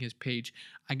I'm reading his page.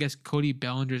 I guess Cody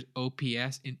Bellinger's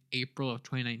OPS in April of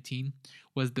 2019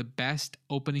 was the best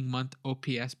opening month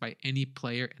OPS by any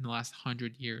player in the last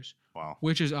 100 years. Wow.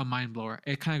 Which is a mind blower.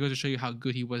 It kind of goes to show you how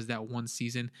good he was that one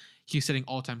season. He's setting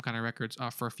all-time kind of records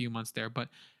for a few months there. But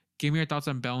give me your thoughts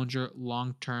on Bellinger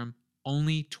long-term.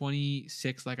 Only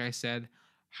 26, like I said.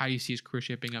 How do you see his career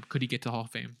shaping up? Could he get to Hall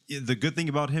of Fame? The good thing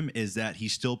about him is that he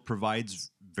still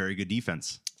provides very good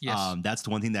defense. Yes. That's the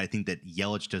one thing that I think that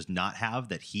Yelich does not have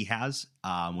that he has.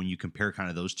 When you compare kind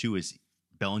of those two, is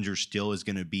Bellinger still is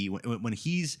going to be, when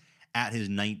he's at his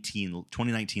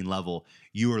 2019 level,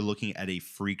 you are looking at a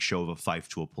freak show of a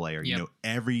 5-tool player. Yep.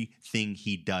 Everything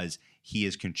he does, he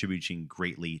is contributing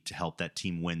greatly to help that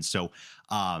team win. So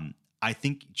I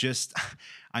think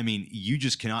you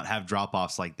just cannot have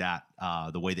drop-offs like that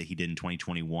the way that he did in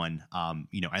 2021.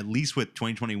 At least with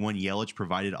 2021, Yelich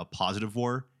provided a positive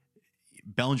WAR.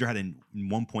 Bellinger had a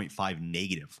 1.5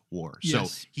 negative WAR.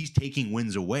 Yes. So he's taking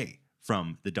wins away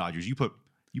from the Dodgers. You put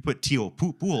Tio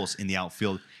Pujols in the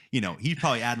outfield, he's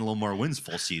probably adding a little more wins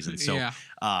full season. So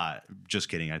just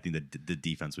kidding. I think the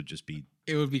defense would just be,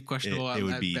 it would be questionable it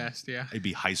would at be, best. Yeah. It'd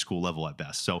be high school level at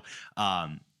best. So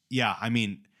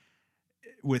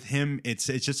with him, it's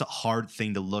just a hard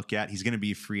thing to look at. He's going to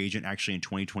be a free agent actually in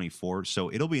 2024.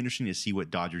 So it'll be interesting to see what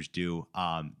Dodgers do.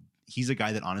 He's a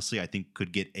guy that honestly I think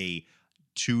could get a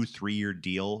 2-3 year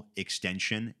deal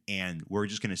extension. And we're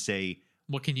just going to say,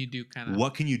 what can you do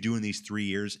what can you do in these 3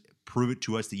 years? Prove it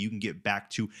to us that you can get back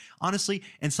to, honestly,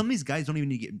 and some of these guys don't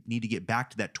even need to get back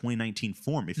to that 2019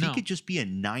 form. If he could just be a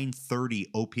 930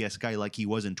 OPS guy like he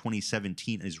was in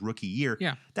 2017 in his rookie year,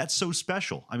 that's so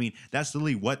special. I mean, that's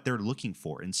literally what they're looking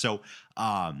for. And so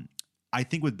I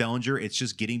think with Bellinger, it's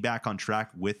just getting back on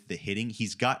track with the hitting.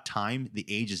 He's got time. The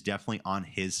age is definitely on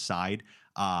his side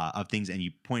of things. And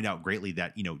you point out greatly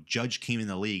that, Judge came in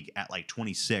the league at like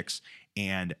 26,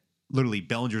 and literally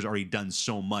Bellinger's already done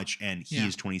so much, and he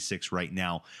is 26 right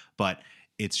now. But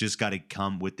it's just got to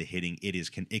come with the hitting.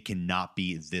 It cannot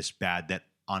be this bad that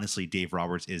honestly Dave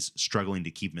Roberts is struggling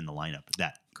to keep him in the lineup.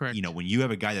 That correct. When you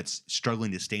have a guy that's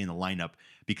struggling to stay in the lineup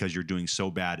because you're doing so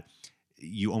bad,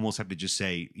 you almost have to just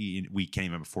say we can't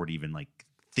even afford to even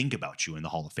think about you in the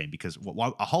Hall of Fame, because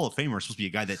a Hall of Famer is supposed to be a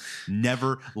guy that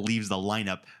never leaves the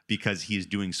lineup because he is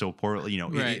doing so poorly.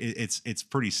 Right. It's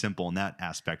pretty simple in that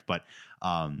aspect, but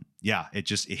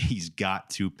he's got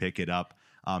to pick it up.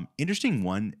 Interesting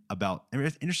thing about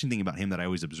him that I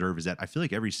always observe is that I feel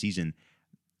like every season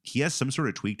he has some sort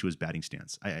of tweak to his batting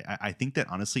stance. I think that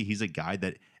honestly he's a guy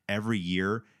that every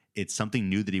year it's something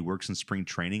new that he works in spring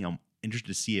training. I'm interested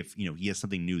to see if he has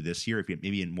something new this year. If he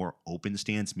maybe in more open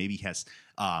stance, maybe he has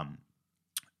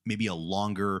maybe a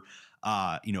longer,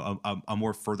 a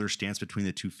more further stance between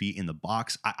the 2 feet in the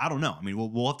box. I don't know. I mean,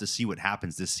 we'll have to see what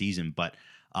happens this season. But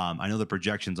I know the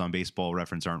projections on Baseball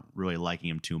Reference aren't really liking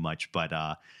him too much. But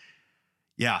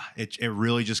it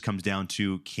really just comes down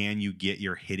to, can you get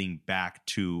your hitting back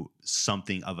to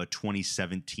something of a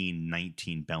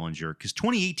 2017-19 Bellinger? Because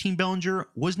 2018 Bellinger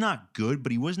was not good,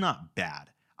 but he was not bad.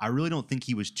 I really don't think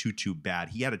he was too bad.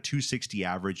 He had a 260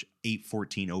 average,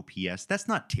 814 OPS. That's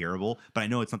not terrible, but I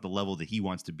know it's not the level that he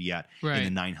wants to be at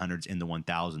in the 900s, in the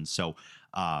 1000s. So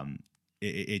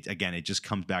it just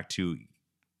comes back to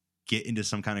get into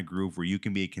some kind of groove where you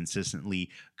can be a consistently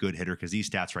good hitter, because these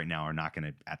stats right now are not going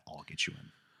to at all get you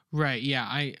in. Right. Yeah.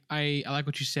 I like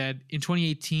what you said. In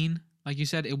 2018, like you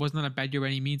said, it was not a bad year by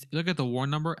any means. Look at the WAR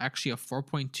number, actually a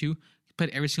 4.2.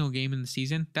 Played every single game in the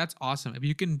season. That's awesome. If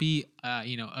you can be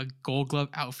a Gold Glove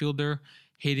outfielder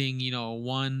hitting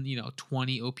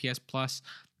 20 OPS plus,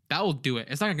 that will do it.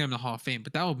 It's not gonna get him in the Hall of Fame,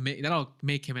 but that'll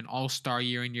make him an all-star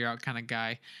year in year out kind of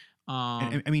guy.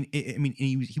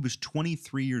 He was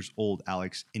 23 years old,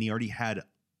 Alex, and he already had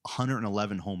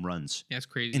 111 home runs. Yeah, that's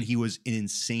crazy. And he was an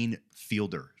insane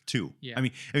fielder too. Yeah. I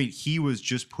mean, he was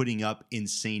just putting up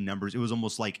insane numbers. It was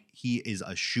almost like he is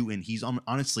a shoe-in. He's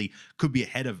honestly could be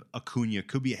ahead of Acuna,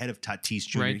 could be ahead of Tatis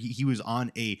Jr. Right. He was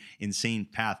on a insane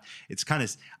path. It's kind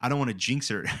of, I don't want to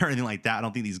jinx it or anything like that. I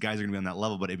don't think these guys are going to be on that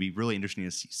level, but it'd be really interesting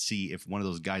to see if one of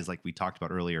those guys, like we talked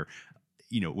about earlier,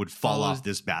 would fall off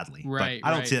this badly. Right. But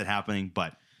I don't see that happening.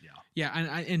 But yeah,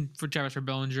 and for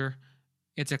Bellinger,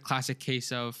 it's a classic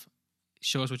case of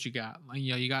show us what you got.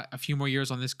 You got a few more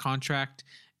years on this contract,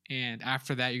 and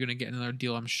after that, you're going to get another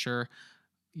deal, I'm sure.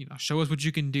 Show us what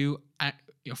you can do. At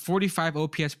 45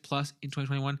 OPS plus in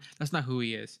 2021, that's not who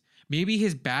he is. Maybe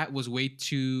his bat was way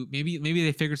too. Maybe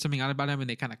they figured something out about him and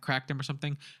they kind of cracked him or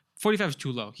something. 45 is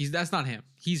too low. That's not him.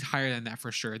 He's higher than that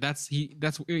for sure.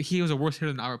 He was a worse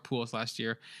hitter than Albert Pujols last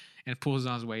year, and Pujols is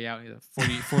on his way out. He's a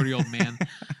 40-year-old man.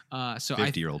 So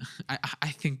 50-year-old. I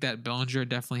think that Bellinger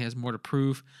definitely has more to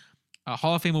prove.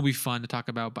 Hall of Fame will be fun to talk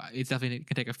about, but it's definitely going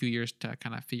to take a few years to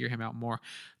kind of figure him out more.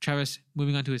 Travis,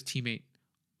 moving on to his teammate,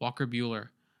 Walker Buehler,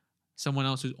 someone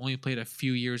else who's only played a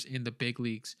few years in the big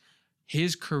leagues.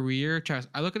 His career, Travis,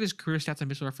 I look at his career stats on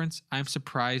Baseball Reference. I'm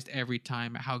surprised every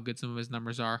time at how good some of his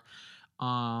numbers are.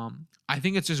 I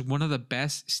think it's just one of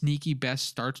the sneaky best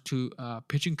starts to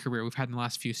pitching career we've had in the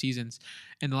last few seasons.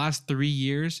 In the last 3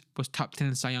 years, was top 10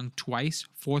 in Cy Young twice,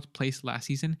 4th place last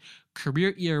season.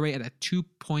 Career ERA at a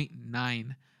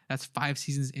 2.9. That's 5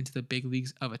 seasons into the big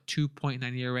leagues of a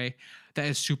 2.9 ERA. That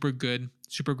is super good,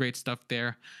 super great stuff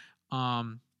there.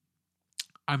 I'm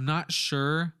not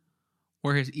sure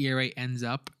where his ERA ends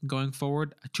up going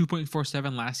forward. A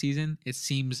 2.47 last season, it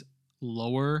seems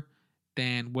lower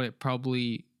than what it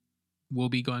probably will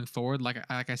be going forward. Like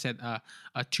I said, a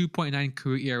 2.9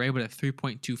 career ERA, but a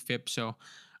 3.2 FIP. So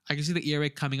I can see the ERA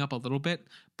coming up a little bit.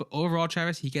 But overall,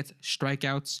 Travis, he gets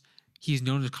strikeouts. He's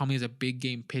known as commonly as a big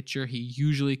game pitcher. He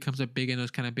usually comes up big in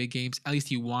those kind of big games. At least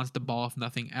he wants the ball, if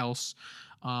nothing else.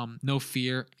 No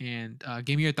fear. And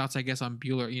give me your thoughts, I guess, on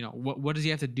Buehler. What does he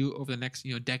have to do over the next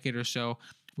decade or so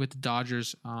with the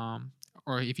Dodgers?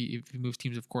 Or if he moves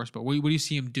teams, of course. But what do you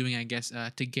see him doing, I guess,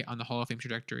 to get on the Hall of Fame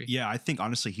trajectory? Yeah, I think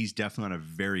honestly he's definitely on a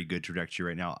very good trajectory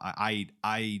right now.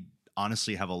 I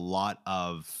honestly have a lot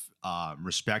of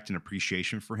respect and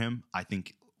appreciation for him. I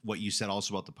think what you said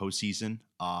also about the postseason,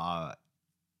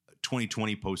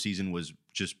 2020 postseason was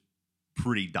just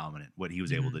pretty dominant what he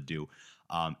was able to do.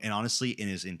 And honestly, in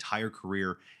his entire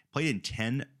career, played in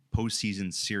 10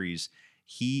 postseason series.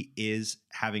 He is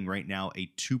having right now a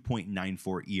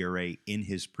 2.94 ERA in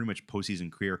his pretty much postseason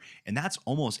career, and that's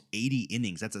almost 80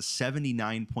 innings. That's a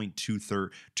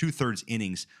 79.2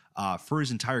 innings for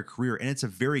his entire career, and it's a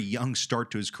very young start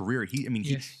to his career.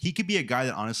 He could be a guy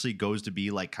that honestly goes to be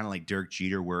kind of like Derek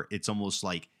Jeter, where it's almost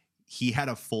like he had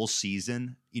a full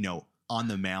season, on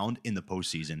the mound in the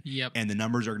postseason. Yep. And the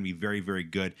numbers are going to be very, very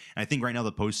good. And I think right now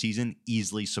the postseason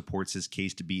easily supports his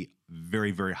case to be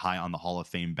very, very high on the Hall of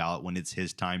Fame ballot when it's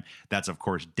his time. That's, of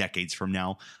course, decades from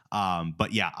now.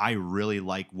 But yeah, I really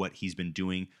like what he's been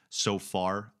doing so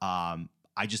far. I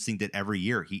just think that every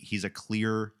year he's a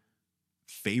clear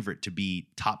favorite to be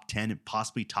top 10 and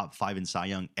possibly top 5 in Cy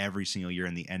Young every single year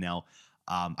in the NL.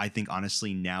 I think,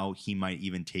 honestly, now he might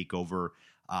even take over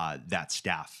that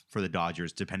staff for the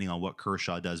Dodgers, depending on what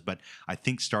Kershaw does. But I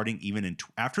think starting even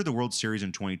after the World Series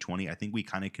in 2020, I think we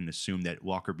kind of can assume that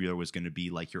Walker Buehler was going to be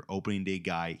like your opening day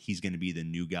guy. He's going to be the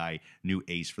new guy, new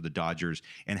ace for the Dodgers,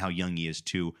 and how young he is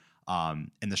too.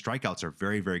 And the strikeouts are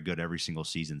very, very good every single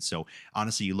season. So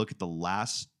honestly, you look at the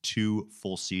last 2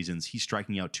 full seasons, he's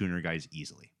striking out 200 guys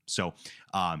easily. So,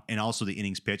 and also the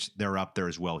innings pitched, they're up there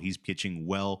as well. He's pitching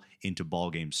well into ball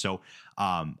games. So,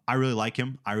 I really like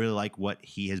him. I really like what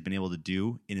he has been able to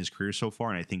do in his career so far.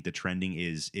 And I think the trending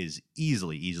is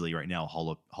easily right now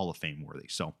Hall of Fame worthy.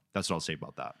 So that's what I'll say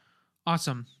about that.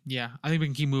 Awesome. Yeah, I think we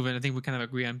can keep moving. I think we kind of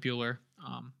agree on Buehler.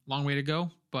 Long way to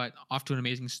go, but off to an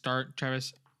amazing start.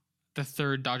 Travis, the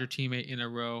third Dodger teammate in a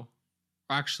row.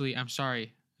 Actually, I'm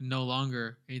sorry, no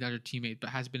longer a Dodger teammate, but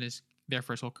has been there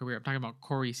for his whole career. I'm talking about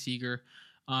Corey Seager.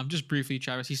 Just briefly,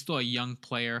 Travis, he's still a young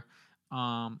player.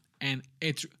 And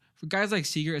it's for guys like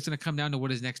Seager, it's going to come down to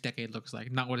what his next decade looks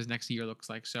like, not what his next year looks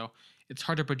like. So it's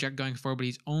hard to project going forward, but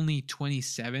he's only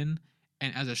 27,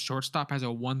 and as a shortstop has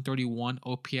a 131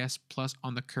 OPS plus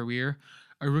on the career,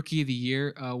 a Rookie of the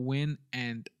Year win,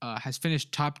 and has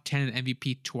finished top 10 in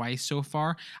MVP twice so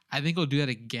far. I think he'll do that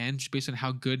again, just based on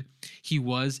how good he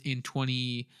was in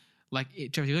 20.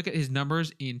 If you look at his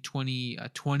numbers in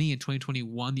 2020 and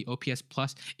 2021, the OPS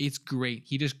plus, it's great.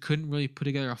 He just couldn't really put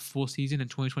together a full season in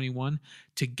 2021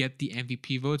 to get the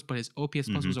MVP votes, but his OPS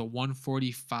plus was a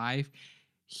 145.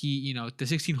 He, the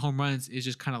 16 home runs is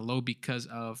just kind of low because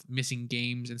of missing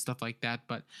games and stuff like that.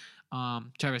 But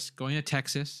Travis, going to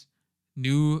Texas,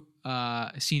 new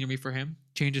scenery for him,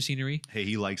 change of scenery. Hey,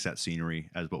 he likes that scenery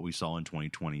as what we saw in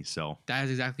 2020. So that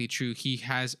is exactly true. He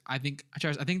has, I think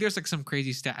there's some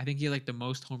crazy stat. I think he had the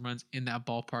most home runs in that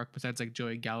ballpark besides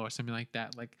Joey Gallo or something like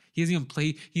that. He doesn't even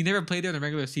play. He never played there in the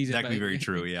regular season. That could be very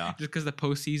true. Yeah. Just because the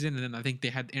postseason, and then I think they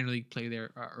had interleague play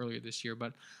there earlier this year.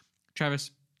 But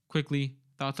Travis, quickly,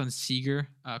 thoughts on Seager,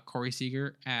 Corey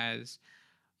Seager, as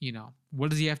what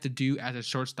does he have to do as a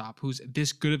shortstop who's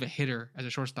this good of a hitter as a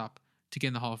shortstop to get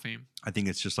in the Hall of Fame? I think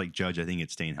it's just like Judge. I think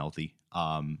it's staying healthy.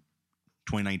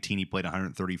 2019, he played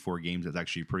 134 games.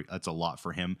 That's a lot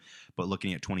for him. But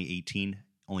looking at 2018,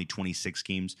 only 26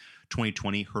 games.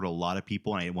 2020 hurt a lot of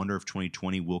people, and I wonder if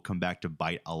 2020 will come back to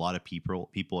bite a lot of people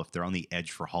if they're on the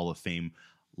edge for Hall of Fame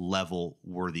level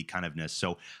worthy kind ofness.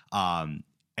 So,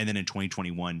 and then in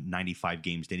 2021, 95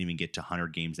 games, didn't even get to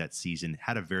 100 games that season.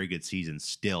 Had a very good season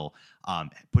still.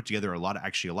 Put together a lot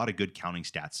of good counting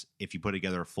stats. If you put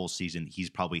together a full season, he's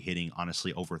probably hitting,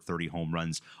 honestly, over 30 home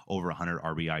runs, over 100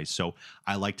 RBIs. So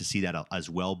I like to see that as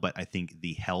well, but I think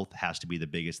the health has to be the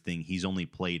biggest thing. He's only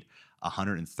played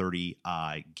 130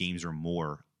 games or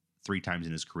more 3 times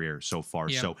in his career so far.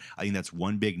 Yep. So I think that's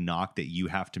one big knock that you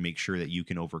have to make sure that you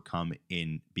can overcome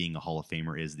in being a Hall of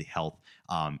Famer is the health.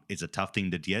 It's a tough thing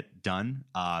to get done.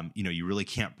 You really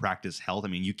can't practice health. I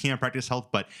mean, you can practice health,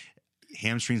 but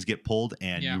hamstrings get pulled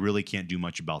and you really can't do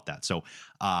much about that. So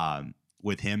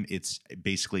with him, it's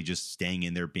basically just staying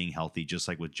in there, being healthy, just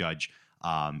like with Judge.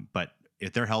 But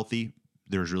if they're healthy,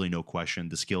 there's really no question.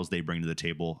 The skills they bring to the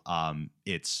table,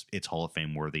 it's Hall of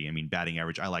Fame worthy. I mean, batting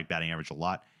average, I like batting average a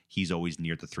lot. He's always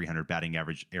near the 300 batting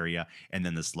average area. And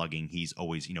then the slugging, he's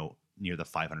always, near the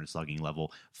 500 slugging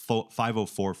level,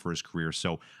 504 for his career.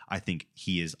 So I think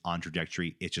he is on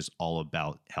trajectory. It's just all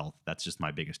about health. That's just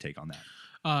my biggest take on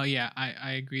that. Yeah,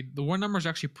 I agree. The WAR number is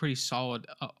actually pretty solid.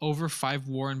 Over 5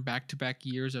 WAR in back-to-back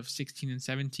years of 16 and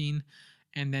 17.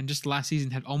 And then just last season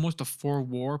had almost a 4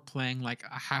 WAR playing like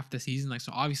a half the season. Like,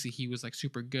 so obviously he was like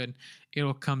super good.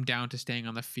 It'll come down to staying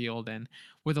on the field. And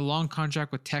with a long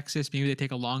contract with Texas, maybe they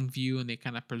take a long view and they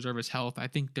kind of preserve his health. I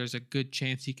think there's a good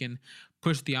chance he can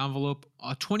push the envelope.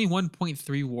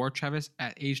 21.3 WAR, Travis,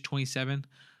 at age 27.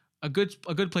 A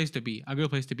good place to be. A good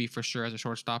place to be for sure as a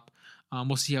shortstop.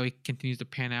 We'll see how he continues to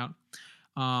pan out.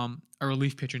 A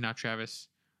relief pitcher now, Travis.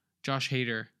 Josh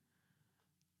Hader.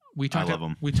 I love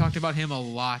him. We talked about him a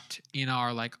lot in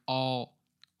our like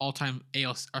all-time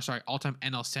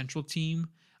NL Central team.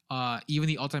 Even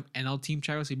the all-time NL team,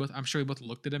 Travis. I'm sure we both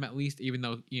looked at him at least, even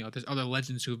though there's other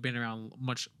legends who've been around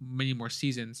many more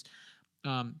seasons.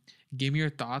 Give me your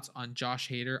thoughts on Josh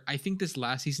Hader. I think this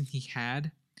last season he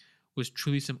had was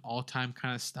truly some all-time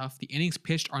kind of stuff. The innings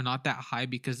pitched are not that high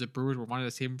because the Brewers wanted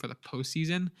to save him for the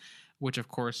postseason, which of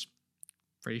course,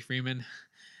 Freddie Freeman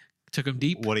took him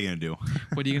deep. What are you going to do?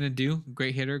 What are you going to do?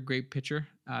 Great hitter, great pitcher.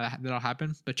 That'll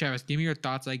happen. But Travis, give me your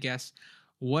thoughts, I guess.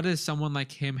 What does someone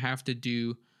like him have to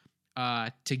do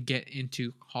to get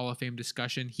into Hall of Fame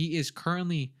discussion? He is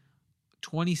currently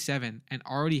 27 and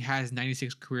already has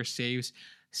 96 career saves.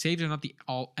 Saves are not the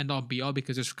end-all be-all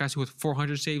because there's guys with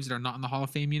 400 saves that are not in the Hall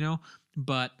of Fame,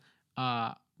 But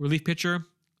relief pitcher,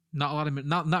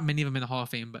 not many of them in the Hall of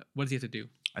Fame. But what does he have to do?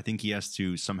 I think he has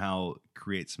to somehow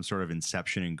create some sort of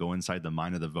inception and go inside the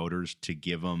mind of the voters to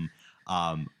give them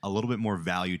a little bit more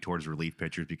value towards relief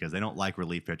pitchers because they don't like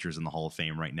relief pitchers in the Hall of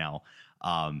Fame right now.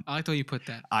 I like the way you put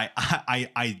that.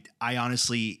 I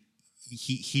honestly,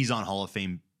 he's on Hall of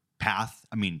Fame path.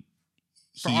 I mean,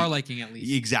 for our liking, at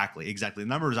least. Exactly. The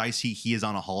numbers I see, he is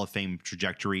on a Hall of Fame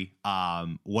trajectory.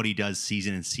 What he does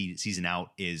season in season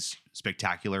out is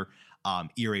spectacular.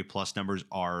 ERA plus numbers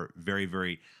are very,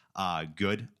 very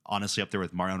good. Honestly, up there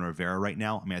with Mariano Rivera right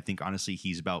now. I mean, I think honestly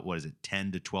he's about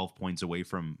 10 to 12 points away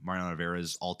from Mariano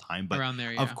Rivera's all time. But around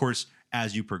there, yeah. Of course,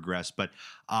 as you progress, but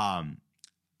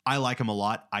I like him a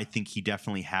lot. I think he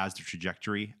definitely has the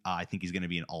trajectory. I think he's going to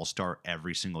be an all-star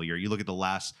every single year. You look at the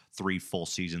last 3 full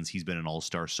seasons, he's been an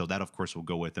all-star. So that, of course, will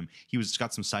go with him. He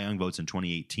got some Cy Young votes in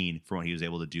 2018 for what he was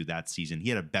able to do that season. He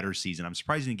had a better season. I'm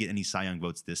surprised he didn't get any Cy Young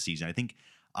votes this season. I think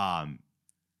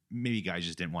maybe guys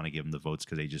just didn't want to give him the votes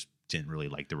because they just didn't really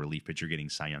like the relief pitcher getting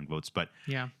Cy Young votes. But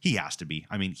yeah, he has to be.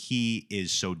 I mean, he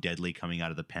is so deadly coming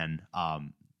out of the pen.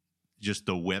 Just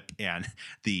the whip and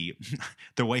the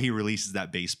way he releases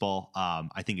that baseball,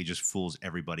 I think it just fools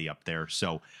everybody up there.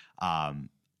 So I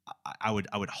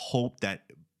would hope that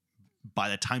by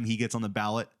the time he gets on the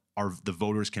ballot, the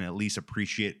voters can at least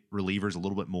appreciate relievers a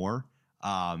little bit more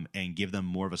and give them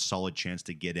more of a solid chance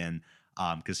to get in.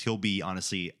 Because he'll be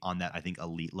honestly on that, I think,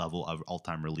 elite level of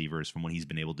all-time relievers from what he's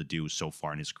been able to do so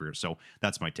far in his career. So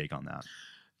that's my take on that.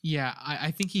 Yeah,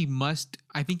 I think he must.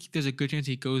 I think there's a good chance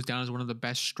he goes down as one of the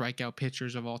best strikeout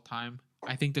pitchers of all time.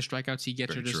 I think the strikeouts he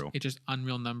gets are just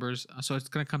unreal numbers. So it's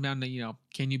going to come down to,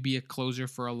 can you be a closer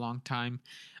for a long time?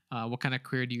 What kind of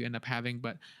career do you end up having?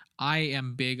 But I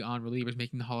am big on relievers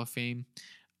making the Hall of Fame.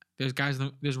 There's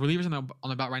relievers on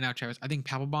the ballot right now, Travis. I think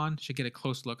Papelbon should get a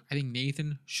close look. I think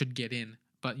Nathan should get in.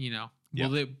 But, well,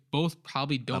 they both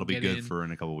probably don't get in. That'll be good for in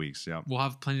a couple weeks, yeah. We'll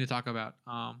have plenty to talk about.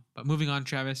 But moving on,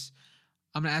 Travis,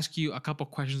 I'm going to ask you a couple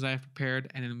questions I have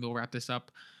prepared, and then we'll wrap this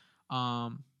up.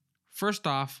 First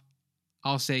off,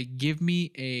 I'll say give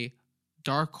me a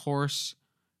dark horse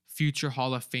future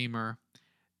Hall of Famer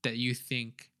that you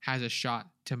think has a shot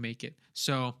to make it.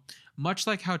 So much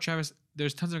like how Travis,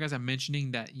 there's tons of guys I'm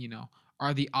mentioning that,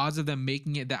 are the odds of them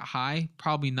making it that high?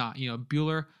 Probably not.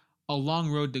 Buehler, a long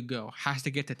road to go, has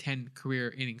to get to 10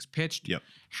 career innings pitched, yep.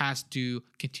 Has to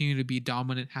continue to be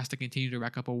dominant, has to continue to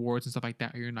rack up awards and stuff like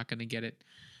that, or you're not going to get it.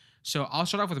 So I'll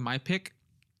start off with my pick,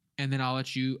 and then I'll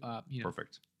let you,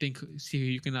 perfect. See who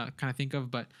you can kind of think of.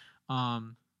 But who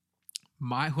I'm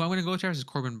going to go with, Travis, is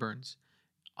Corbin Burns.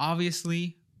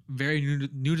 Obviously, very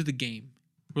new to the game.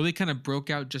 Really kind of broke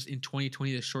out just in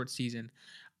 2020, the short season.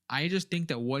 I just think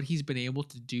that what he's been able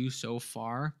to do so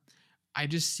far, I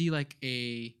just see I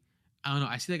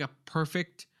see a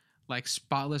perfect,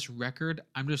 spotless record.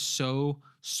 I'm just so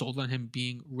sold on him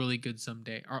being really good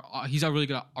someday. Or he's not really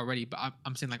good already, but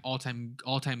I'm saying all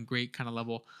time great kind of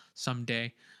level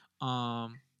someday. A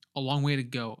long way to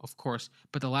go, of course.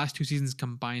 But the last 2 seasons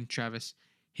combined, Travis,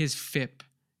 his FIP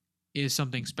is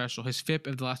something special. His FIP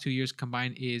of the last 2 years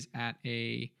combined is at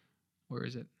where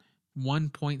is it?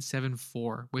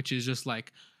 1.74, which is just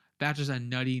like, that's just a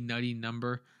nutty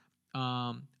number.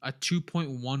 A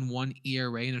 2.11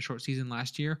 ERA in a short season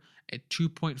last year, a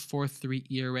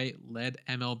 2.43 ERA, led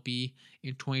MLB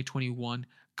in 2021,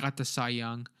 got the Cy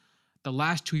Young. The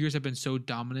last 2 years have been so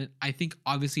dominant. I think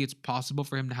obviously it's possible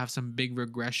for him to have some big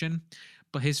regression,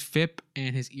 but his FIP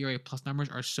and his ERA plus numbers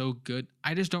are so good.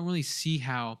 I just don't really see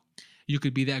how you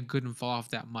could be that good and fall off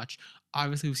that much.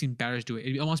 Obviously, we've seen batters do it.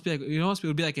 It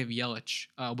would be like if Yelich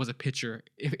was a pitcher,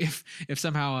 if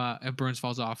somehow if Burnes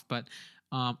falls off. But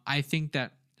I think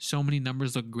that so many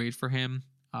numbers look great for him.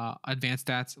 Advanced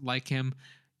stats like him,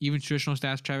 even traditional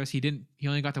stats. Travis, he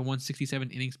only got to 167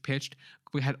 innings pitched.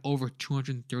 We had over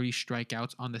 230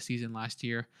 strikeouts on the season last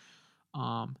year.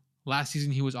 Last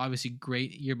season he was obviously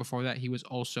great. Year before that he was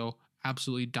also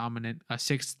absolutely dominant.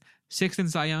 Sixth in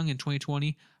Cy Young in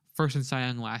 2020, first in Cy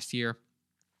Young last year.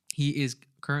 He is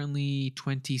currently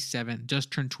 27, just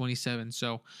turned 27,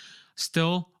 so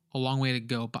still a long way to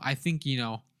go. But I think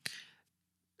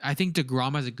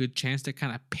DeGrom has a good chance to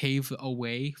kind of pave a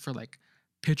way for like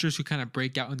pitchers who kind of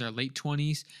break out in their late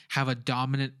 20s, have a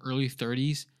dominant early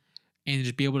 30s, and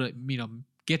just be able to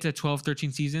get to 12,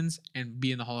 13 seasons and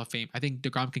be in the Hall of Fame. I think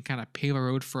DeGrom can kind of pave a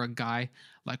road for a guy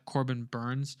like Corbin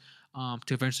Burnes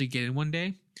to eventually get in one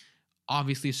day.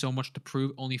 Obviously, so much to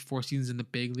prove. Only 4 seasons in the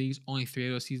big leagues. Only 3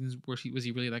 of those seasons was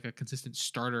he really like a consistent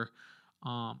starter.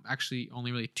 Actually,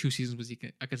 only really 2 seasons was he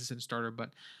a consistent starter. But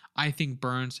I think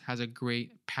Burnes has a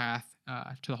great path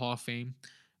to the Hall of Fame.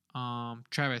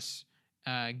 Travis,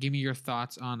 give me your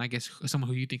thoughts on, I guess, someone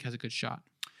who you think has a good shot.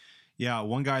 Yeah,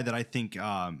 one guy that I think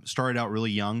started out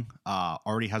really young,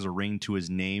 already has a ring to his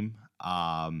name,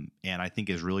 and I think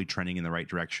is really trending in the right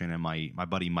direction. And my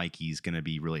buddy Mikey's going to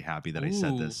be really happy that I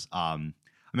said this. I'm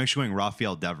actually going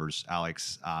Rafael Devers,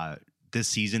 Alex. This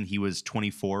season, he was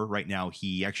 24. Right now,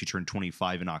 he actually turned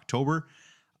 25 in October.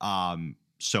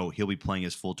 So he'll be playing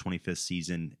his full 25th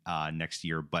season next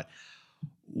year. But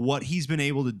what he's been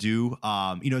able to do,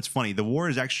 it's funny. The WAR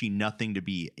is actually nothing to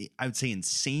be, I would say,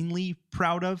 insanely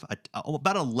proud of.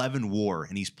 About 11 WAR,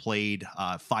 and he's played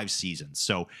 5 seasons.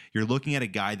 So you're looking at a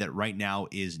guy that right now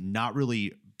is not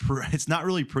really, it's not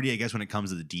really pretty, I guess, when it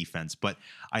comes to the defense. But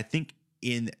I think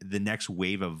in the next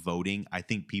wave of voting, I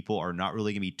think people are not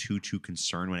really going to be too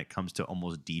concerned when it comes to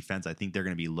almost defense. I think they're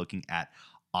going to be looking at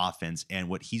offense and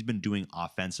what he's been doing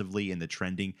offensively and the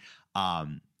trending.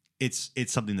 It's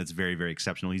something that's very, very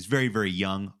exceptional. He's very, very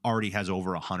young, already has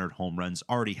over 100 home runs,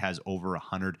 already has over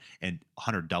 100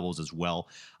 doubles as well.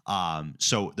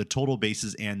 So the total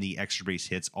bases and the extra base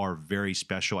hits are very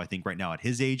special, I think, right now at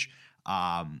his age.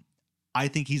 I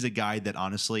think he's a guy that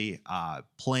honestly,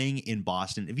 playing in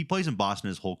Boston, if he plays in Boston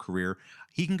his whole career,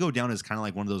 he can go down as kind of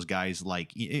like one of those guys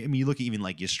like, I mean, you look at even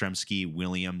like Yastrzemski,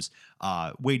 Williams,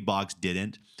 Wade Boggs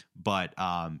didn't, but,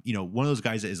 one of those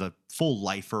guys that is a full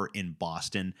lifer in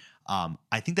Boston.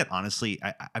 I think that honestly,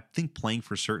 I think playing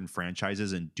for certain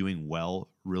franchises and doing well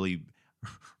really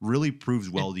proves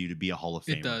well to you to be a Hall of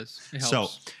Famer. It does. It So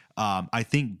helps. I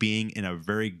think being in a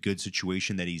very good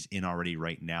situation that he's in already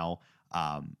right now,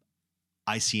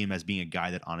 I see him as being a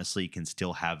guy that honestly can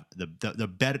still have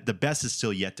the best is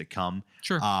still yet to come.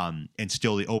 Sure. And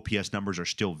still the OPS numbers are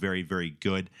still very, very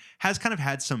good. Has kind of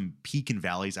had some peak and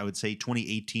valleys. I would say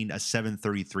 2018, a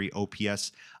 733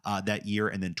 OPS that year.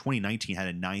 And then 2019 had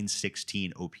a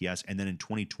 916 OPS. And then in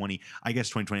 2020, I guess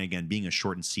 2020 again, being a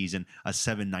shortened season, a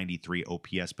 793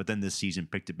 OPS. But then this season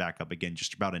picked it back up again,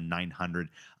 just about a 900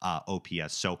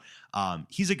 OPS. So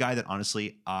he's a guy that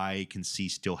honestly I can see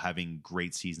still having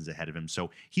great seasons ahead of him.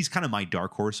 So he's kind of my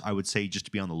dark horse, I would say, just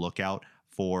to be on the lookout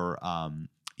for,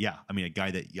 a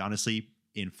guy that honestly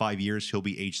in 5 years, he'll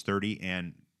be age 30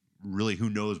 and really who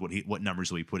knows what numbers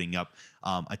he'll be putting up.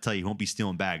 I tell you, he won't be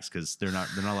stealing bags because they're not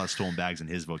a lot of stolen bags in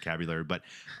his vocabulary, but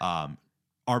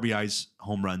RBIs,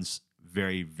 home runs,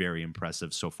 very, very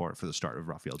impressive so far for the start of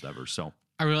Rafael Devers. So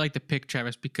I really like the pick,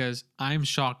 Travis, because I'm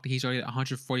shocked that he's already at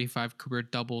 145 career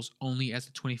doubles only as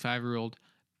a 25-year-old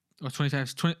or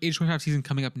age 25 season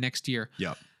coming up next year.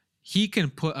 yeah. He can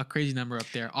put a crazy number up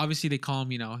there. Obviously, they call him,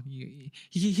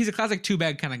 he's a classic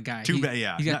 2-bag kind of guy.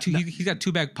 Yeah. He's got he's got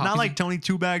 2-bag pop. Not like Tony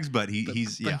 2 bags, but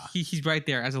he's right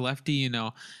there as a lefty. Go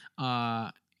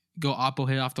oppo,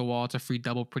 hit off the wall. It's a free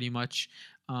double, pretty much.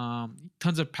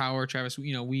 Tons of power, Travis.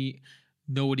 We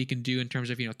know what he can do in terms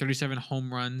of 38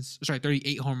 home runs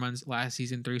last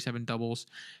season, 37 doubles.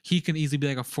 He can easily be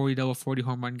like a 40 double, 40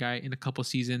 home run guy in a couple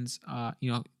seasons.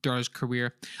 Throughout his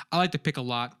career. I like the pick a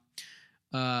lot.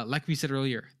 like we said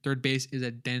earlier, third base is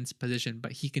a dense position,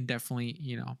 but he can definitely,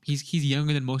 he's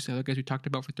younger than most of the other guys we talked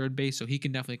about for third base, so he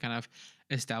can definitely kind of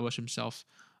establish himself.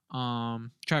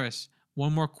 Travis,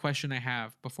 one more question I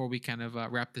have before we kind of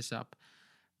wrap this up.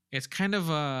 It's kind of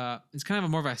a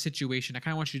more of a situation. I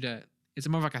kind of want you to. It's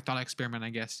more of like a thought experiment, I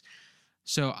guess.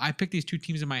 So I picked these two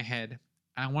teams in my head,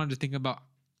 and I wanted to think about.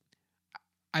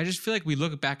 I just feel like we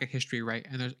look back at history, right?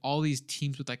 And there's all these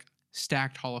teams with like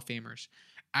stacked Hall of Famers.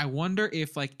 I wonder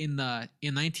if like in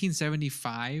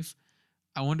 1975,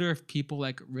 I wonder if people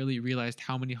like really realized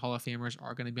how many Hall of Famers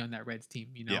are going to be on that Reds team.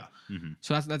 Yeah. Mm-hmm.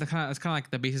 So that's kind of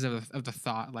like the basis of the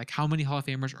thought. Like how many Hall of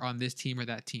Famers are on this team or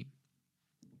that team.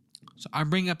 So I'm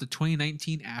bringing up the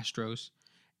 2019 Astros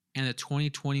and the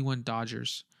 2021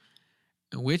 Dodgers.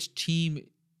 And which team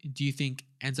do you think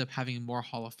ends up having more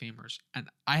Hall of Famers? And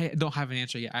I don't have an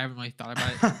answer yet. I haven't really thought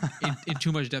about it in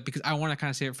too much depth because I want to kind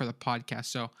of save it for the podcast.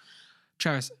 So,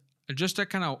 Travis, we'll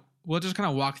just kind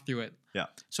of walk through it. Yeah.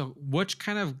 So, which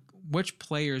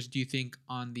players do you think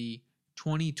on the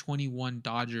 2021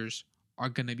 Dodgers are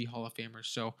going to be Hall of Famers?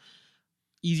 So,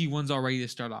 easy ones already to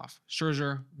start off.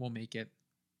 Scherzer will make it.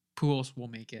 Pujols will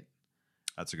make it.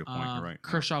 That's a good point. You're right.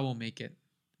 Kershaw will make it.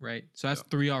 Right. So that's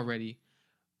 3 already.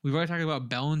 We've already talked about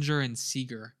Bellinger and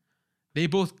Seager. They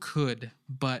both could,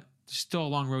 but there's still a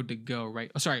long road to go,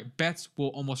 right? Oh, sorry, Betts will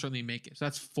almost certainly make it. So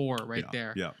that's 4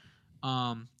 there. Yeah.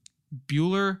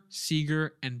 Buehler,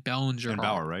 Seager, and Bellinger. And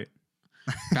Bauer, right?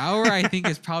 Bauer, I think,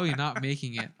 is probably not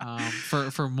making it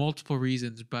for multiple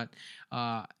reasons, but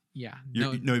yeah.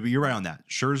 But you're right on that.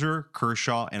 Scherzer,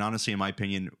 Kershaw, and honestly, in my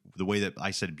opinion, the way that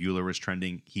I said Buehler was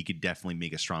trending, he could definitely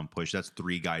make a strong push. That's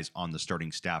 3 guys on the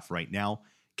starting staff right now.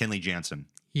 Kenley Jansen.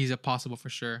 He's a possible for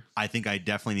sure. I think I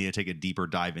definitely need to take a deeper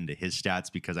dive into his stats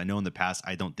because I know in the past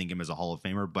I don't think him as a Hall of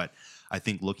Famer, but I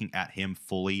think looking at him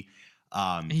fully,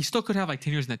 and he still could have like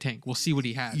 10 years in the tank. We'll see what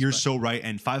he has. You're so right.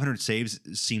 And 500 saves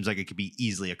seems like it could be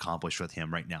easily accomplished with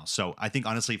him right now. So I think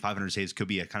honestly, 500 saves could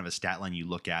be a kind of a stat line you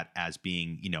look at as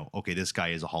being, okay, this guy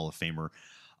is a Hall of Famer.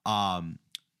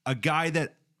 A guy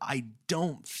that I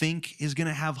don't think is going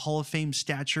to have Hall of Fame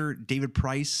stature, David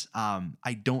Price.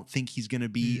 I don't think he's going to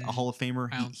be a Hall of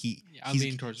Famer.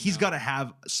 He's got to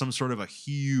have some sort of a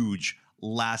huge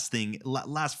last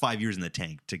 5 years in the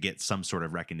tank to get some sort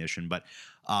of recognition. But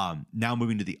now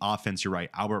moving to the offense, you're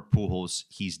right. Albert Pujols,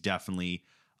 he's definitely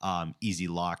easy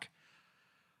lock.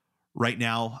 Right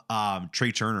now,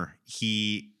 Trey Turner,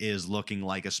 he is looking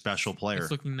like a special player. It's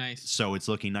looking nice. So it's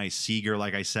looking nice. Seager,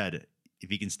 like I said,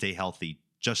 if he can stay healthy.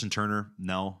 Justin Turner,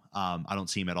 no. I don't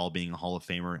see him at all being a Hall of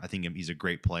Famer. I think he's a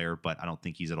great player, but I don't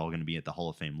think he's at all going to be at the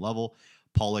Hall of Fame level.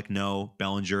 Pollock, no.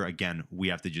 Bellinger, again, we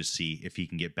have to just see if he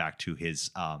can get back to his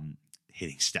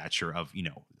hitting stature of,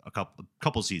 a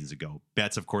couple seasons ago.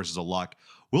 Betts, of course, is a lock.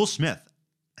 Will Smith,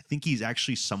 I think he's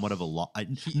actually somewhat of a lock.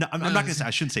 I'm not going to say,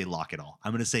 I shouldn't say lock at all.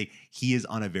 I'm going to say he is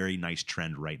on a very nice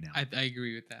trend right now. I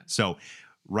agree with that. So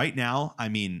right now, I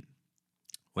mean,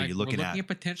 what you're looking at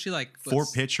potentially like 4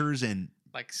 pitchers and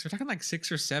like we're talking like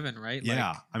 6 or 7, right? Yeah.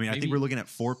 Like, I mean, I think we're looking at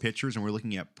 4 pitchers and we're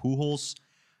looking at Pujols,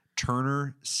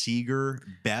 Turner, Seager,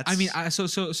 Betts. I mean,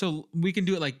 so we can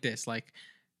do it like this, like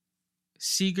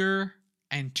Seager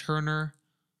and Turner.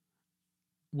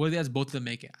 Well, that's both of them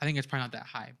make it. I think it's probably not that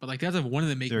high, but like that's one of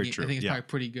them making it. I think it's probably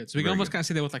pretty good. So we can almost kind of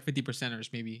say that with like 50%ers,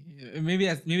 maybe. Maybe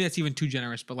that's even too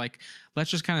generous, but like let's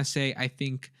just kind of say I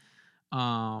think,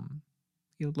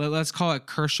 let's call it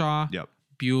Kershaw,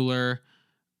 Buehler.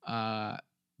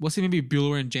 We'll see maybe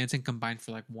Buehler and Jansen combined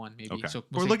for like 1, maybe. Okay. So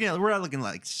we're looking at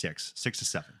like 6 to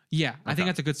 7. Yeah, I think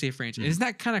that's a good safe range. Mm-hmm. Isn't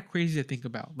that kind of crazy to think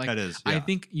about? Like, that is. Yeah. I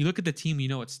think you look at the team,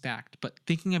 it's stacked. But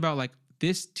thinking about like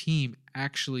this team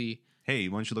actually. Hey,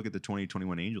 why don't you look at the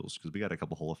 2021 Angels? Because we got a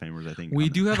couple Hall of Famers, I think. We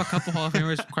do have a couple Hall of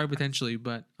Famers, quite potentially,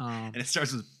 but and it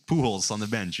starts with Pujols on the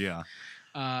bench. Yeah.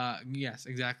 Yes,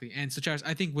 exactly. And so, Charles,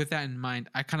 I think with that in mind,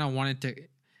 I kind of wanted to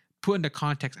put into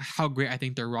context how great I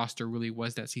think their roster really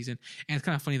was that season. And it's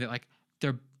kind of funny that like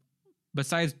they're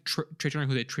besides Trey Turner,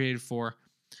 who they traded for,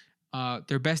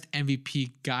 their best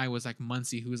MVP guy was like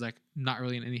Muncy, who was like not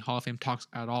really in any Hall of Fame talks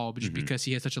at all, but just because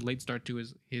he had such a late start to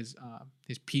his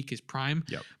peak, his prime.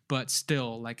 Yep. But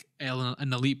still, like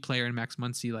an elite player in Max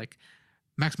Muncy. Like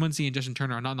Max Muncy and Justin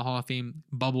Turner are not in the Hall of Fame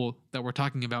bubble that we're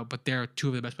talking about, but they're 2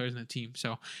 of the best players in the team.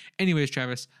 So, anyways,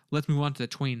 Travis, let's move on to the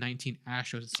 2019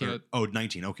 Astros.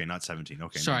 19. Okay, not 17.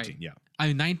 Okay, sorry. 19. Yeah. I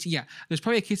mean, 19. Yeah, there's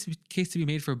probably a case to be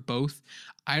made for both.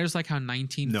 I just like how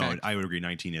 19. No, I would agree.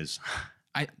 19 is.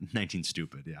 19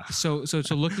 stupid. Yeah. So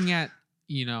looking at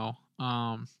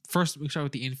first we start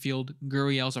with the infield.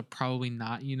 Gurriel's are probably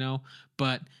not,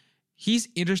 but he's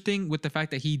interesting with the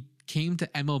fact that he came to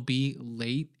MLB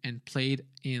late and played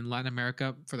in Latin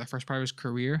America for the first part of his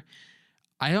career.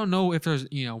 I don't know if there's,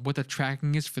 what the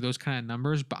tracking is for those kind of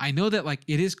numbers, but I know that like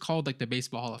it is called like the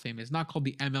Baseball Hall of Fame. It's not called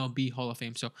the MLB Hall of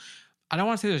Fame. So I don't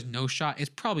want to say there's no shot. It's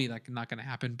probably like not going to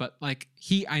happen, but like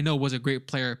I know was a great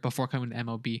player before coming to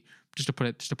MLB, just to put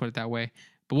it that way.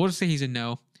 But we'll just say he's a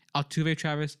no. Altuve,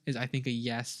 Travis, is I think a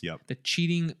yes. Yep. The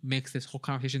cheating makes this whole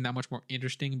conversation that much more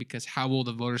interesting because how will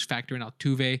the voters factor in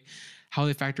Altuve? How will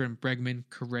they factor in Bregman,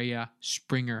 Correa,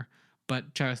 Springer?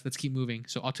 But Travis, let's keep moving.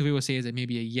 So Altuve will say is it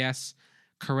maybe a yes.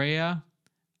 Correa,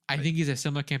 I think he's a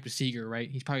similar camp to Seager, right?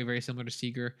 He's probably very similar to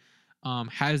Seager.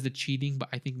 Has the cheating, but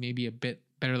I think maybe a bit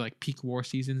better like peak WAR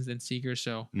seasons than Seager.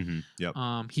 So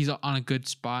he's on a good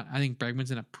spot. I think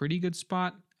Bregman's in a pretty good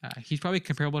spot. He's probably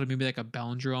comparable to maybe like a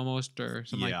Bellinger almost or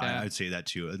something like that. Yeah, I'd say that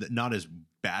too. Not as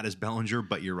bad as Bellinger,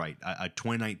 but you're right. A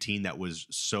 2019 that was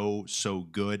so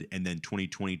good, and then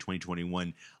 2020,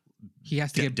 2021, he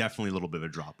has to get definitely a little bit of a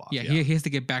drop off. Yeah, he has to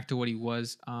get back to what he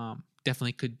was.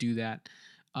 Definitely could do that.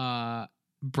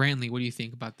 Brantley, what do you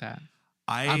think about that?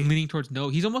 I'm leaning towards no.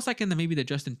 He's almost like in maybe the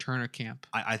Justin Turner camp.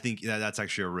 I think that's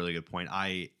actually a really good point.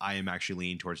 I am actually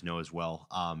leaning towards no as well.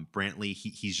 Brantley,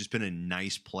 he's just been a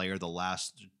nice player the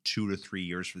last 2 to 3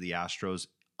 years for the Astros.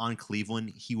 On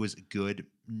Cleveland, he was good,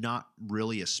 not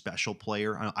really a special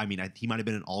player. I mean, he might have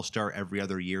been an all-star every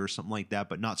other year or something like that,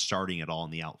 but not starting at all in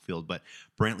the outfield. But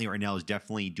Brantley right now is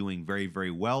definitely doing very,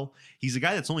 very well. He's a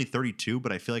guy that's only 32,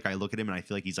 but I feel like I look at him and I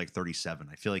feel like he's like 37.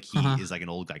 I feel like he is like an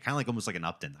old guy, kind of like almost like an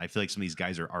Upton. I feel like some of these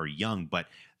guys are young, but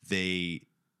I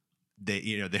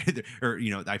feel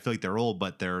like they're old,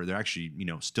 but they're actually,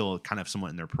 still kind of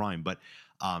somewhat in their prime. But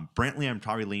Brantley, I'm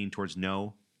probably leaning towards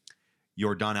no.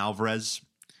 Yordan Alvarez,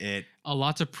 a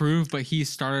lot to prove, but he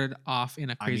started off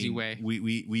in a crazy way.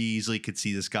 We easily could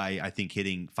see this guy, I think,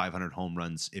 hitting 500 home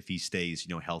runs if he stays,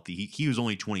 healthy. He was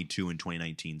only 22 in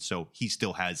 2019, so he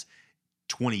still has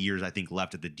 20 years, I think,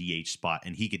 left at the DH spot,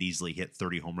 and he could easily hit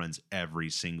 30 home runs every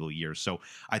single year. So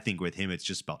I think with him, it's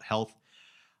just about health.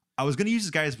 I was going to use this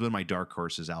guy as one of my dark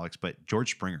horses, Alex, but George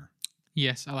Springer.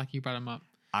 Yes, I like you brought him up.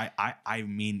 I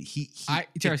mean,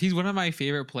 Charles, he's one of my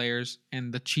favorite players,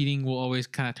 and the cheating will always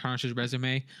kind of tarnish his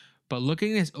resume. But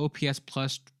looking at his OPS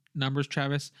plus numbers,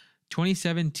 Travis,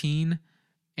 2017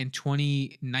 and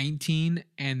 2019,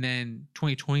 and then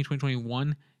 2020,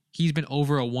 2021, he's been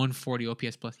over a 140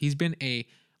 OPS plus. He's been a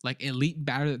elite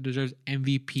batter that deserves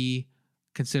MVP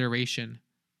consideration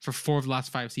for 4 of the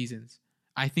last 5 seasons.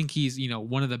 I think he's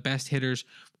one of the best hitters,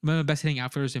 one of the best hitting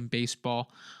outfielders in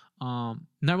baseball. I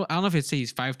don't know if I'd say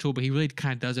he's 5-tool, but he really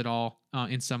kind of does it all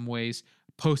in some ways.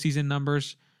 Postseason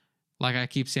numbers, like I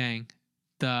keep saying,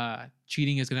 the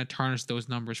cheating is going to tarnish those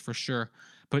numbers for sure.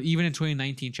 But even in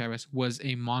 2019, Travis was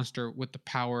a monster with the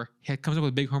power. He comes up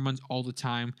with big home runs all the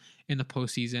time in the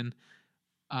postseason.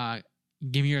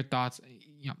 Give me your thoughts.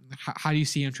 How do you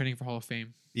see him trending for Hall of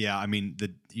Fame? Yeah, I mean,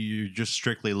 you're just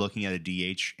strictly looking at a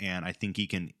DH, and I think he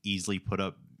can easily put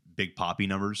up big poppy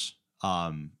numbers.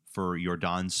 For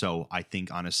Yordan. So I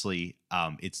think honestly,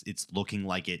 it's looking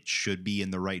like it should be in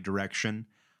the right direction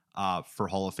for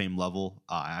Hall of Fame level.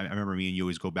 I remember me and you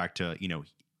always go back to,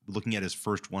 looking at his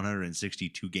first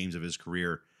 162 games of his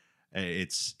career.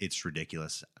 It's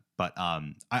ridiculous. But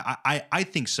I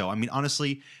think so. I mean,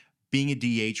 honestly, being a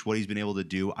DH, what he's been able to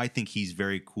do, I think he's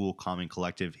very cool, calm, and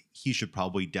collective. He should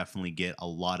probably definitely get a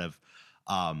lot of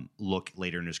look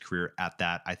later in his career at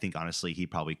that. I think honestly he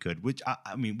probably could, which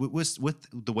I mean with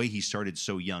the way he started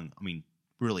so young. I mean,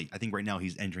 really, I think right now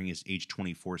he's entering his age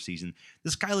 24 season.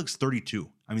 This guy looks 32.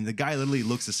 I mean, the guy literally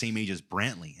looks the same age as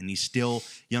Brantley, and he's still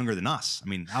younger than us. I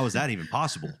mean, how is that even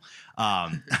possible?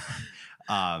 But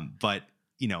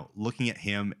looking at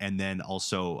him, and then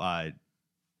also I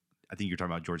think you're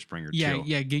talking about George Springer too.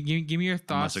 Yeah. Give me your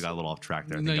thoughts. I must have got a little off track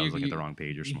there. I think I was looking at the wrong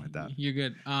page or something like that. You're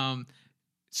good.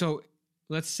 So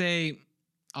let's say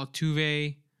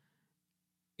Altuve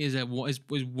is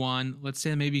one. Let's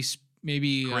say maybe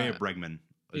Correa Bregman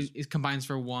is combines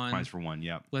for one. Combines for one.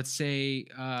 Yeah. Let's say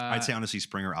I'd say honestly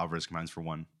Springer Alvarez combines for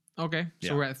one. Okay,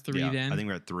 so we're at 3 then. I think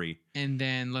we're at 3. And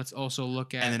then let's also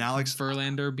look at Alex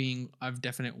Verlander being a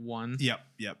definite 1. Yep,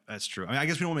 that's true. I mean, I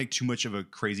guess we don't make too much of a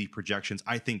crazy projections.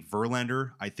 I think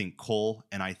Verlander, I think Cole,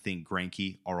 and I think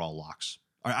Greinke are all locks.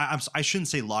 I shouldn't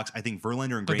say locks. I think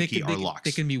Verlander and Greinke are locks.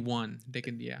 They can be 1. They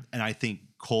can, yeah. And I think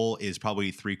Cole is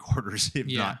probably 3/4, if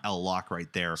not a lock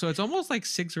right there. So it's almost like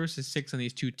 6 versus 6 on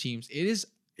these two teams. It's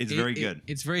very good.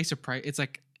 It's very surprising. It's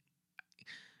like,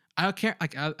 I don't care.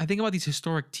 Like I think about these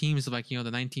historic teams of like the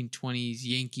 1920s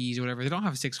Yankees or whatever. They don't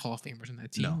have 6 Hall of Famers in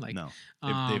that team. No.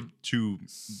 They have 2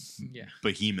 yeah.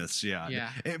 behemoths. Yeah.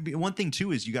 Yeah. And one thing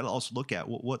too is you got to also look at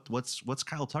what's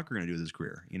Kyle Tucker going to do with his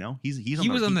career. He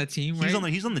was on that team, right?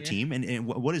 He's on the team, and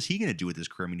what is he going to do with his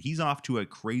career? I mean, he's off to a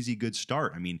crazy good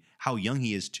start. I mean, how young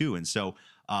he is too, and so.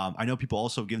 I know people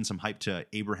also have given some hype to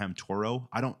Abraham Toro.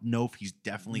 I don't know if he's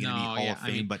definitely going to be Hall of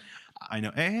Fame, but I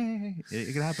know, hey,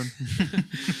 it could happen.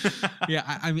 Yeah,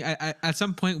 I mean, at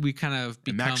some point we kind of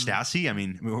become Max Stassi. I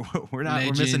mean, we're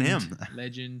legend, missing him.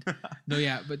 Legend. No,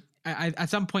 yeah, but at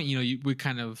some point, we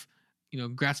kind of,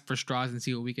 grasp for straws and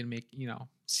see what we can make.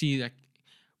 See like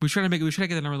we try to get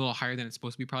the number a little higher than it's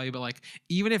supposed to be probably. But like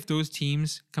even if those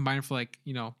teams combine for like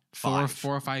 4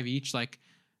 or 5 each, like.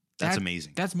 That's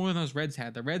amazing. That's more than those Reds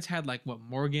had. The Reds had like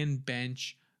Morgan,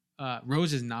 Bench,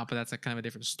 Rose is not, but that's like kind of a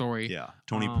different story. Yeah,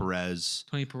 Tony Perez,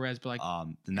 but like,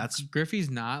 and that's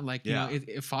Griffey's not like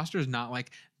if Foster's not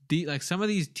like some of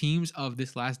these teams of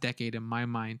this last decade in my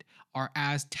mind are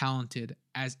as talented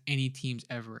as any teams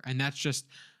ever, and that's just.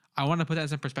 I want to put that in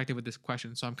some perspective with this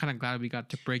question, so I'm kind of glad we got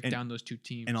to break down those 2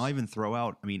 teams. And I'll even throw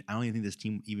out. I mean, I don't even think this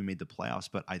team even made the playoffs,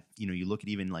 but you look at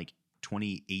even like.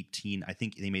 2018, I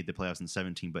think they made the playoffs in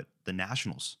 17, but the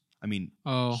Nationals. I mean,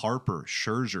 Harper,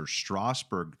 Scherzer,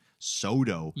 Strasburg,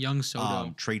 Soto, young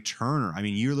Soto, Trey Turner. I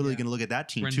mean, you're literally going to look at that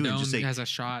team too and just say has a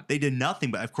shot. They did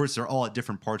nothing, but of course they're all at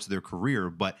different parts of their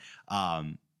career. But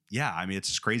yeah, I mean, it's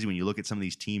just crazy when you look at some of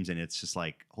these teams and it's just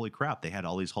like, holy crap, they had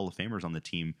all these Hall of Famers on the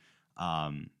team.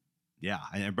 Yeah,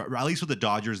 but at least with the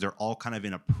Dodgers, they're all kind of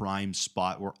in a prime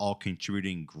spot. We're all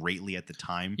contributing greatly at the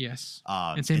time. Yes,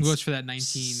 and same goes for that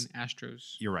 19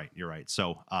 Astros. You're right.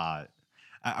 So I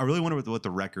really wonder what the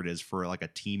record is for like a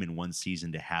team in one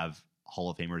season to have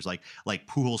Hall of Famers. Like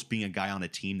Pujols being a guy on a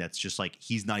team that's just like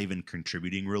he's not even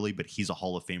contributing really, but he's a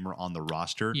Hall of Famer on the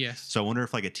roster. Yes. So I wonder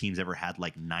if like a team's ever had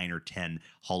like 9 or 10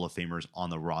 Hall of Famers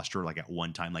on the roster like at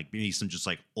one time. Like maybe some just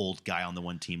like old guy on the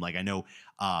one team. Like I know.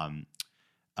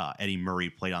 Eddie Murray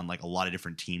played on like a lot of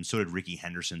different teams. So did Ricky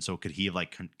Henderson. So could he have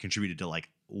like contributed to like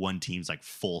one team's like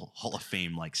full Hall of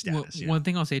Fame like status? Well, one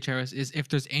thing I'll say, Travis, is if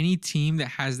there's any team that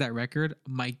has that record,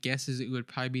 my guess is it would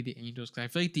probably be the Angels, because I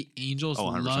feel like the Angels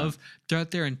love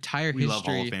throughout their entire history. We love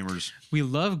Hall of Famers. We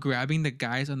love grabbing the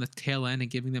guys on the tail end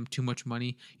and giving them too much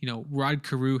money. Rod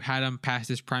Carew had him past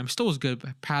his prime, still was good,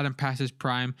 but had him past his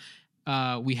prime.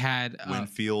 We had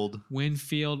Winfield.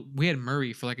 We had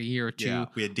Murray for like a year or 2. Yeah,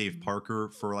 we had Dave Parker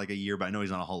for like a year, but I know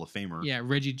he's not a Hall of Famer. Yeah,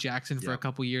 Reggie Jackson for a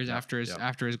couple years after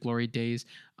his glory days.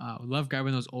 Love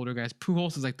grabbing those older guys.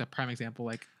 Pujols is like the prime example.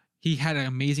 Like he had an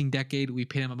amazing decade. We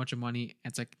paid him a bunch of money.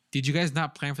 And it's like, did you guys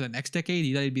not plan for the next decade?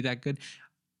 You thought he'd be that good?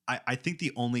 I think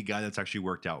the only guy that's actually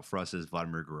worked out for us is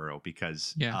Vladimir Guerrero,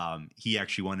 because he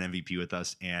actually won MVP with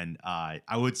us. And I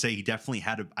would say he definitely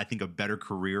had, a better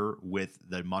career with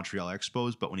the Montreal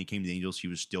Expos. But when he came to the Angels, he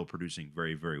was still producing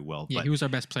very, very well. Yeah, but, he was our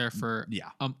best player for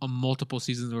a multiple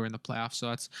seasons we were in the playoffs. So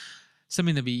that's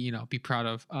something to be proud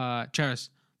of. Travis,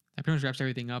 that pretty much wraps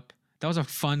everything up. That was a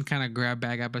fun kind of grab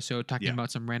bag episode talking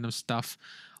about some random stuff.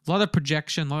 A lot of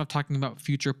projection, a lot of talking about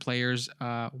future players.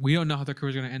 We don't know how their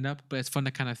careers are going to end up, but it's fun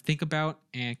to kind of think about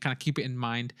and kind of keep it in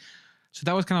mind. So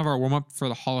that was kind of our warm-up for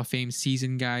the Hall of Fame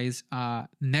season, guys.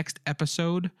 Next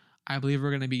episode, I believe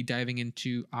we're going to be diving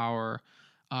into our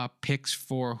picks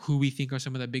for who we think are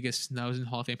some of the biggest snubs in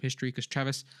Hall of Fame history. Because,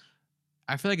 Travis,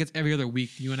 I feel like it's every other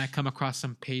week you and I come across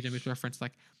some page and we reference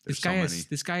like, this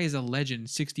guy is a legend,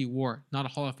 60 WAR, not a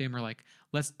Hall of Famer. Like,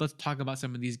 let's talk about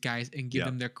some of these guys and give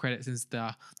them their credit, since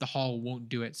the Hall won't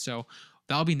do it. So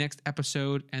that'll be next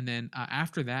episode, and then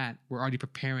after that, we're already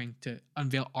preparing to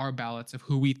unveil our ballots of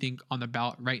who we think on the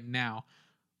ballot right now.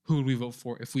 Who would we vote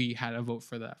for if we had a vote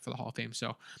for the Hall of Fame?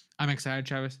 So I'm excited,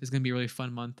 Travis. It's gonna be a really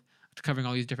fun month covering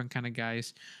all these different kind of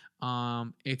guys.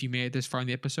 If you made it this far in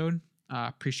the episode,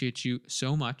 appreciate you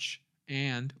so much,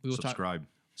 and we will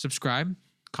subscribe.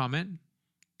 Comment,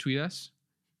 tweet us,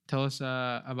 tell us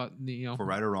about if we're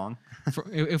right or wrong.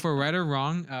 if we're right or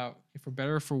wrong, if we're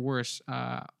better or for worse.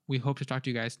 We hope to talk to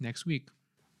you guys next week.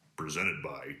 Presented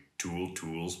by Tool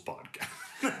Tools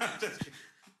Podcast.